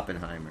was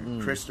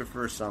Oppenheimer.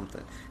 Christopher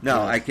something.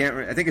 No, I can't.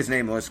 I think his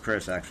name was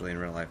Chris actually in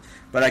real life,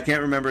 but I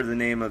can't remember the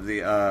name of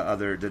the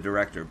the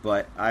director.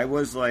 But I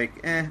was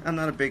like, I'm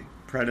not a big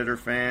Predator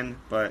fan,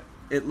 but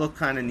it looked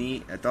kind of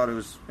neat. I thought it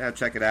was.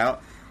 Check it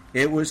out.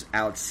 It was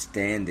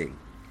outstanding.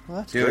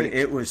 Well, dude, great.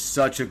 It was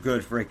such a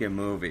good freaking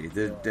movie.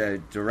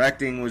 The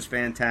directing was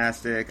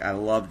fantastic. I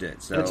loved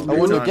it. So I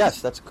wouldn't have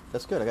guessed. That's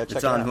good. I got to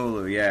check it out. It's on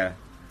Hulu, yeah.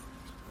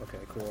 Okay,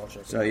 cool. I'll check it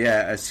out. So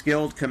yeah, a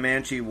skilled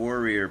Comanche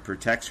warrior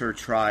protects her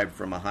tribe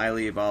from a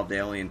highly evolved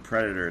alien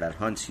predator that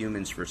hunts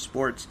humans for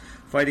sports,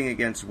 fighting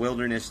against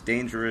wilderness,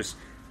 dangerous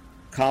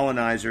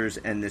colonizers,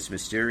 and this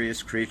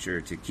mysterious creature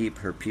to keep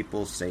her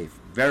people safe.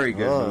 Very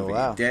good movie.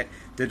 Wow.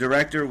 The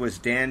director was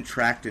Dan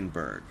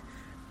Trachtenberg.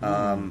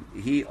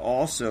 He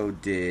also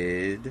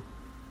did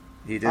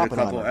a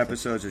couple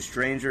episodes of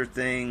Stranger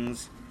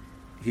Things.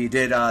 He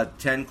did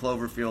 10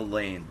 Cloverfield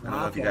Lane. I don't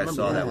know if you guys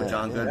saw that with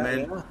John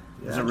Goodman.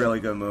 It was a really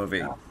good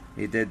movie.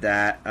 He did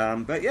that.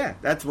 But yeah,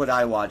 that's what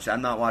I watched.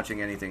 I'm not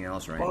watching anything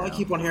else right now. All I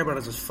keep on hearing about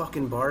is this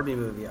fucking Barbie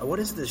movie. What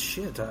is this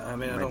shit? I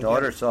mean, my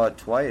daughter saw it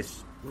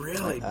twice.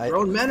 Really?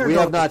 Grown men or we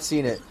have not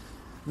seen it.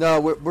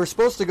 No, we're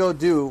supposed to go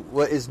do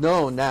what is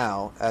known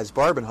now as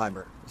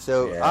Barbenheimer.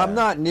 So yeah. I'm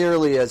not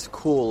nearly as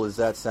cool as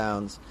that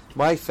sounds.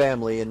 My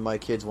family and my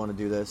kids want to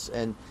do this,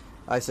 and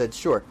I said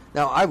sure.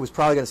 Now I was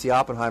probably going to see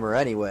Oppenheimer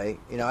anyway.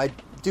 You know, I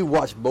do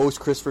watch most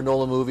Christopher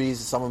Nolan movies.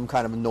 Some of them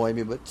kind of annoy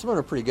me, but some of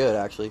them are pretty good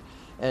actually.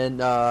 And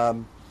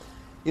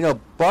you know,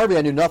 Barbie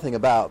I knew nothing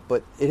about,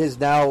 but it has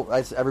now,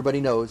 as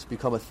everybody knows,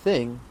 become a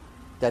thing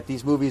that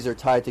these movies are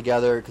tied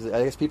together because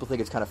I guess people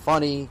think it's kind of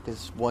funny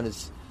because one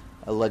is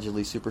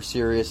allegedly super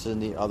serious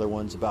and the other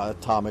one's about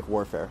atomic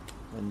warfare.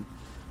 And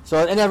so,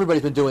 and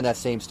everybody's been doing that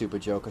same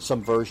stupid joke or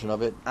some version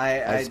of it.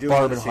 I do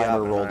want to see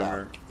Oppenheimer rolled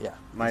out. Yeah,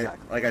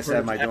 exactly. Like I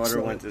said,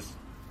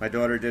 my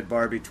daughter did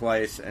Barbie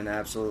twice and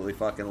absolutely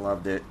fucking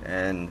loved it.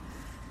 And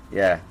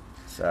yeah,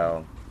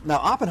 so. Now,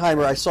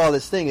 Oppenheimer, I saw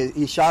this thing.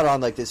 He shot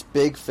on like this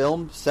big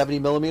film, 70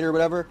 millimeter or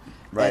whatever.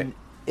 Right. And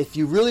if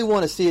you really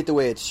want to see it the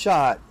way it's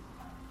shot,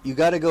 you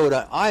got to go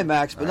to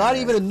IMAX, but not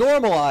even a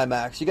normal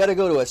IMAX. You got to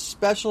go to a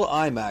special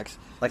IMAX,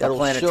 like a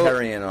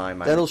planetarian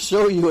IMAX. That'll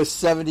show you a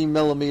 70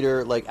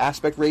 millimeter like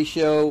aspect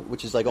ratio,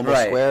 which is like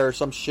almost square or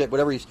some shit.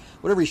 Whatever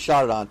he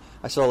shot it on.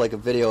 I saw like a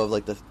video of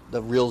like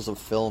the reels of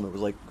film. It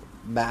was like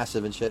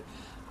massive and shit.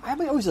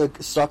 I'm always a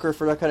sucker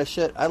for that kind of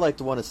shit. I like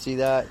to want to see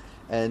that.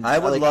 And I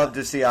would love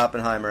to see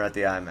Oppenheimer at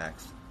the IMAX.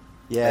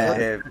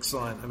 Yeah,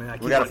 excellent. I mean,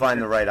 we got to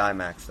find the right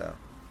IMAX though.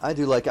 I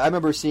do like. I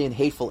remember seeing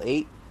Hateful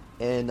Eight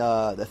in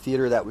the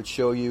theater that would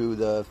show you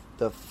the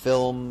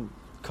film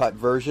cut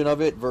version of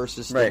it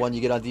versus the one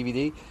you get on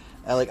DVD.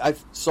 And like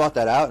I've sought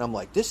that out, and I'm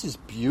like, this is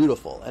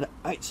beautiful. And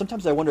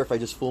sometimes I wonder if I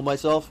just fool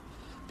myself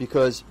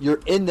because you're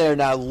in there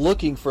now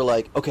looking for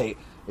like, okay,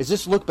 does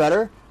this look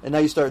better? And now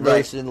you start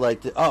noticing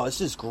like, oh,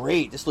 this is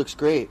great. This looks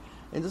great.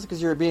 And just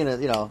because you're being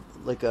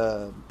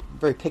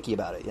very picky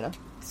about it, you know.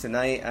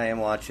 Tonight I am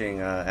watching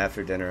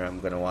after dinner.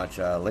 I'm going to watch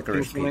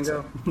Licorice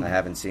Pizza. I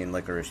haven't seen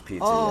Licorice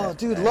Pizza yet. Oh,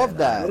 dude, love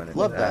that!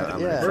 Love that! I'm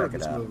going to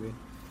check it out.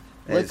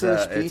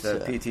 Licorice Pizza.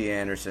 It's a P.T.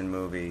 Anderson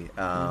movie.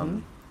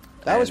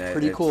 That was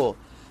pretty cool.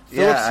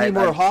 Philip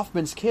Seymour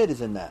Hoffman's kid is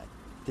in that.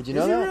 Did you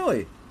know that? Is he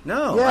really?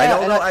 No, yeah, I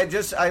don't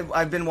know.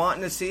 I've been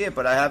wanting to see it,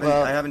 but I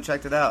haven't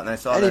checked it out. And I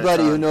saw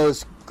anybody who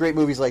knows great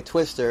movies like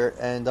Twister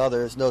and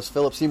others knows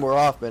Philip Seymour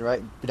Hoffman,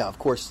 right? Now, of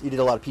course, he did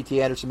a lot of P.T.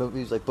 Anderson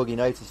movies like Boogie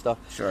Nights and stuff.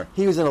 Sure,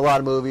 he was in a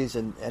lot of movies,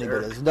 and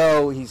anybody doesn't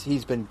know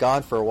he's been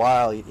gone for a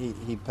while.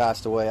 He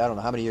passed away. I don't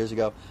know how many years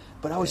ago,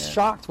 but I was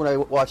shocked when I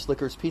watched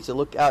Licorice Pizza.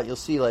 Look out, you'll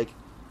see like,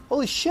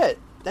 holy shit,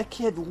 that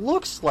kid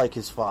looks like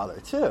his father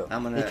too.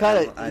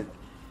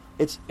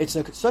 It's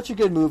such a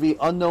good movie.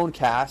 Unknown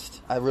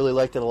cast. I really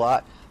liked it a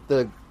lot.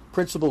 The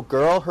principal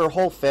girl, her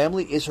whole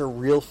family is her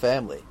real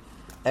family.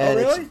 And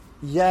really?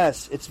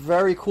 Yes, it's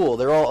very cool.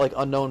 They're all like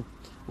unknown,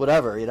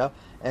 whatever, you know.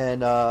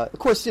 And of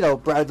course, you know,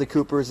 Bradley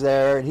Cooper's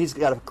there, and he's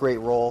got a great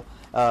role.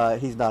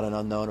 He's not an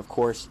unknown, of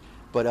course,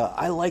 but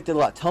I liked it a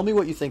lot. Tell me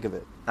what you think of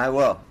it. I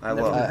will. I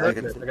got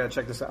to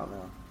check this out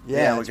now.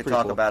 Yeah, we could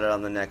talk about it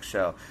on the next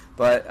show.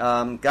 But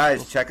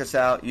guys, check us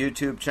out.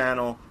 YouTube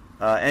channel,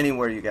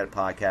 anywhere you get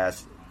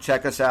podcasts.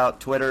 Check us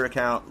out, Twitter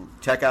account.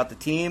 Check out the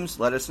teams.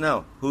 Let us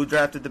know who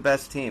drafted the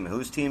best team,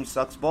 whose team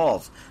sucks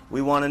balls.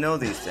 We want to know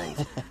these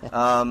things.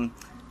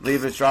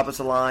 Drop us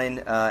a line.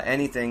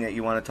 Anything that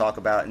you want to talk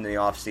about in the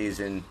off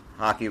season,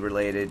 hockey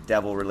related,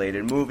 devil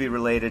related, movie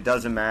related,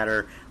 doesn't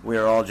matter. We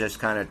are all just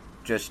kind of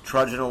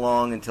trudging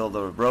along until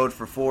the Road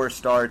for 4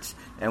 starts,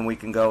 and we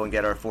can go and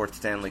get our 4th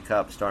Stanley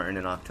Cup starting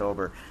in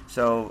October.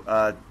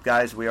 So,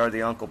 guys, we are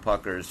the Uncle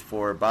Puckers.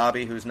 For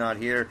Bobby, who's not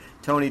here,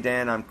 Tony,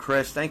 Dan, I'm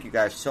Chris. Thank you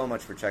guys so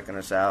much for checking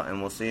us out,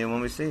 and we'll see you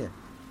when we see you.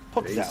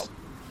 Pucks out.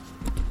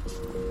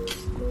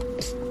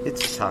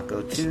 It's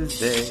Taco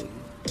Tuesday.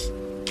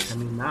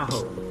 Coming now.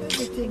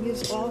 Everything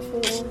is awful.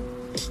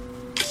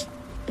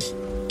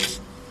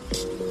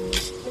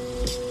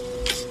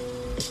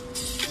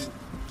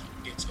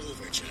 It's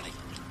over, Johnny.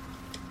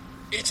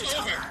 It's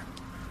over.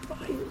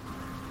 Fire.